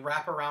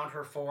wrap around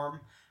her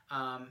form.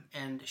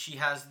 And she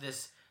has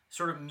this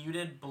sort of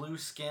muted blue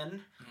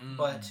skin,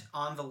 but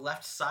on the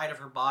left side of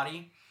her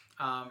body,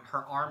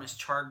 her arm is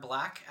charred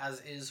black,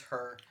 as is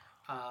her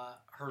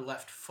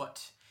left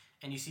foot.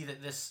 And you see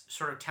that this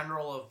sort of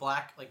tendril of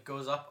black like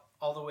goes up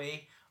all the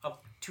way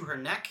up to her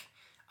neck.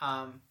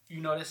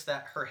 You notice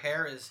that her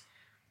hair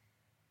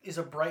is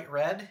a bright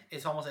red.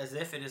 It's almost as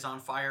if it is on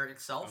fire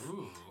itself.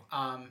 Ooh.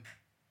 I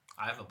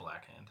have a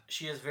black hand.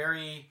 She has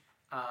very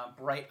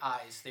bright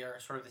eyes. They are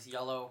sort of this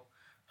yellow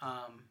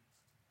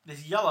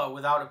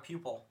without a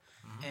pupil.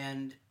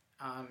 And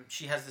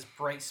she has this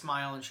bright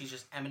smile, and she's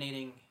just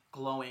emanating,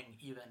 glowing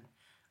even,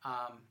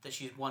 that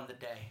she's won the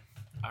day.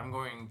 I'm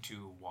going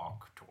to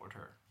walk toward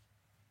her.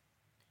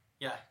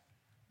 Yeah.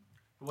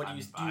 What do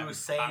you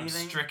say anything? I'm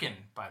stricken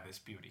by this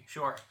beauty.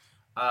 Sure.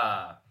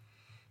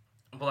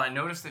 Well, I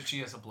noticed that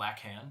she has a black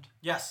hand.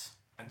 Yes.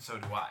 And so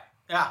do I.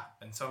 Yeah.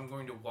 And so I'm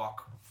going to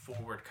walk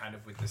forward kind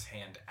of with this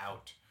hand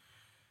out.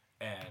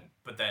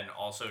 But then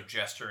also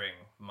gesturing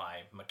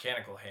my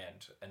mechanical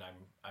hand, and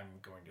I'm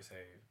going to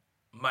say,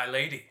 My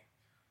lady.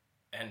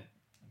 And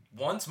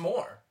once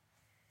more,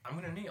 I'm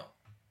going to kneel.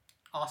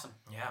 Awesome.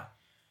 Yeah.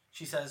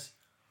 She says,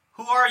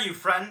 "Who are you,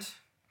 friend?"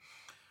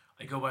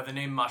 I go by the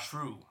name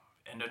Mashru,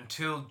 and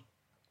until...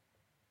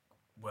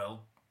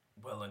 Well,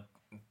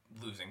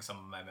 losing some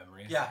of my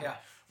memories. Yeah.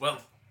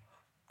 Well,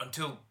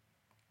 until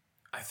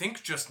I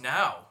think just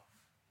now,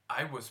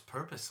 I was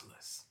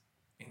purposeless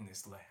in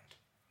this land.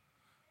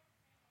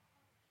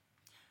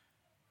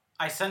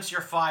 "I sense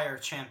your fire,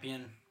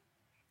 champion."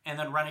 And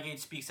then Renegade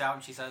speaks out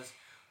and she says,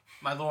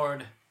 "My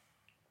lord,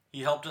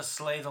 he helped us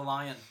slay the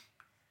lion.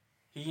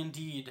 He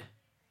indeed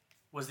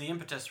was the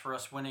impetus for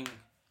us winning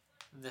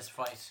this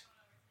fight."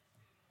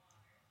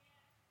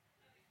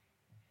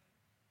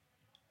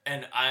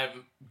 And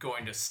I'm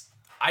going to...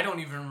 I don't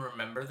even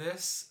remember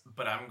this,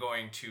 but I'm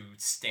going to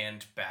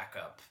stand back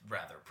up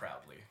rather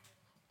proudly.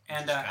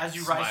 And Just kinda as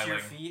you rise to your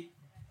smiling. feet,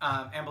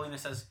 Ambelina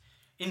says,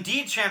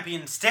 "Indeed,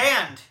 champion,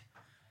 stand!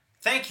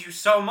 Thank you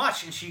so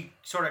much." And she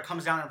sort of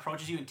comes down and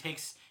approaches you and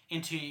takes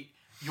into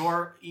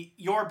your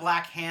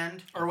black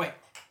hand, or wait,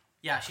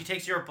 yeah, she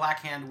takes your black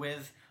hand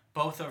with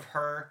both of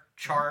her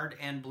charred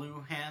and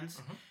blue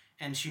hands,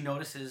 and she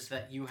notices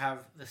that you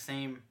have the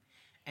same,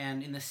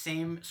 and in the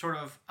same sort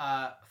of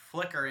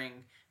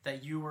flickering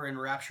that you were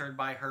enraptured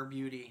by her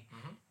beauty,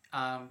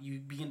 you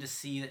begin to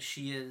see that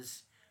she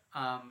is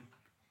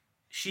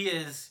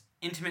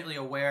intimately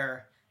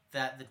aware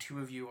that the two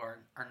of you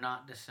are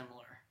not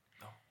dissimilar.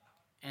 No.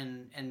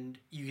 And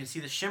you can see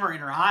the shimmer in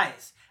her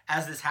eyes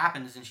as this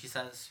happens, and she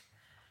says,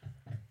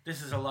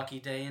 "This is a lucky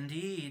day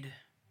indeed."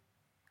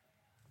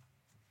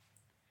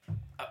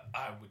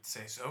 I would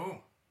say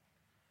so.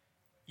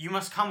 "You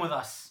must come with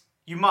us.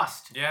 You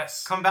must.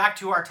 Yes. Come back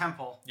to our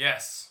temple.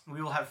 Yes.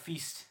 We will have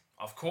feast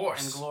Of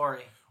course. and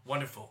glory.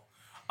 Wonderful.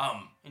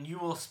 And you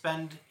will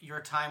spend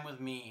your time with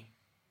me."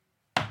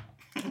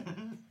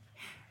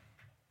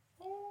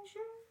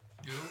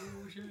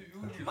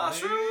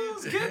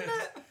 Mushrooms, getting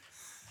it?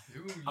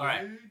 All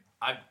right.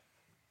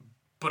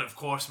 But of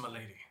course, my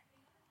lady.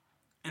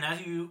 And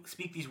as you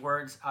speak these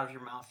words out of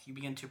your mouth, you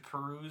begin to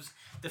peruse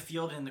the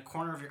field. In the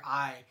corner of your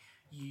eye,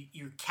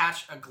 you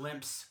catch a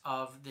glimpse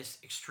of this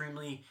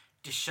extremely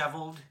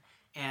disheveled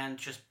and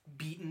just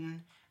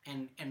beaten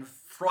and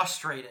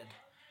frustrated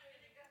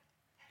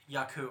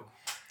Yaku.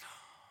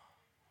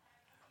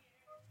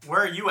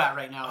 Where are you at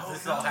right now as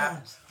this all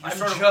happens? You're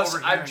sort of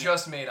overhearing I've it.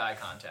 just made eye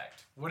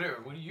contact. What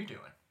are you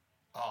doing?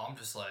 Oh, I'm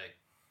just like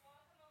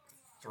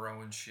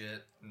throwing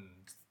shit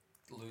and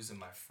losing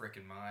my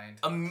freaking mind.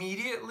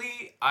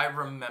 Immediately, I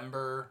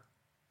remember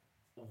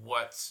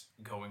what's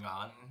going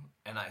on,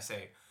 and I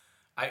say,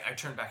 I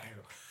turn back and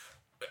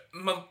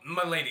I go,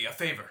 my lady, a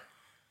favor.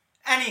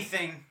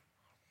 Anything.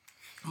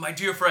 My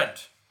dear friend,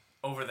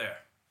 over there.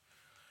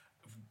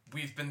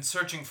 We've been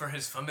searching for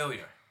his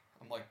familiar.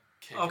 I'm like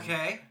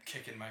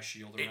kicking my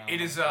shield around. It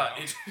is a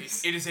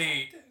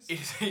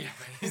yeah,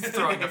 he's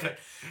throwing a fit.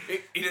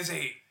 It is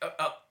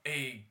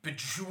a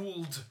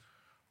bejeweled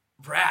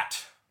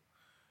rat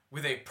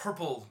with a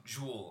purple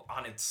jewel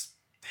on its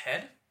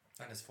head.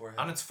 On his forehead.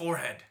 On its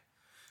forehead.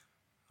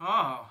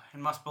 Oh, it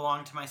must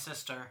belong to my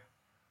sister.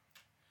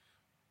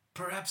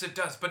 Perhaps it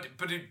does, but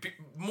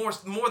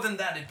more than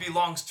that, it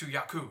belongs to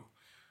Yaku,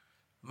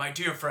 my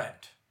dear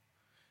friend.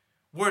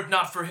 Were it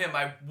not for him,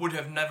 I would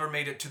have never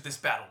made it to this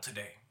battle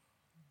today.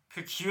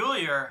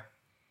 Peculiar.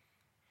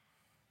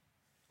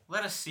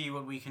 Let us see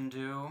what we can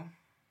do.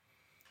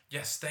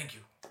 Yes, thank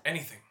you.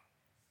 Anything.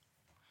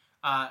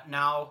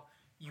 Now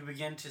you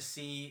begin to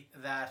see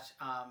that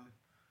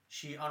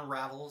she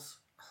unravels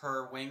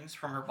her wings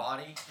from her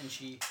body, and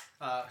she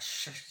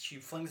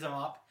flings them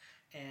up,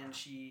 and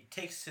she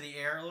takes to the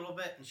air a little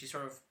bit, and she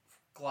sort of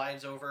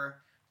glides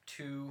over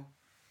to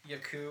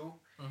Yaku,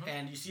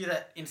 and you see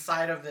that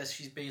inside of this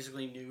she's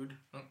basically nude,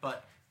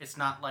 but it's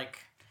not like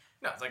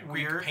No, it's like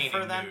weird painting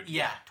for them. nude.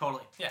 Yeah,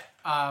 totally. Yeah.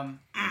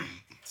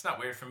 It's not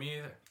weird for me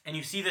either. And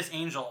you see this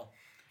angel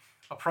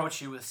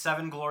approach you with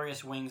 7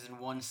 glorious wings and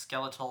 1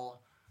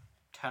 skeletal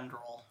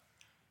tendril,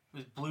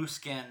 with blue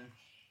skin,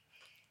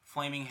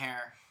 flaming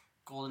hair,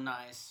 golden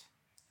eyes.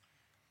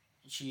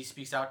 She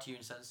speaks out to you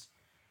and says,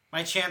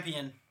 "My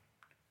champion,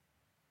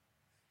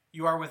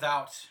 you are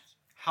without.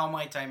 How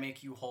might I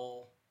make you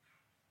whole?"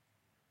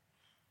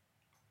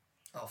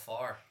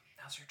 Alfar.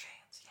 Now's your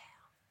chance.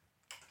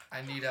 Yeah.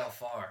 I need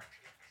Alfar.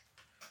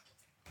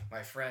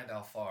 My friend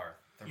Alfar.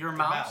 Your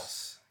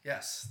mouse?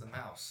 Yes, the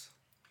mouse.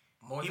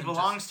 More He than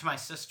belongs to my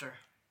sister.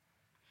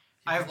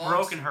 I have belongs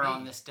broken to her me.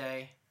 on this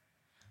day,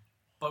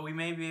 but we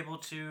may be able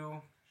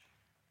to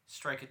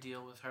strike a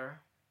deal with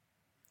her.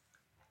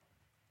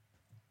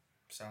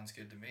 Sounds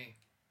good to me.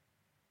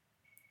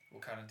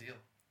 What kind of deal?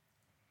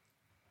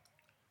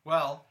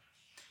 Well,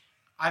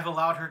 I've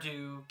allowed her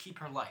to keep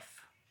her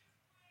life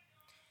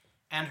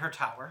and her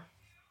tower,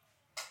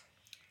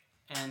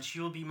 and she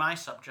will be my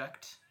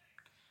subject.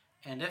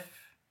 And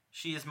if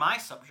she is my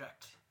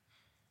subject,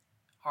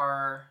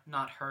 are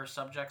not her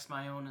subjects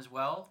my own as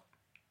well?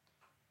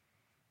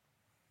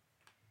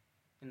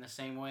 In the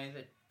same way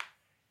that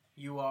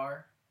you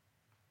are,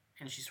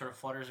 and she sort of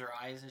flutters her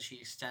eyes as she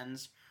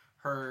extends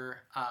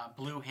her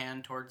blue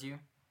hand towards you.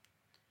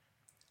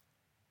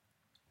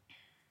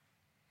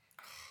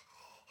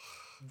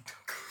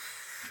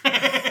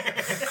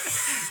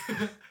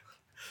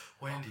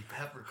 Wendy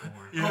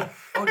Peppercorn. Yeah.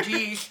 Oh,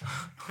 geez.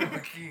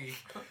 Okay.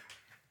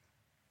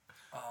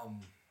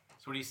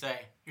 So what do you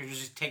say? You're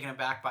just taken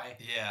aback by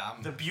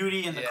I'm the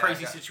beauty and the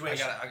crazy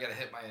situation. I gotta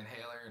hit my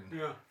inhaler and.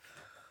 Yeah.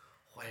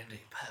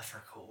 Wendy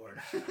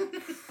Peppercorn.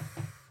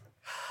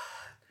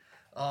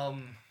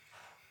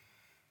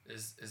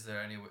 Is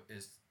there any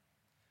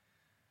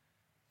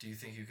do you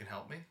think you can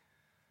help me?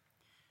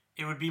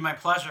 It would be my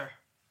pleasure.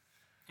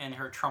 And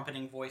her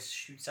trumpeting voice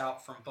shoots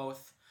out from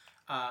both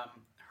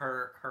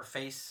her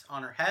face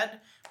on her head,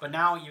 but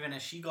now even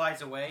as she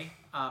glides away,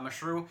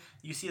 Mashru,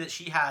 you see that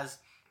she has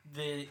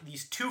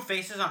these two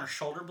faces on her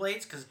shoulder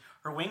blades, because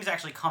her wings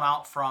actually come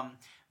out from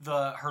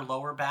her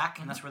lower back,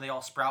 and that's where they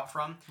all sprout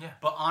from. Yeah.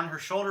 But on her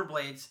shoulder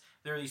blades,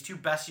 there are these two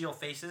bestial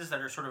faces that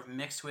are sort of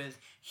mixed with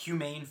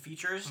humane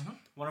features.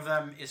 One of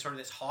them is sort of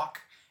this hawk,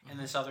 and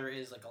this other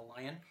is like a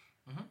lion.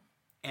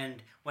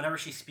 And whenever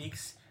she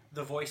speaks,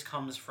 the voice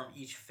comes from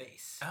each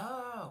face.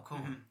 Oh,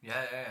 cool.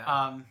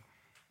 Yeah.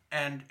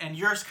 And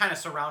you're kind of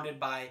surrounded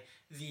by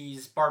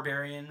these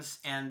barbarians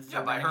and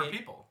by her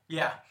people.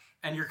 Yeah.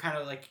 And you're kind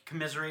of like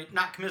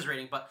not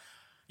commiserating, but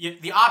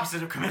the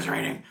opposite of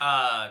commiserating.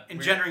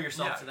 Engendering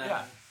yourself to them.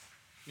 Yeah.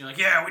 You're like,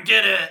 yeah, we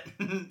did it.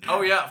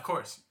 Oh yeah, of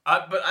course.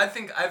 But I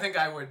think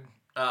I would,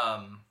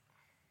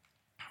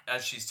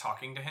 as she's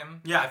talking to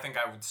him, I think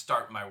I would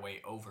start my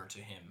way over to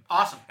him.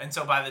 Awesome. And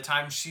so by the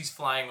time she's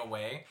flying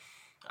away,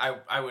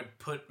 I would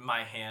put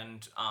my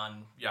hand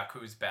on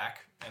Yaku's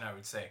back and I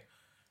would say,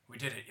 "We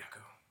did it,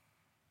 Yaku."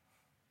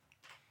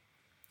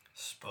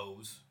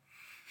 Suppose.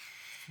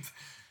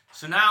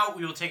 So now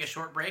we will take a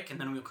short break and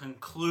then we'll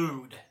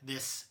conclude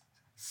this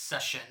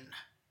session.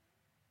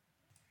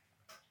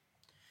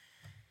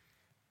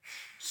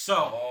 So.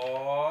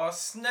 Oh,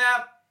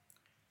 snap.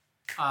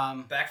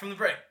 Back from the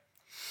break.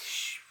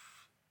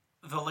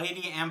 The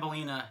Lady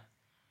Ambelina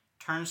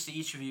turns to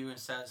each of you and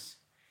says,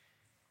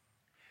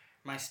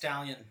 "My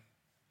stallion,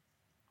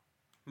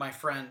 my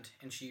friend,"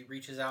 and she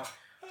reaches out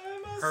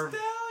her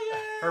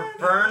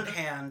burned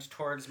hand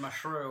towards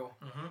Mashru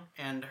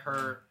and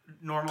her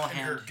normal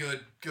hand.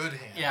 Her good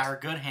hand. Yeah, her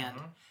good hand.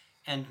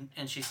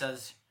 And she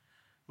says,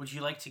 "Would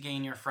you like to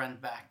gain your friend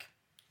back?"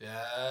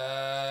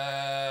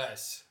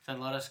 Yes. Then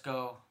let us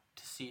go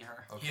to see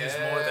her. Okay. He is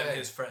more than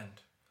his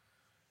friend.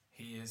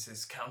 He is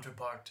his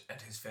counterpart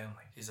and his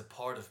family. He's a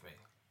part of me.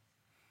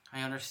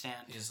 I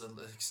understand. He's an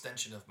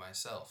extension of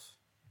myself.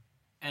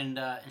 And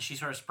she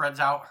sort of spreads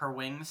out her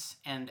wings,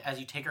 and as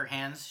you take her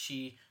hands,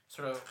 she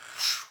sort of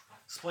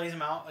splays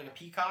them out like a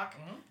peacock,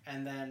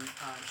 and then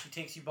she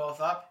takes you both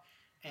up,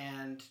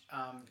 and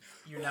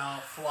you now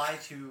fly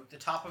to the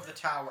top of the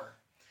tower,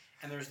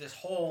 and there's this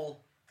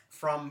hole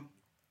from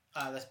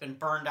that's been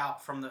burned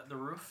out from the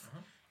roof.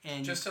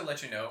 And just to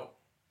let you know,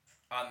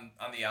 on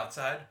the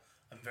outside,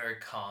 I'm very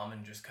calm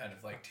and just kind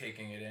of like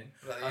taking it in.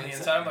 On the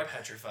inside, I'm like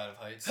petrified of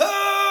heights.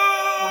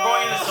 We're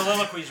going into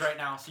soliloquies right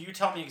now, so you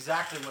tell me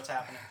exactly what's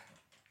happening.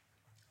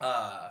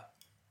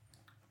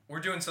 We're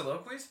doing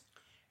soliloquies?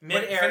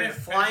 Mid-air, you're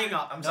flying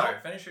up. I'm sorry,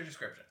 finish your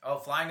description. Oh,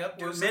 flying up?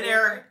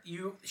 Mid-air,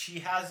 she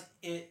has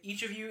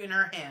each of you in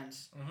her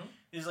hands.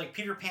 This is like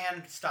Peter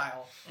Pan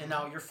style. And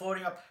now you're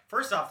floating up.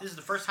 First off, this is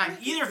the first time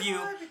either of you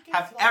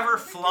have ever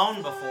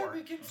flown before.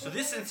 So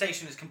this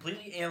sensation is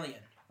completely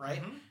alien,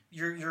 right?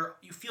 You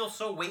feel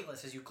so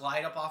weightless as you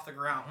glide up off the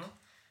ground.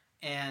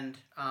 And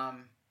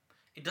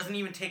it doesn't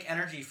even take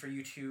energy for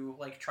you to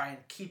like try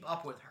and keep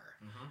up with her.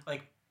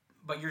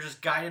 But you're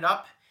just guided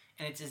up,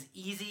 and it's as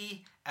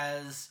easy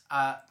as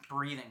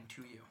breathing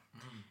to you.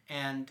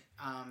 And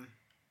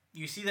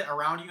you see that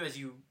around you as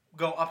you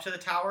go up to the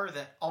tower,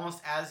 that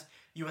almost as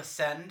you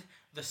ascend,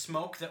 the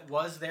smoke that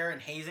was there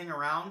and hazing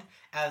around,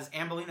 as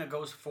Ambelina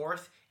goes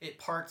forth, it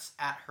parts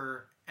at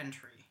her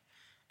entry.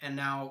 And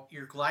now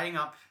you're gliding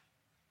up,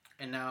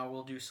 and now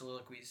we'll do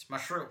soliloquies.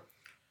 Mashru.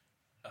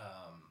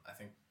 I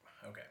think,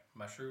 okay,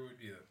 Mashru would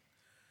be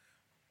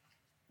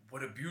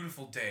what a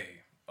beautiful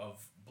day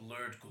of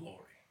blurred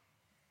glory.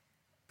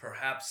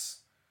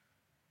 Perhaps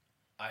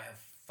I have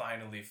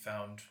finally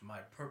found my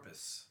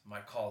purpose,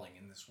 my calling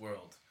in this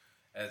world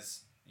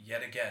as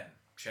yet again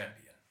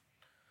champion.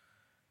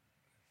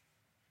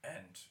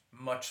 And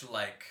much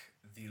like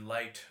the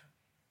light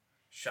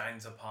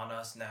shines upon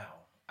us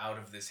now out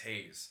of this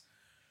haze,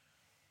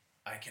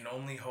 I can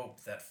only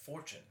hope that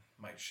fortune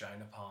might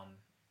shine upon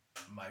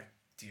my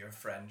dear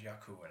friend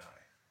Yaku and I.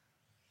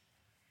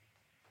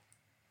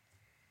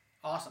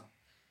 Awesome.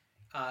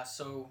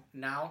 So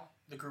now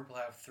the group will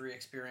have 3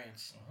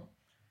 experience.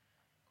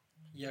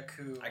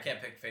 Yaku. I can't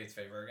pick Fate's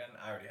Favor again.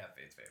 I already have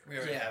Fate's Favor. We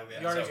already have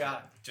it. You already got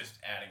it. Just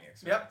adding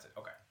experience. Yep.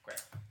 Okay,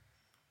 great.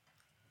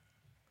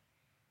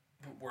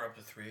 We're up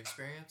to 3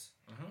 experience?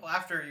 Well,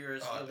 after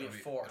yours, it'll be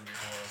 4. It'll be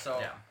 4. So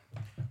yeah.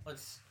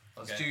 let's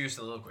do yours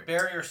a little quick.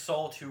 Bear your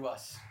soul to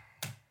us.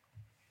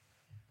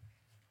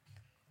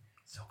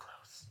 So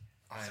close.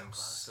 I am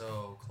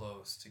so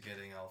close to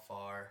getting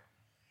Alfar.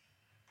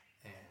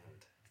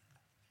 And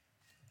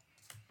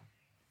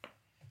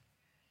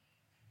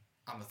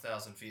I'm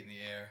 1,000 feet in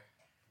the air,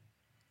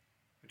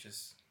 which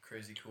is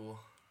crazy cool.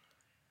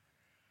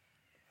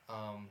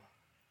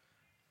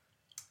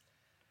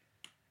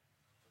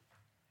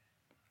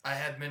 I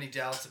had many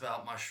doubts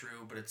about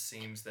Mashru, but it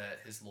seems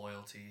that his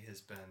loyalty has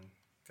been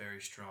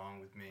very strong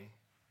with me.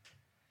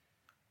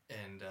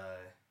 And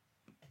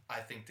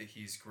I think that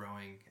he's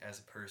growing as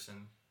a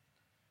person,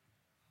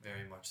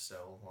 very much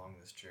so, along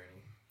this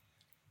journey.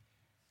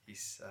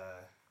 He's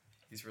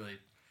really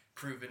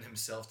proven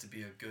himself to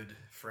be a good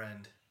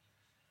friend,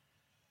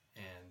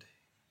 and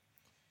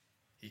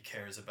he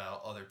cares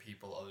about other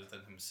people other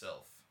than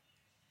himself.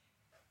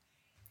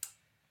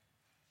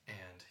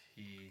 And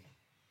he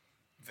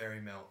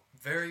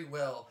very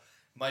well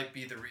might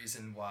be the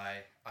reason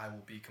why I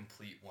will be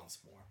complete once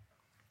more.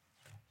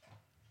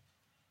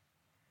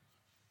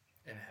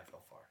 And have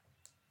Alfar.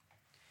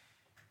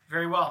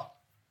 Very well.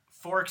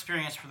 4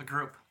 experience for the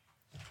group.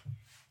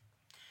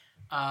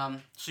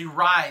 So you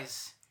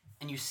rise,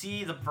 and you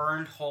see the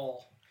burned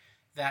hole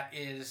that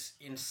is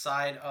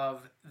inside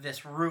of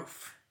this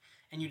roof.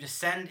 And you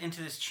descend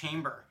into this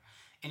chamber,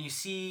 and you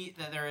see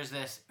that there is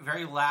this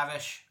very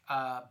lavish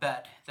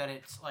bed, that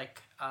it's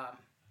like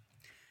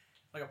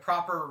a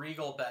proper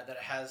regal bed, that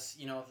it has,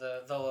 you know,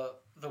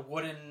 the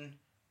wooden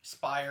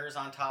spires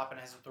on top, and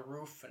has the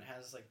roof, and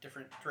has like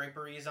different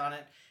draperies on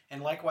it.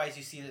 And likewise,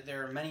 you see that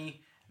there are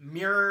many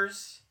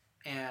mirrors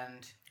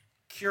and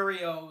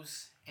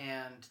curios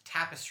and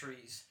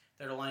tapestries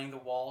that are lining the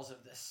walls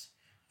of this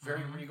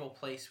very regal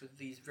place, with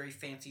these very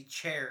fancy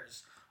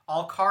chairs,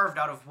 all carved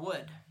out of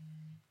wood.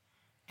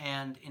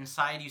 And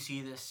inside you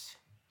see this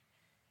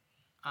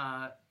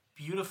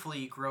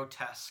beautifully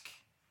grotesque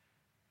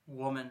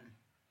woman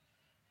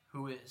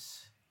who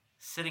is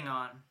sitting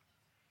on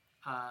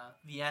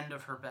the end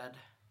of her bed,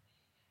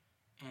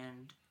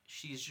 and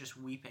she's just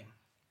weeping.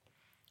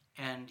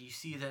 And you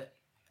see that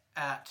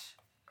at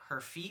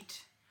her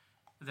feet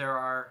there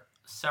are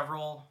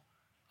several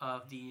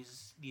of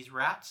these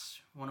rats,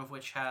 one of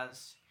which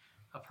has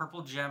a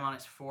purple gem on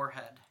its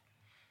forehead.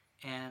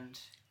 And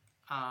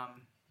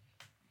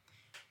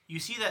you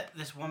see that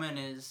this woman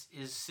is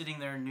sitting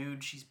there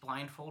nude. She's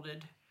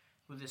blindfolded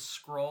with this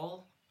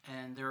scroll,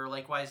 and there are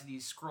likewise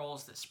these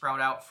scrolls that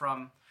sprout out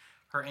from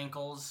her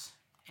ankles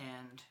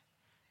and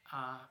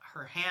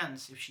her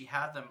hands, if she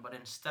had them, but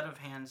instead of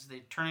hands, they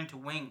turn into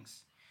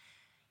wings.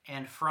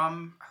 And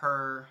from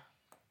her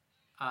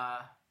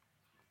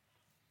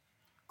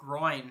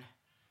groin,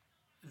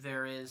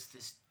 there is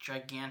this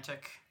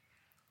gigantic,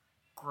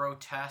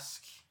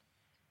 grotesque,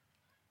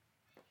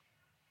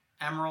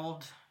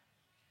 emerald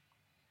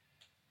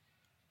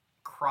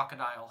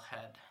crocodile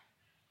head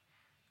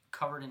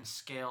covered in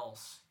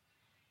scales,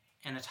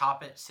 and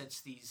atop it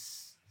sits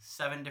these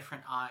 7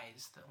 different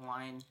eyes that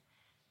line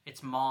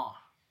its maw.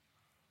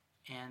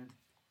 And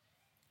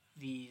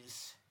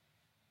these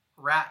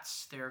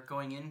rats, they're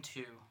going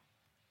into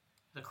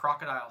the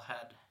crocodile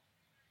head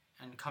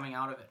and coming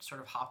out of it,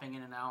 sort of hopping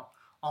in and out,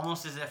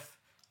 almost as if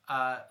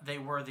they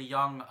were the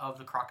young of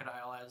the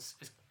crocodile, as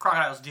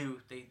crocodiles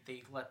do.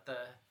 They let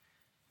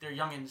their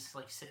youngins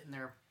like sit in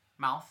their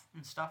mouth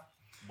and stuff.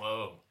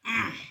 Whoa.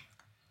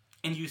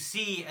 And you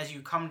see, as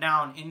you come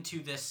down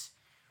into this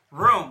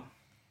room,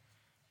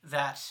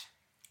 that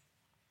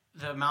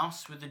the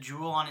mouse with the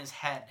jewel on his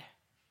head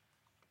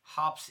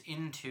hops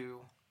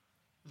into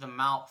the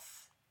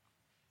mouth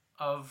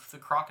of the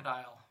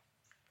crocodile,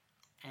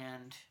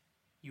 and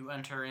you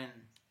enter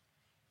in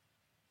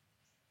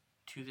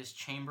to this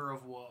chamber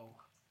of woe.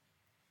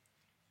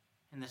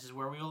 And this is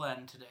where we will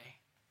end today.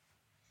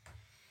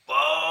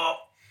 Whoa!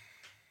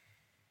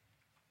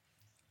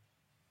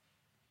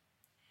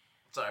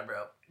 Sorry,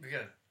 bro. I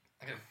gotta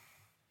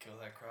kill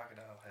that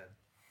crocodile head.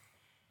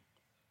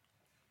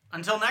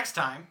 Until next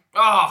time.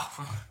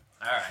 Oh!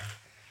 Alright.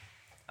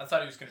 I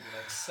thought he was going to be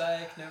like,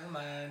 psych, never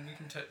mind,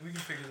 we can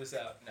figure this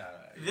out. No.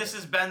 This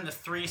has been the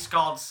 3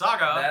 Skald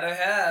Saga. That it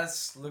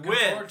has. Looking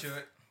forward to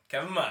it.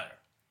 Kevin Meyer.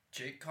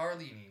 Jake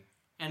Carlini.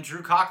 And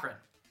Drew Cochran.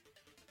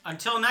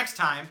 Until next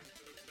time,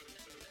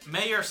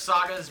 may your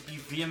sagas be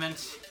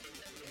vehement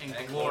and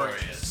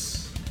glorious.